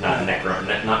necromancy, not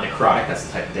necrotic. That's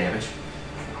the type of damage.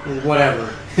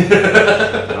 whatever. Do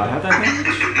I have that damage?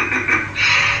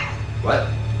 What?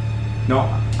 No,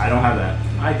 I don't have that.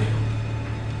 I do.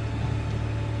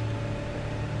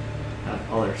 I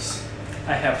have others.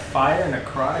 I have fire,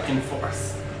 necrotic, and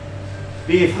force.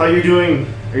 Beef, how you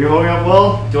doing? Are you holding up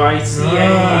well? Do I see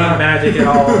any magic at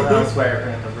all elsewhere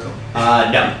in the room?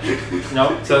 No.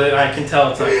 Nope. So that I can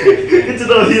tell it's not Good to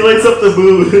know, he lights up the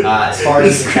mood. As far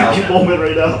as you can tell, creepy no. moment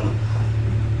right now.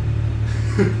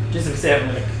 Just to say, I'm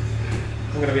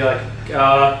gonna be like,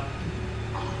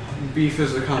 Beef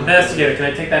is a common. investigator. Can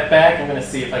I take that back? I'm gonna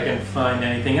see if I can find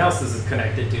anything else this is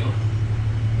connected to.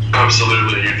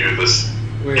 Absolutely, you do this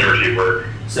dirty work.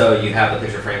 So you have the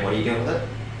picture frame. What are you doing with it?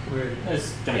 Weird. I'm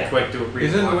just gonna Yeah. quick do a brief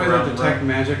Isn't the walk way around that the detect room.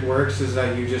 magic works is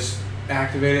that you just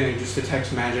activate it and it just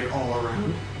detects magic all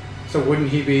around? So wouldn't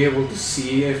he be able to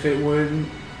see if it would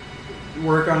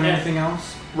work on Yeah. anything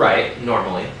else? Right.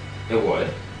 Normally, it would.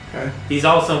 Okay. He's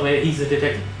also he's a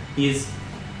detective. He's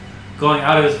going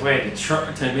out of his way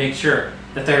to make sure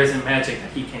that there isn't magic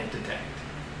that he can't detect.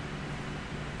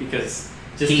 Because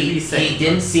just to be safe. He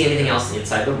didn't see anything else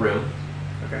inside the room.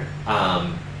 Okay.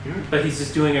 But he's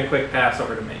just doing a quick pass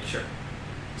over to make sure.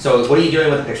 So what are you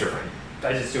doing with the picture frame?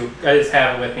 I just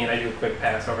have it with me and I do a quick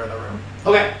pass over the room.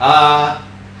 Okay. How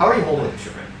are you holding the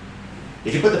picture frame?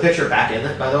 Did you put the picture back in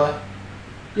it, by the way?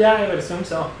 Yeah, I would assume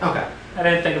so. Okay. I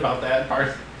didn't think about that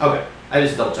part. Okay. I was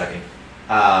just double checking.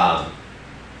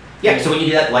 Yeah. So when you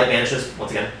do that, light vanishes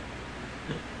once again.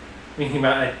 I mean, he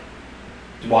might.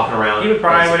 walking around. He would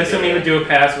probably, I would assume he basically, would do a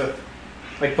pass with,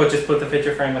 like, put the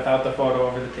picture frame without the photo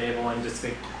over the table and just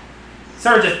like,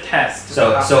 sort of just test.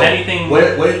 So anything.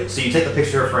 So you take the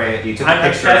picture frame. You took the I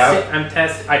picture out.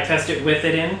 test it with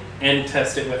it in and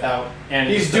test it without. And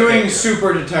He's just the doing picture.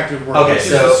 super detective work. Okay, It's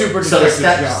so just a super so the detective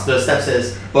steps job. the steps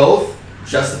is both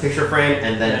just the picture frame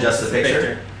and then And just the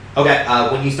picture. Okay,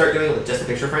 when you start doing it with just the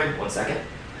picture frame, 1 second.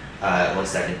 1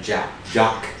 second,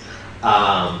 Jock.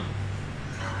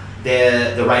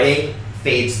 The writing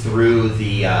fades through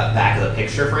the back of the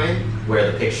picture frame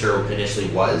where the picture initially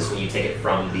was when you take it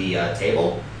from the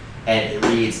table, and it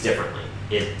reads differently.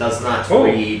 It does not Oh.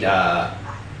 read.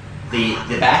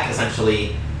 The back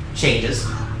essentially changes,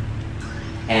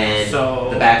 and So-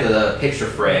 the back of the picture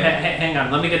frame. Hang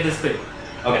on, let me get this clear.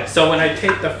 Okay. So when I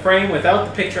take the frame without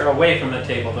the picture away from the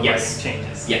table, the Yes. lighting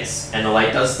changes. Yes, and the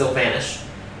light does still vanish.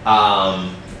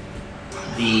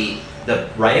 The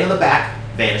writing on the back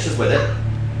vanishes with it.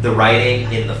 The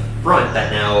writing in the front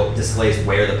that now displays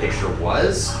where the picture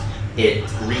was, it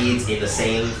reads in the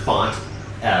same font,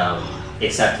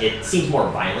 except it seems more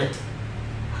violent.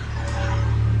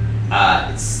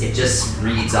 It just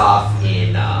reads off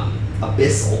in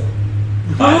abyssal,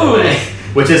 by the way,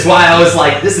 which is why I was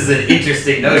like, this is an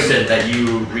interesting notion that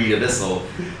you read abyssal.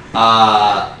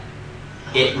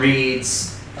 It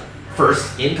reads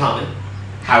first in common,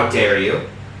 how dare you,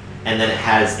 and then it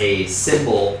has a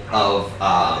symbol of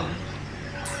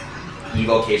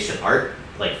evocation art,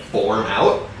 like form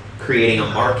out, creating a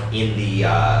mark in the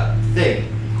thing,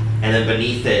 and then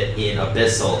beneath it in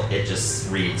abyssal, it just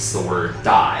reads the word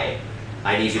die.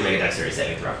 I need you to make a dexterity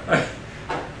saving throw.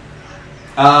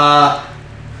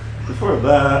 Before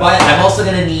that, But I'm also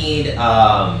gonna need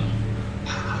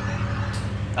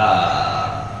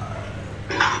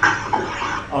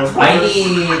I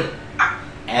need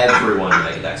everyone to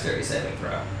make a dexterity saving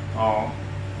throw. Oh.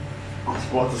 I was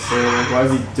about to say, like, why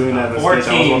is he doing that? In this case? I was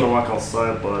 14. about to walk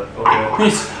outside, but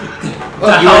okay.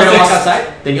 Well, you were gonna walk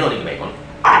outside? Then you don't need to make one.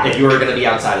 If you were gonna be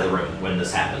outside of the room when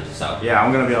this happened, so Yeah,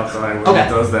 I'm gonna be outside when Okay. he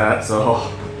does that,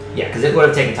 so. yeah, because it would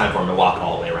have taken time for him to walk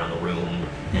all the way around the room.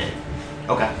 And,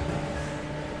 okay.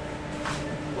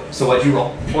 So what'd you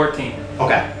roll? 14.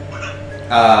 Okay.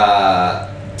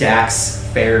 Dax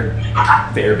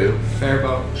Fairbu.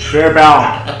 Fairboat. Fair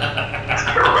bound.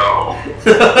 Farewell.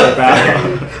 Fair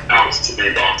bound. That was to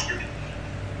be gone.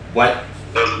 What?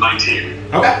 That was a 19.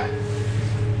 Okay.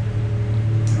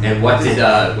 And what did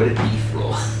Beef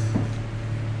roll?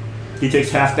 He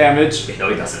takes half damage. No,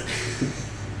 he doesn't.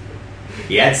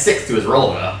 He had 6 to his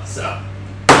roll though, so.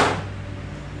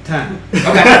 10.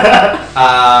 Okay.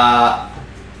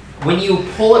 When you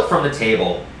pull it from the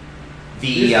table,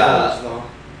 These the rolls, though.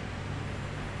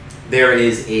 there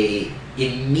is a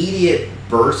immediate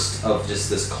burst of just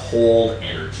this cold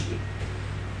energy.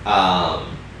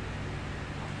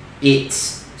 It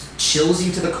chills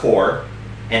you to the core,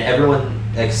 and everyone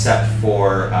except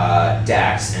for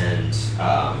Dax and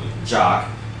Jock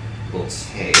will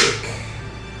take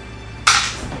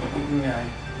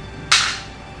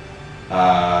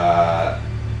Yeah.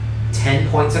 10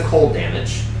 points of cold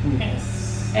damage,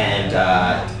 Yes. and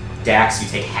Dax, you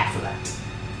take half of that.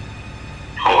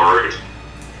 Alright.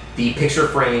 The picture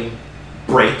frame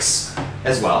breaks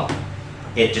as well.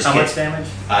 It just How gets much damage?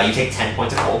 you take 10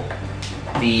 points of cold.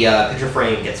 The picture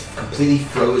frame gets completely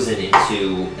frozen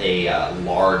into a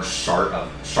large shard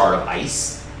of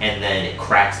ice, and then it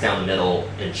cracks down the middle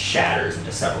and shatters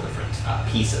into several different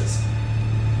pieces.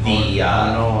 The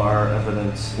I know our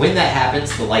evidence. when that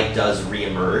happens, the light does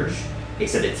reemerge,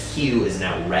 except its hue is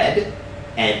now red,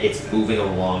 and it's moving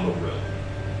along the room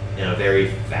in a very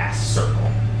fast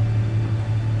circle.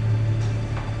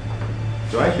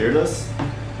 Do I hear this?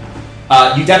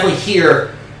 You definitely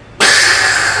hear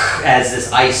as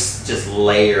this ice just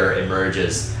layer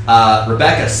emerges.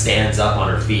 Rebecca stands up on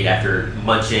her feet after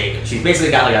munching. She's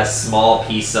basically got like a small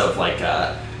piece of like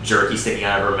jerky sticking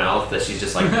out of her mouth that she's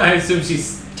just like. I assume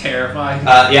she's terrified.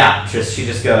 Yeah, she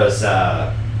just goes.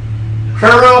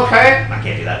 Her okay? I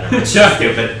can't do that. No, it's Sure.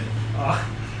 stupid.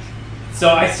 So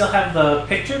I still have the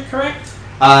picture correct?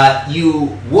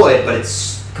 You would, but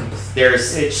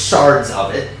there's shards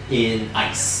of it in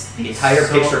ice. The entire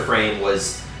So- picture frame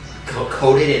was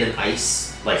coated in an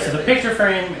ice, like So the picture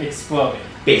frame exploded.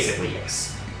 basically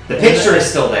yes. The picture is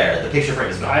still there. The picture frame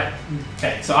is gone.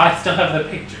 Okay, so I still have the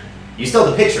picture. You still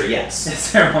have the picture, yes.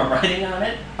 Is there more writing on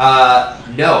it?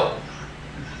 No.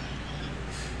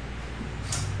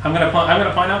 I'm gonna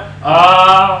point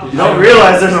out. You don't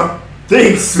realize there's a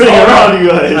thing spinning around you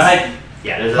guys.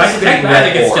 Yeah, there's a My detect spinning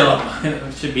magic red is still orb. up.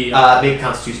 It should be up. Make a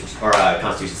Constitution or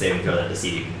Constitution saving throw then to see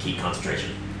if you can keep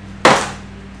concentration.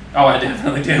 Oh, I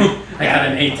definitely do. I got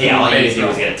an 18. Yeah, all you need base to do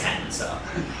is roll. get a 10, so.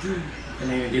 I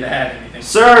didn't even get to add anything.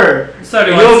 Sir, So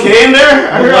do are I you okay in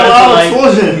there? I heard a loud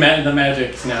explosion. The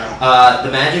magic now.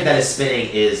 The magic that is spinning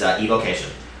is evocation.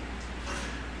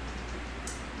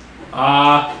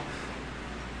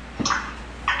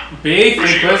 Beef,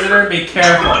 Inquisitor, be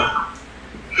careful.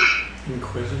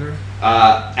 Inquisitor?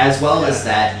 As well as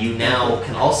that, you now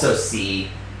can also see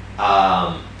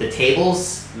the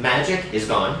table's magic is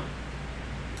gone.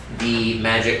 The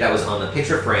magic that was on the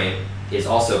picture frame is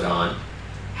also gone.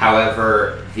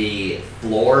 However, the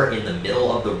floor in the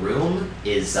middle of the room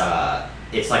is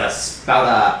it's like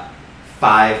about a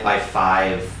 5 by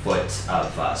 5 foot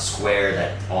of square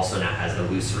that also now has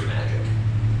illusory magic.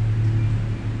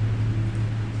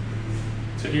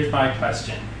 So here's my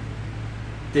question: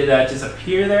 did that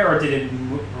disappear there, or did it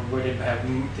move, or did it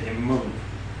move?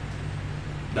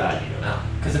 You don't know.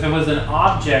 Because if it was an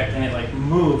object and it like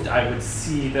moved, I would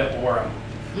see the aura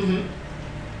move. Mm-hmm.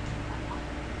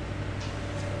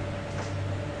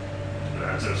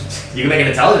 You can make an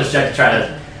intelligence check to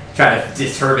try to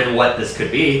determine what this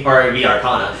could be, or it'd be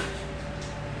Arcana.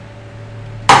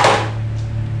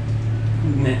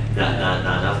 Not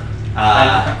enough.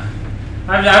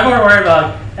 I'm more worried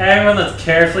about everyone. Let's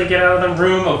carefully get out of the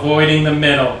room, avoiding the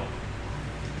middle.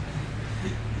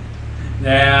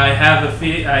 Yeah, I have a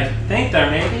I think there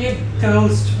may be a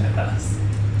ghost with us.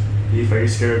 Beef, are you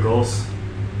scared of ghosts?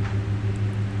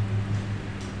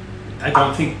 I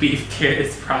don't think Beef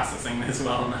is processing this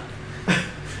well enough.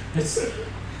 It's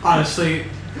Honestly,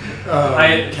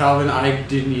 Calvin, I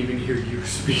didn't even hear you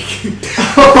speak.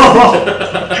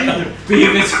 Beef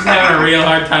is having a real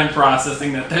hard time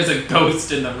processing that there's a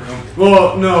ghost in the room.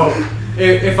 Well, no.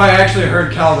 If I actually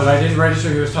heard Calvin, I didn't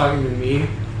register he was talking to me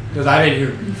because I didn't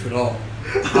hear Beef at all.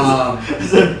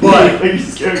 But are you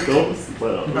scared of ghosts?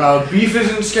 Beef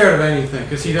isn't scared of anything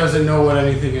because he doesn't know what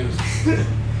anything is.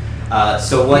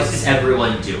 So what's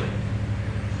everyone doing?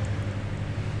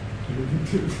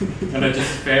 Gonna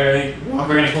just very. We're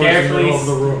gonna Towards the carefully. middle of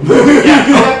the room.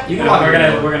 Yeah. You can walk We're in the gonna.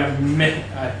 middle. We're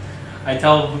gonna.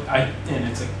 And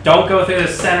it's like, don't go through the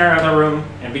center of the room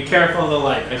and be careful of the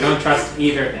light. I don't trust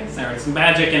either thing. There is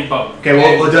magic in both. Okay,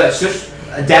 well, we'll do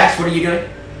it. Dax, what are you doing?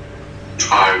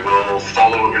 I will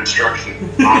follow instruction.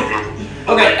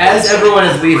 Okay, as everyone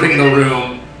is leaving the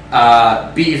room,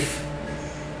 Beef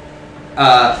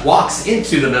walks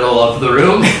into the middle of the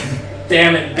room.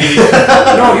 Damn it, Beef.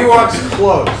 No, he walks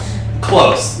close.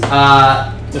 Close.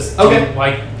 Just Okay.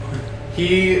 like,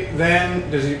 He then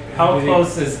does he? how did he-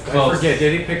 close is I close? forget.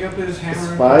 Did he pick up his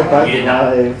hammer? 5 by You did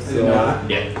not. 5. I did So. not.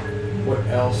 Yeah. What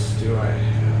else do I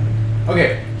have?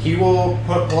 Okay, he will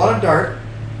pull out a dart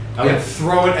Okay. and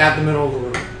throw it at the middle of the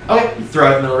room. Okay. You throw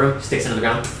it in the middle of the room, sticks into the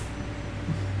ground.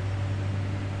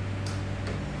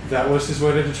 That was his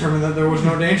way to determine that there was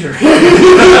no danger.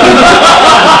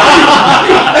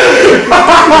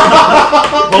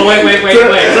 Well, wait.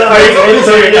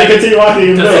 So you're gonna continue walking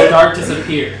in Does the there? dart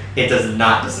disappear? It does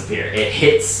not disappear. It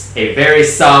hits a very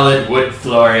solid wood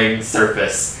flooring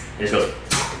surface and just goes.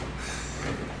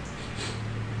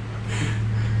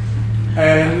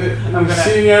 And I'm gonna-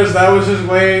 seeing as that was his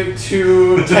way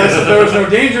to test if there was no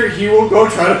danger, he will go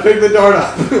try to pick the dart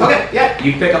up. Okay, yeah,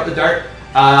 you pick up the dart.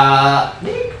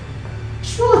 Maybe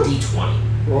just roll a d20.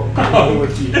 Roll a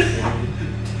d20.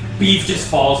 Beef just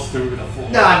falls through the floor.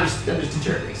 No, I'm just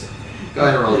determining something. Go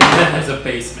ahead and roll a That d20. has a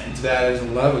basement. That is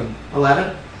 11.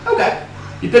 11. Okay.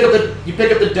 You pick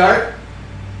up the dart.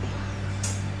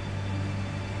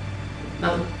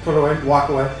 Nothing. Put away. Walk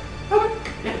away. Okay.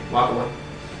 Yeah. Walk away.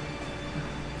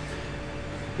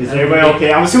 Is everybody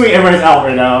okay? I'm assuming everybody's out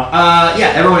right now.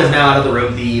 Yeah. Everyone is now out of the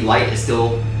room. The light is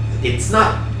still. It's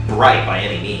not bright by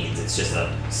any means. It's just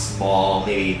a small,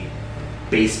 maybe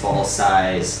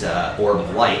baseball-sized orb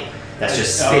of light that's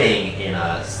just spinning in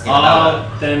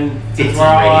about Then 15 we're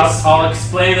all radius. up. I'll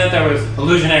explain that there was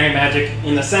illusionary magic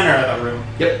in the center of the room.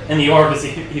 Yep. And the orb is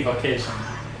evocation.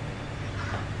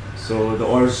 So the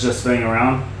orb's just spinning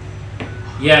around.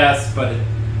 Yes, but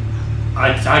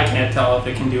I can't tell if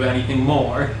it can do anything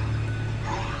more.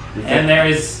 And there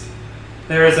is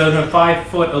a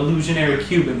 5-foot illusionary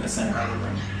cube in the center of the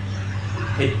room.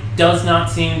 It does not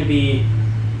seem to be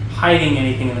hiding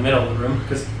anything in the middle of the room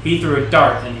because he threw a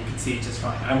dart and you can see it just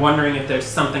fine. I'm wondering if there's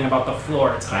something about the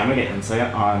floor it's I'm hiding. gonna get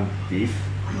insight on Beef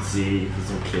and see if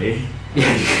he's okay.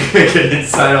 Yeah, you can get an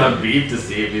insight on Beef to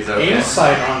see if he's okay.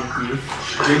 Insight on beef.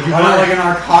 Why not like an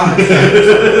arcana check?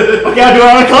 Okay, I'll do it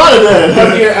on Arcana then!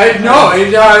 Insight? You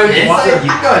can go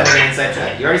ahead and make an insight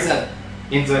check. You already said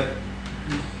insight.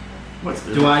 What's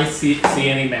Do I see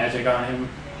any magic on him?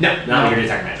 No, not your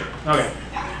detect magic. Okay.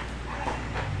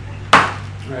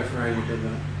 I forgot you did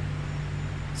that.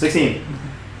 16.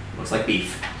 Looks like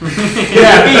beef.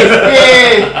 Yeah, beef!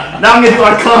 Yay! Now I'm gonna do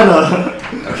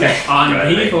Arcana. Okay. On Go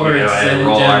ahead, beef or go it's ahead and in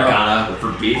roll general? Arcana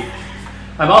for beef.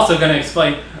 I'm also going to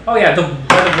explain. Oh yeah, the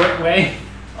way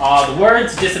the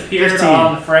words disappeared 15. on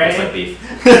the Looks frame, like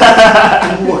beef.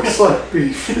 Looks like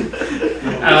beef.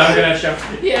 and I'm going to show.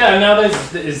 Yeah, now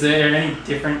is there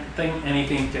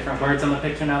anything different words on the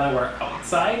picture now that we're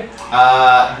outside?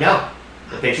 No.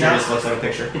 The picture No. just looks like a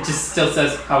picture. It just still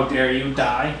says, "How dare you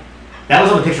die." That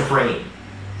was on the picture frame.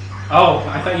 Oh,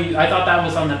 I thought that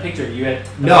was on the picture. You had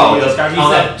No, you the,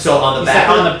 said, so on the you back said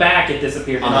of on the back it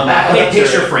disappeared. on the back of the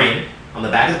picture frame. On the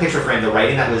back of the picture frame, the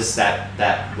writing that was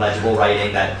that legible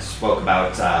writing that spoke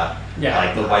about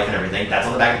like the wife and everything. That's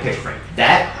on the back of the picture frame.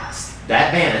 That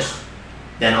vanished.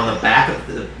 Then on the back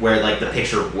of where like the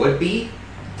picture would be,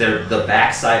 the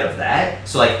back side of that.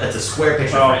 So like it's a square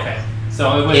picture Oh, frame. okay.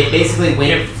 So it was. It basically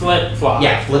went It flip flop.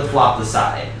 Yeah, flip flop the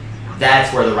side.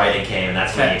 That's where the writing came, and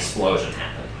that's when the Okay. explosion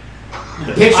happened.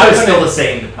 The picture I is was still gonna- the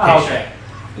same picture. Oh, okay.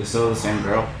 It's still the same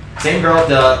girl. Same girl,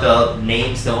 the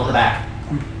name still on the back.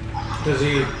 Does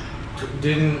he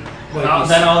didn't like?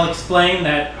 Then I'll explain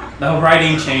that the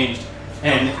writing changed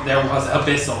and there was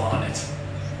abyssal on it.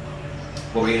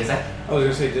 What were you gonna say? I was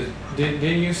gonna say,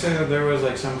 didn't you say that there was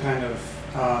like some kind of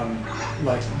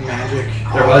like magic?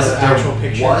 There on was the actual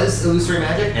picture illusory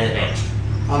magic, and it vanished.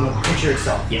 on the picture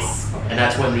itself. Yes, and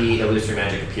that's when the illusory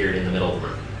magic appeared in the middle of the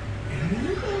room.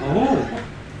 Oh.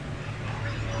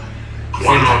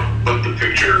 Why not put the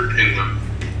picture in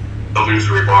the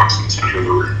illusory box in the center of the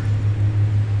room?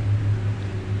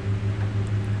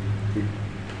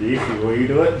 Beef, will you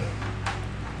do it?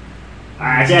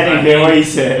 I didn't hear what you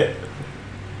said.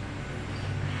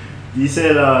 You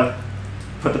said,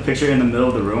 put the picture in the middle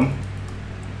of the room?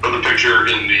 Put the picture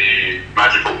in the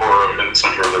magical aura in the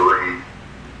center of the room.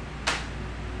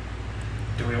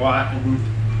 Do we want?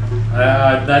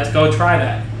 Let's go try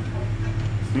that.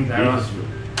 I think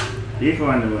Beef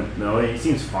wanted to win. No, he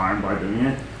seems fine by doing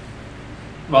it.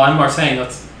 Well, I'm more saying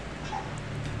let's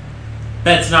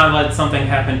not let something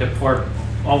happen to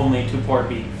only to poor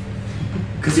beef.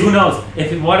 Because who knows?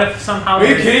 What if somehow? Are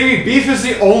you kidding me? Beef is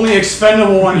the only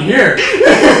expendable one here.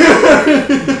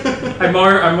 I'm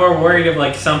more worried of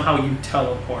like somehow you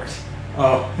teleport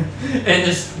Oh, and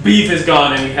just beef is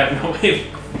gone and we have no way.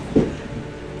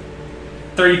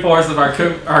 3/4 of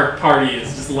our party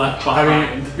is just left I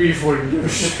behind. mean, beef wouldn't give a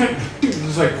shit.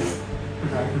 It's like,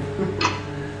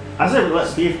 I said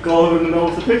let Beef go in the middle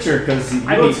of the picture because he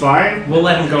looks fine. We'll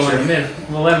let him go in the middle.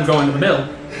 We'll let him go in the middle,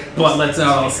 but let's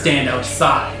not all stand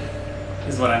outside.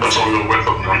 Is what I'm Let's all saying. go with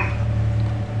them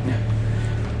then.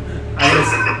 I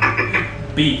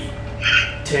just beef.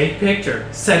 Take picture.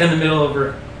 Set in the middle of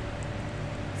room.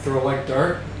 throw like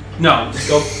dart. No, just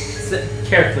go.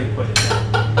 Carefully put it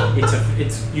down.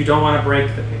 It's. You don't want to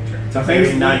break the picture. It's a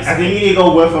very nice. I think you need to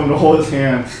go with him to hold his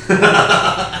hand.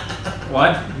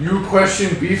 What? You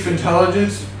question beef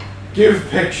intelligence? Give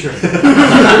picture.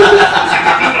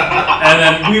 And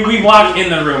then we walk in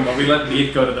the room, but we let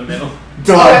beef go to the middle.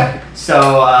 Okay.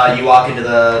 So you walk into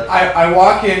the. I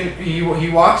walk in. He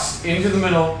walks into the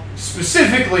middle.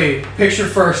 Specifically, picture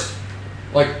first,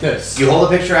 like this. You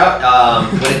hold the picture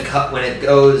out. When it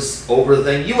goes over the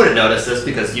thing, you wouldn't notice this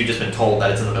because you've just been told that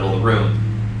it's in the middle of the room.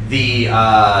 The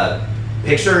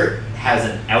picture has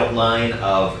an outline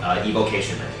of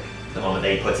evocation magic. The moment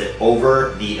that he puts it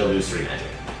over the illusory magic.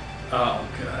 Oh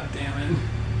god damn it!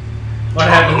 What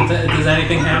happens? Does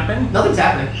anything happen? Nothing's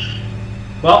happening.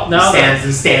 Well, now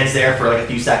He stands there for like a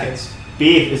few seconds.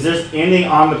 Beef, is there anything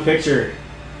on the picture?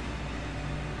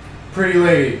 Pretty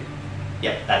lady.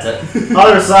 Yep, that's it.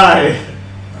 Other side.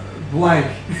 Blank.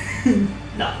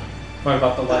 No. What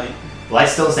about the light? The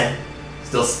light's still the same.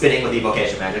 Still spinning with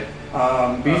evocation magic.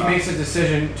 Beef makes a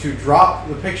decision to drop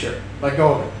the picture. Let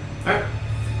go of it. Alright.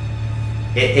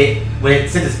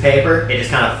 Since it's paper, it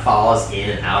just kind of falls in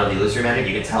and out of the illusory magic.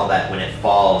 You can tell that when it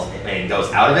falls and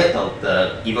goes out of it,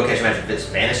 the evocation magic just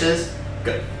vanishes,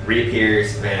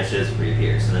 reappears, vanishes,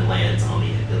 reappears, and then lands on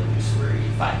the illusory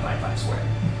 5x5 square.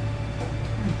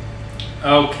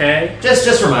 Okay.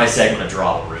 Just for my segment, to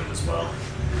draw the room as well.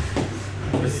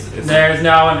 There's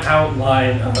now an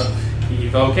outline of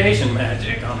evocation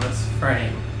magic on this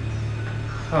frame.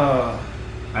 Oh.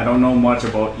 I don't know much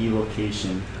about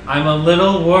evocation. I'm a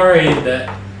little worried that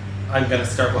I'm gonna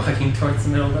start walking towards the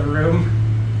middle of the room.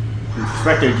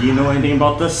 Inspector, do you know anything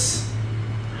about this?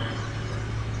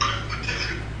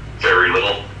 Very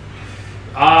little.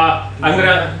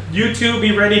 You two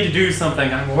be ready to do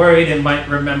something. I'm worried it might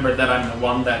remember that I'm the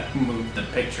one that moved the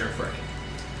picture frame.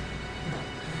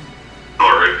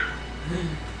 Alright.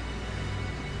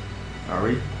 Are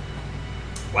we?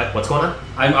 What's going on?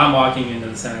 I'm walking into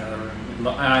the center of the room.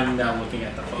 I'm now looking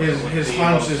at the photo. His The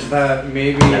hunch emotion. is that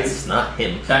maybe That's not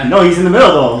him. That, No, he's in the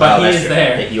middle though. But he that's is true.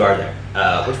 there. You are there.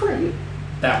 Which one are you?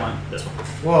 that one. This one.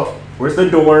 well, Where's the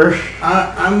door?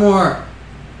 I'm more.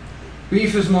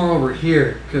 Beef is more over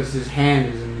here because his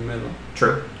hand is in the middle.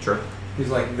 True. He's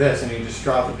like this, and he just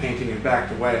dropped the painting and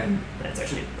backed away and, That's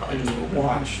actually probably just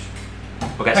watched.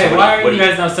 Okay, Hey, so why what are you do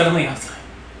guys now suddenly outside?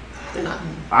 They're not.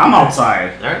 I'm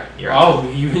outside. Alright, you're out. Oh,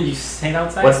 you stayed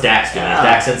outside? What's Dax doing? Is Yeah.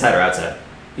 Dax inside or outside?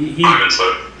 He I'm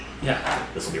inside. yeah.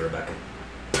 This will be Rebecca.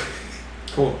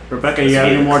 Cool. Rebecca, This you will have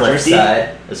be any the more cliff jersey?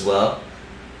 side as well.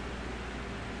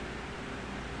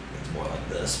 It's more like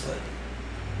this, but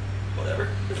whatever.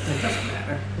 It doesn't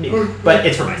matter. But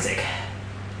it's for my sake.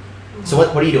 So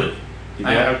what are you doing?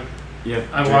 Yeah.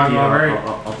 I'm walking over.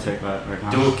 I'll take that right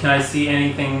now. Can I see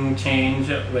anything change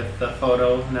with the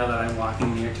photo now that I'm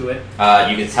walking near to it?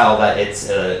 You can tell that it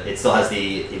still has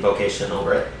the evocation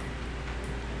over it.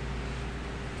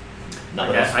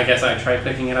 Nothing else. I guess I tried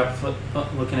picking it up,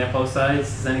 looking at both sides.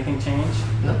 Does anything change?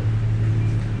 No.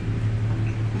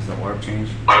 Does the orb change?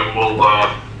 I will,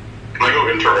 can I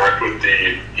go interact with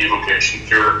the evocation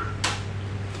cure?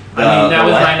 I mean, that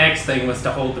was what? my next thing, was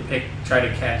to hold the try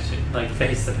to catch it, like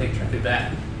face the picture through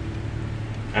that.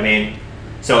 I mean,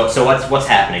 so what's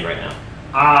happening right now?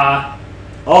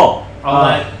 Oh.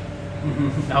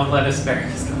 I'll let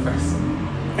Asparagus go first.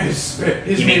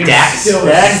 His You mean name Dax? is still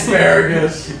Dax?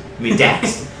 Asparagus. I mean,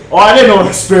 Dax. Oh, I didn't know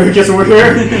asparagus were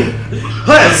here.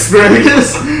 Hi,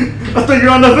 asparagus. I thought you were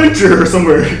on an adventure or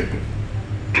somewhere.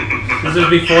 This was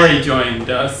before he joined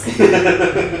us.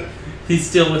 He's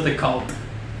still with the cult.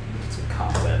 Some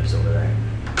cobwebs over there.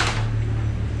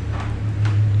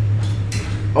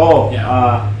 Oh.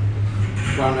 Yeah.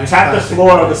 Wow, nice Tap the plastic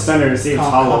floor of the center to see if it's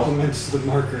hollow. compliments the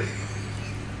marker.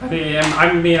 I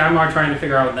mean, I'm more trying to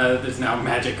figure out now that there's now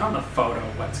magic on the photo.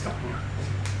 What's going on?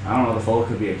 I don't know. The photo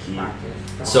could be a key.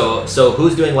 So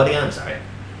who's doing what again? I'm sorry.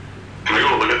 Can I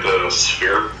go look at the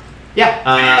sphere? Yeah.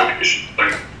 The evocation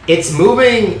thing? It's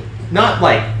moving not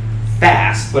like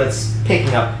fast, but it's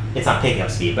picking up. It's not picking up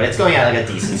speed, but it's going at like a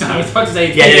decent I was speed. about to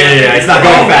say. Yeah. It's not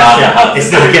going fast. Yeah.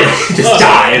 It's not getting. Just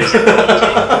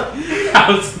dive.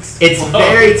 It's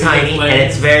very tiny and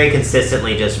it's very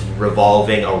consistently just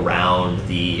revolving around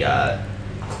the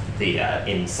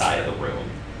inside of the room.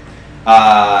 Can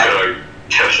I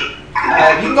catch it?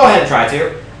 You can go ahead and try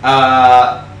to.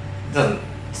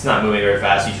 It's not moving very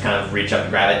fast. You just kind of reach up and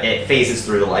grab it. It phases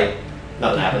through the light.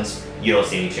 Nothing happens. You don't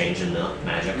see any change in the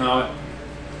magic. No.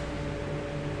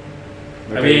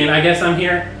 I mean, I guess I'm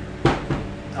here.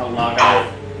 I'll log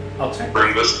off. I'll check.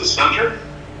 Bring this to center?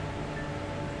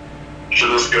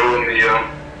 Should this go in the,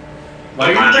 What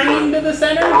are you bringing to the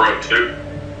center? room too?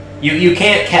 You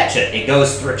can't catch it. It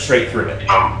goes straight through it.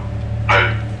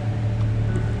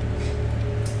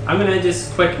 I'm gonna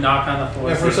just quick knock on the floor.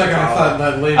 Yeah, for a see if second it's I all- thought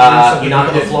that laser You knock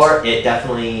on the hidden. floor. It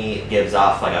definitely gives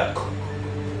off like a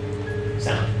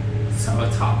sound. So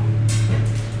it's hot.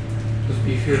 Does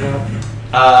Beef hear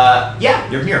that? Yeah,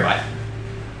 you're nearby.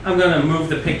 I'm gonna move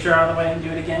the picture out of the way and do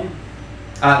it again.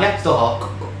 Yeah, still all.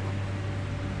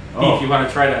 Oh. If you want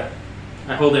to try to,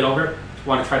 I hold it over.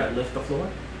 Want to try to lift the floor?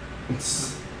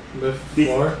 Lift The-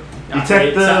 floor?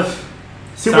 Detective.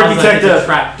 Super sounds like it's a detective.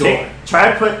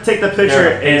 trap door. Take the picture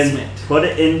There, and basement. put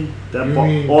it in the You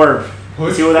mean orb.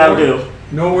 push See what that'll forward?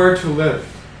 do. Nowhere to lift.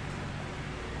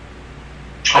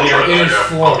 I'll try in that, his yeah.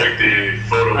 floor. I'll take the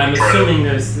photo I'm and try assuming to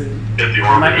there's get the there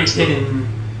orb might be against it. hidden.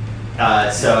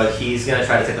 So he's gonna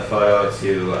try to take the photo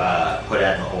to put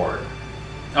it in the orb.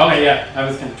 Okay, yeah, I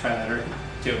was gonna try that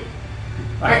too.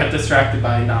 I got distracted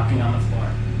by knocking on the floor.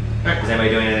 Is anybody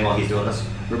doing anything while he's doing this?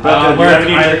 Rebecca, do you have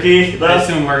any jerky I left?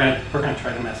 assume we're gonna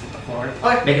try to mess with the floor.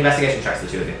 Okay. Make investigation checks, the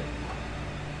two of you.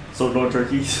 So no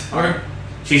turkeys. Okay.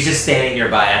 She's just standing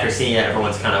nearby after seeing that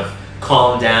everyone's kind of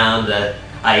calmed down, the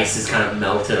ice is kind of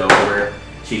melted over.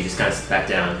 She just kind of sits back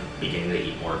down, beginning to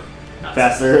eat more nuts.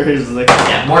 Faster. He's like,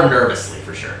 Yeah, more nervously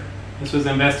for sure. This was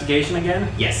investigation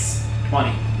again. Yes.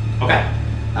 20. Okay.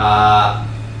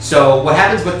 So what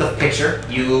happens with the picture,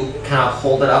 you kind of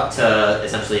hold it up to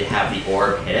essentially have the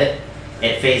orb hit it.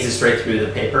 It phases straight through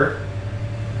the paper.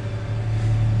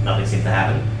 Nothing seems to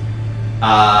happen.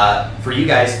 For you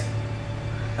guys,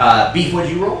 Beef, what'd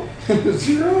you roll?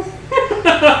 0?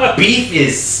 Beef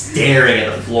is staring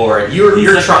at the floor.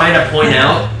 You're trying to point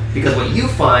out, because what you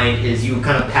find is you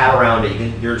kind of pat around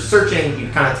it. You're searching. You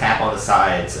kind of tap on the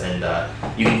sides, and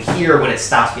you can hear when it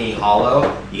stops being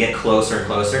hollow. You get closer and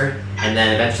closer, and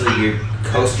then eventually you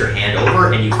coast your hand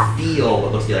over, and you feel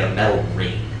what looks to be like a metal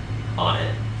ring on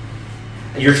it.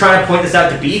 You're trying to point this out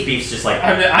to Beef. Beef's just like.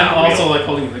 I'm not also real. like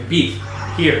holding it like Beef.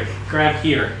 Here, grab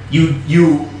here.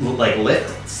 You like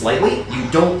lift slightly. You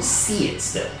don't see it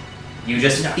still. You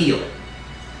just Yeah. feel it.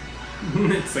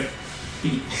 It's like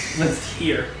Beef. Let's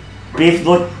here. Beef,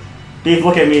 look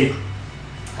at me.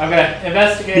 I'm gonna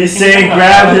investigate. He's Can you saying come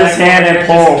grab up his back hand over and here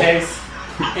just pull. in case?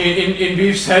 In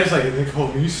Beef's head, it's like, they call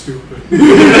me stupid.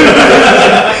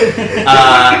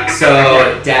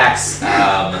 So Dax,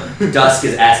 Dusk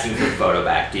is asking for the photo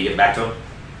back. Do you give it back to him?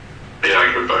 Yeah,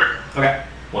 I give it back. Okay.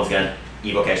 Once again,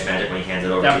 evocation magic when he hands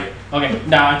it over to Yep. you. Okay,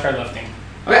 now I try lifting.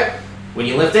 Okay. When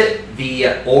you lift it,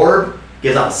 the orb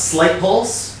gives off a slight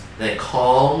pulse, then it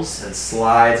calms and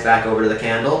slides back over to the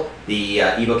candle. The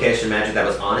evocation magic that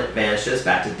was on it vanishes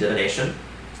back to divination.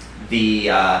 The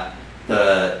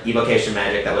evocation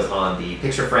magic that was on the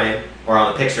picture frame or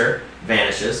on the picture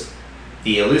vanishes.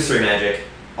 The illusory magic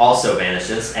also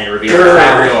vanishes and reveals the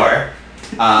trapdoor.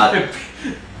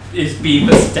 Is Beef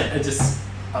just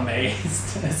amazed?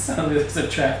 So there's a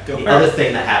trapdoor. The other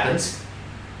thing that happens,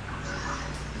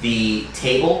 the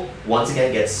table once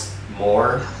again gets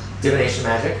more divination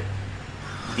magic.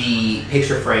 The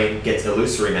picture frame gets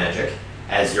illusory magic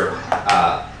as your,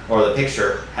 or the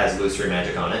picture has illusory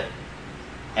magic on it.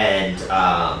 And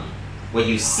what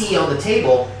you see on the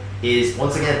table is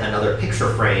once again another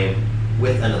picture frame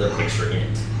with another picture in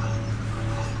it.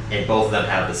 And both of them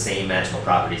have the same magical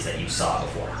properties that you saw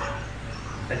before.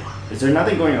 Is there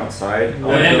nothing going outside?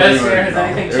 The investigator, has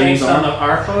anything changed on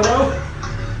our photo?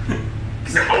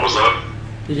 What was that?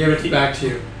 He gave it back to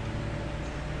you.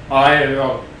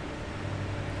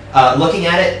 Looking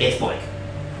at it, it's blank.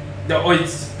 No,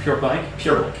 it's pure blank.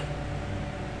 Pure blank.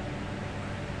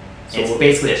 So It's what-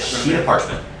 basically a sheet of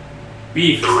parchment.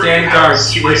 Beef, The ring stand guard, has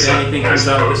see if reset, anything I comes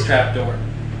out of this suppose. trapdoor.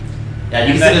 You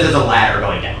can see that there's a ladder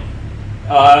going down.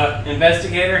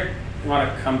 Investigator, you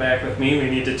want to come back with me? We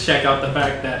need to check out the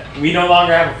fact that we no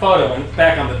longer have a photo and it's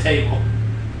back on the table.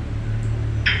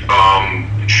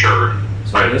 Sure.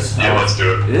 So this Yeah, let's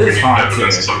do it. it We is need haunted.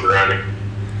 evidence of some variety.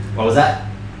 What was that?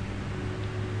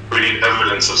 We need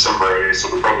evidence of some variety,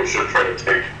 so we probably should try to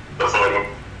take the photo.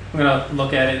 I'm gonna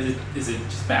look at it. Is it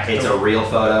just back? It's a real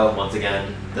photo. Once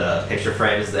again, the picture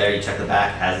frame is there. You check the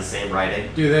back, has the same writing.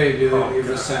 Do they Oh, leave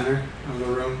the God. center of the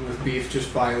room with Beef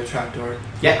just by the trapdoor?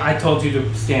 I told you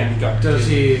to stand guard. Does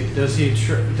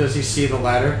he see the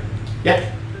ladder? Yeah.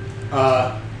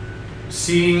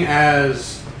 Seeing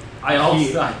as I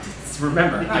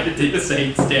remember I did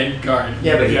say stand guard.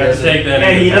 Yeah, but he you have to doesn't- take that. Yeah,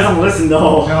 into he account. doesn't listen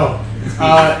though. no,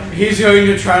 he's going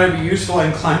to try to be useful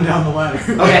and climb down the ladder.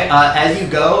 Okay, as you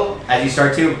go, as you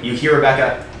start to, you hear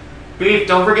Rebecca, Beef,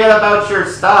 don't forget about your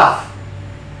stuff.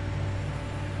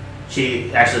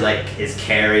 She actually is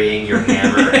carrying your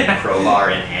hammer and crowbar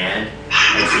in hand,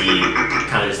 and she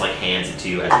kind of just hands it to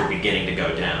you as you're beginning to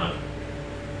go down.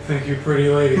 Thank you, pretty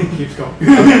lady. Keeps going.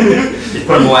 Just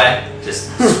put them away,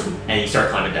 and you start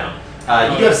climbing down.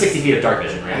 You do have 60 feet of dark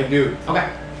vision, I right? do.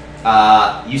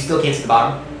 Okay. You still can't see the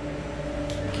bottom?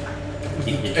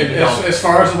 You keep And going. as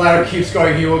far as the ladder keeps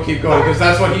going, he will keep going because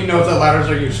that's what he knows that ladders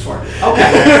are used for. Okay.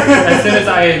 As soon as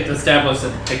I established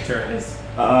that the picture is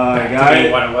back to Guy.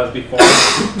 being what it was before,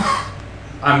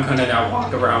 I'm gonna now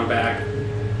walk around back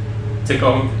to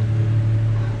go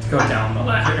down the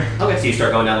ladder. Okay, so you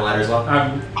start going down the ladder as well?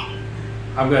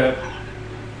 I'm gonna.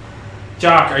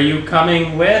 Jock, are you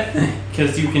coming with?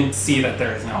 Because you can see that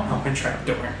there is no open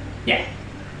trapdoor. Yeah.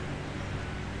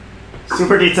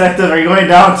 Super detective, are you going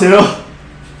down too?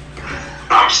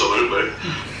 Absolutely.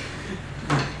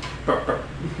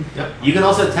 Yep. You can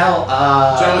also tell,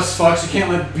 Jealous fucks, you can't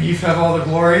let Beef have all the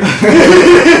glory.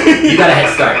 you got a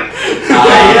head start.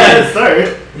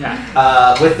 Start.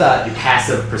 Yeah. With the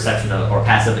passive perception or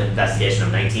passive investigation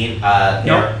of 19,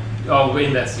 Nope. Oh,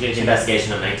 investigation.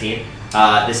 investigation of 19,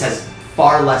 this has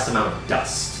far less amount of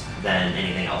dust than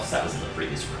anything else that was in the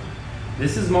previous room.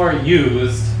 This is more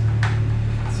used.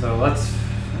 So it's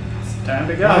time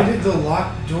to Why go. did the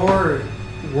locked door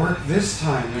work this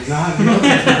time and not the other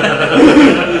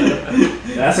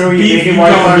time? That's where we Beef, think you it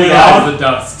don't was realize the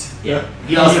dust. Yeah.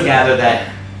 You also gather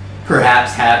that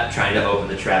perhaps trying to open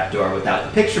the trapdoor without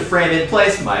the picture frame in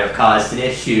place might have caused an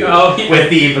issue Oh, yeah. with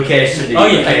the evocation Oh,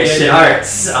 yeah.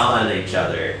 arts on each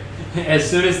other. As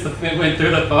soon as it went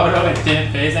through the photo, it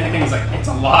didn't phase anything. It's like, it's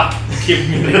a lock. Give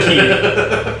me the key.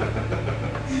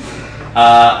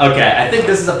 Okay, I think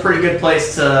this is a pretty good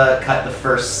place to cut the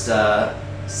first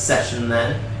session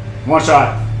then. One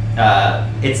shot.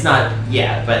 It's not,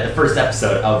 but the first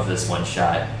episode of this one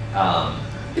shot, I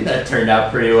think that turned out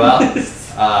pretty well.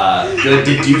 Good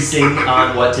deducing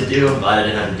on what to do. I'm glad I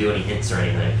didn't have to do any hints or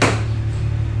anything.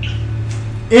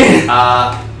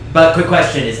 But quick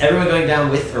question: is everyone going down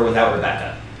with or without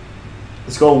Rebecca?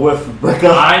 Let's go with Rebecca.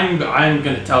 I'm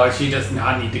gonna tell her she does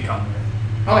not need to come here.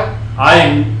 Okay.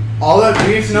 All that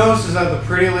Beef knows is that the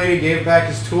pretty lady gave back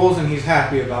his tools and he's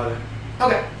happy about it.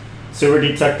 Okay. Sewer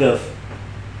detective.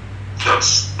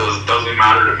 Doesn't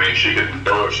matter to me. She can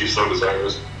go if she so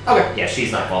desires. Okay. Yeah,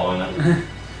 she's not following them.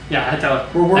 Yeah, I tell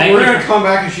her. We're "Thank going you to for-" come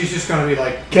back and she's just going to be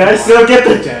like... Can I still get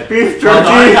the Dead. beef Well,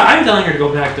 jerky? no, I'm telling her to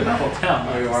go back to the hotel.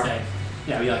 Oh, you are?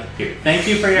 Yeah, be like, "Here, thank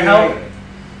you for your help.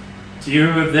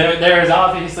 There is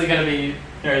obviously going to be,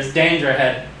 there is danger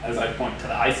ahead," as I point to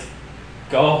the ice.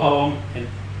 "Go home and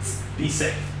be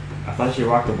safe." I thought you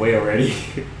walked away already.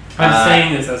 I'm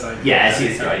saying this as I... Yeah, as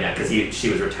he's going, yeah, because she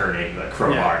was returning the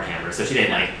crowbar and hammer, so she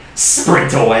didn't like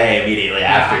sprint away immediately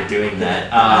after doing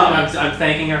that. I'm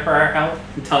thanking her for her help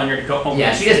and telling her to go home.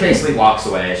 Yeah, she just basically walks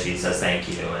away. She says thank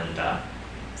you and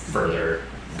further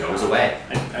goes away.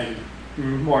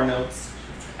 More notes.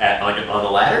 On the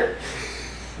ladder?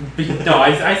 No,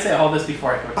 I say all this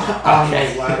before I go down. On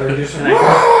Okay. the ladder, just... And I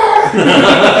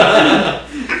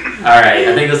Alright,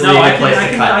 I think this will no, be a I good place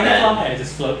to cut can then. fly. I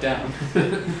just float down.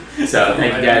 So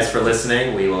thank you guys for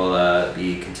listening. We will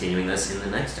be continuing this in the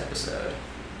next episode.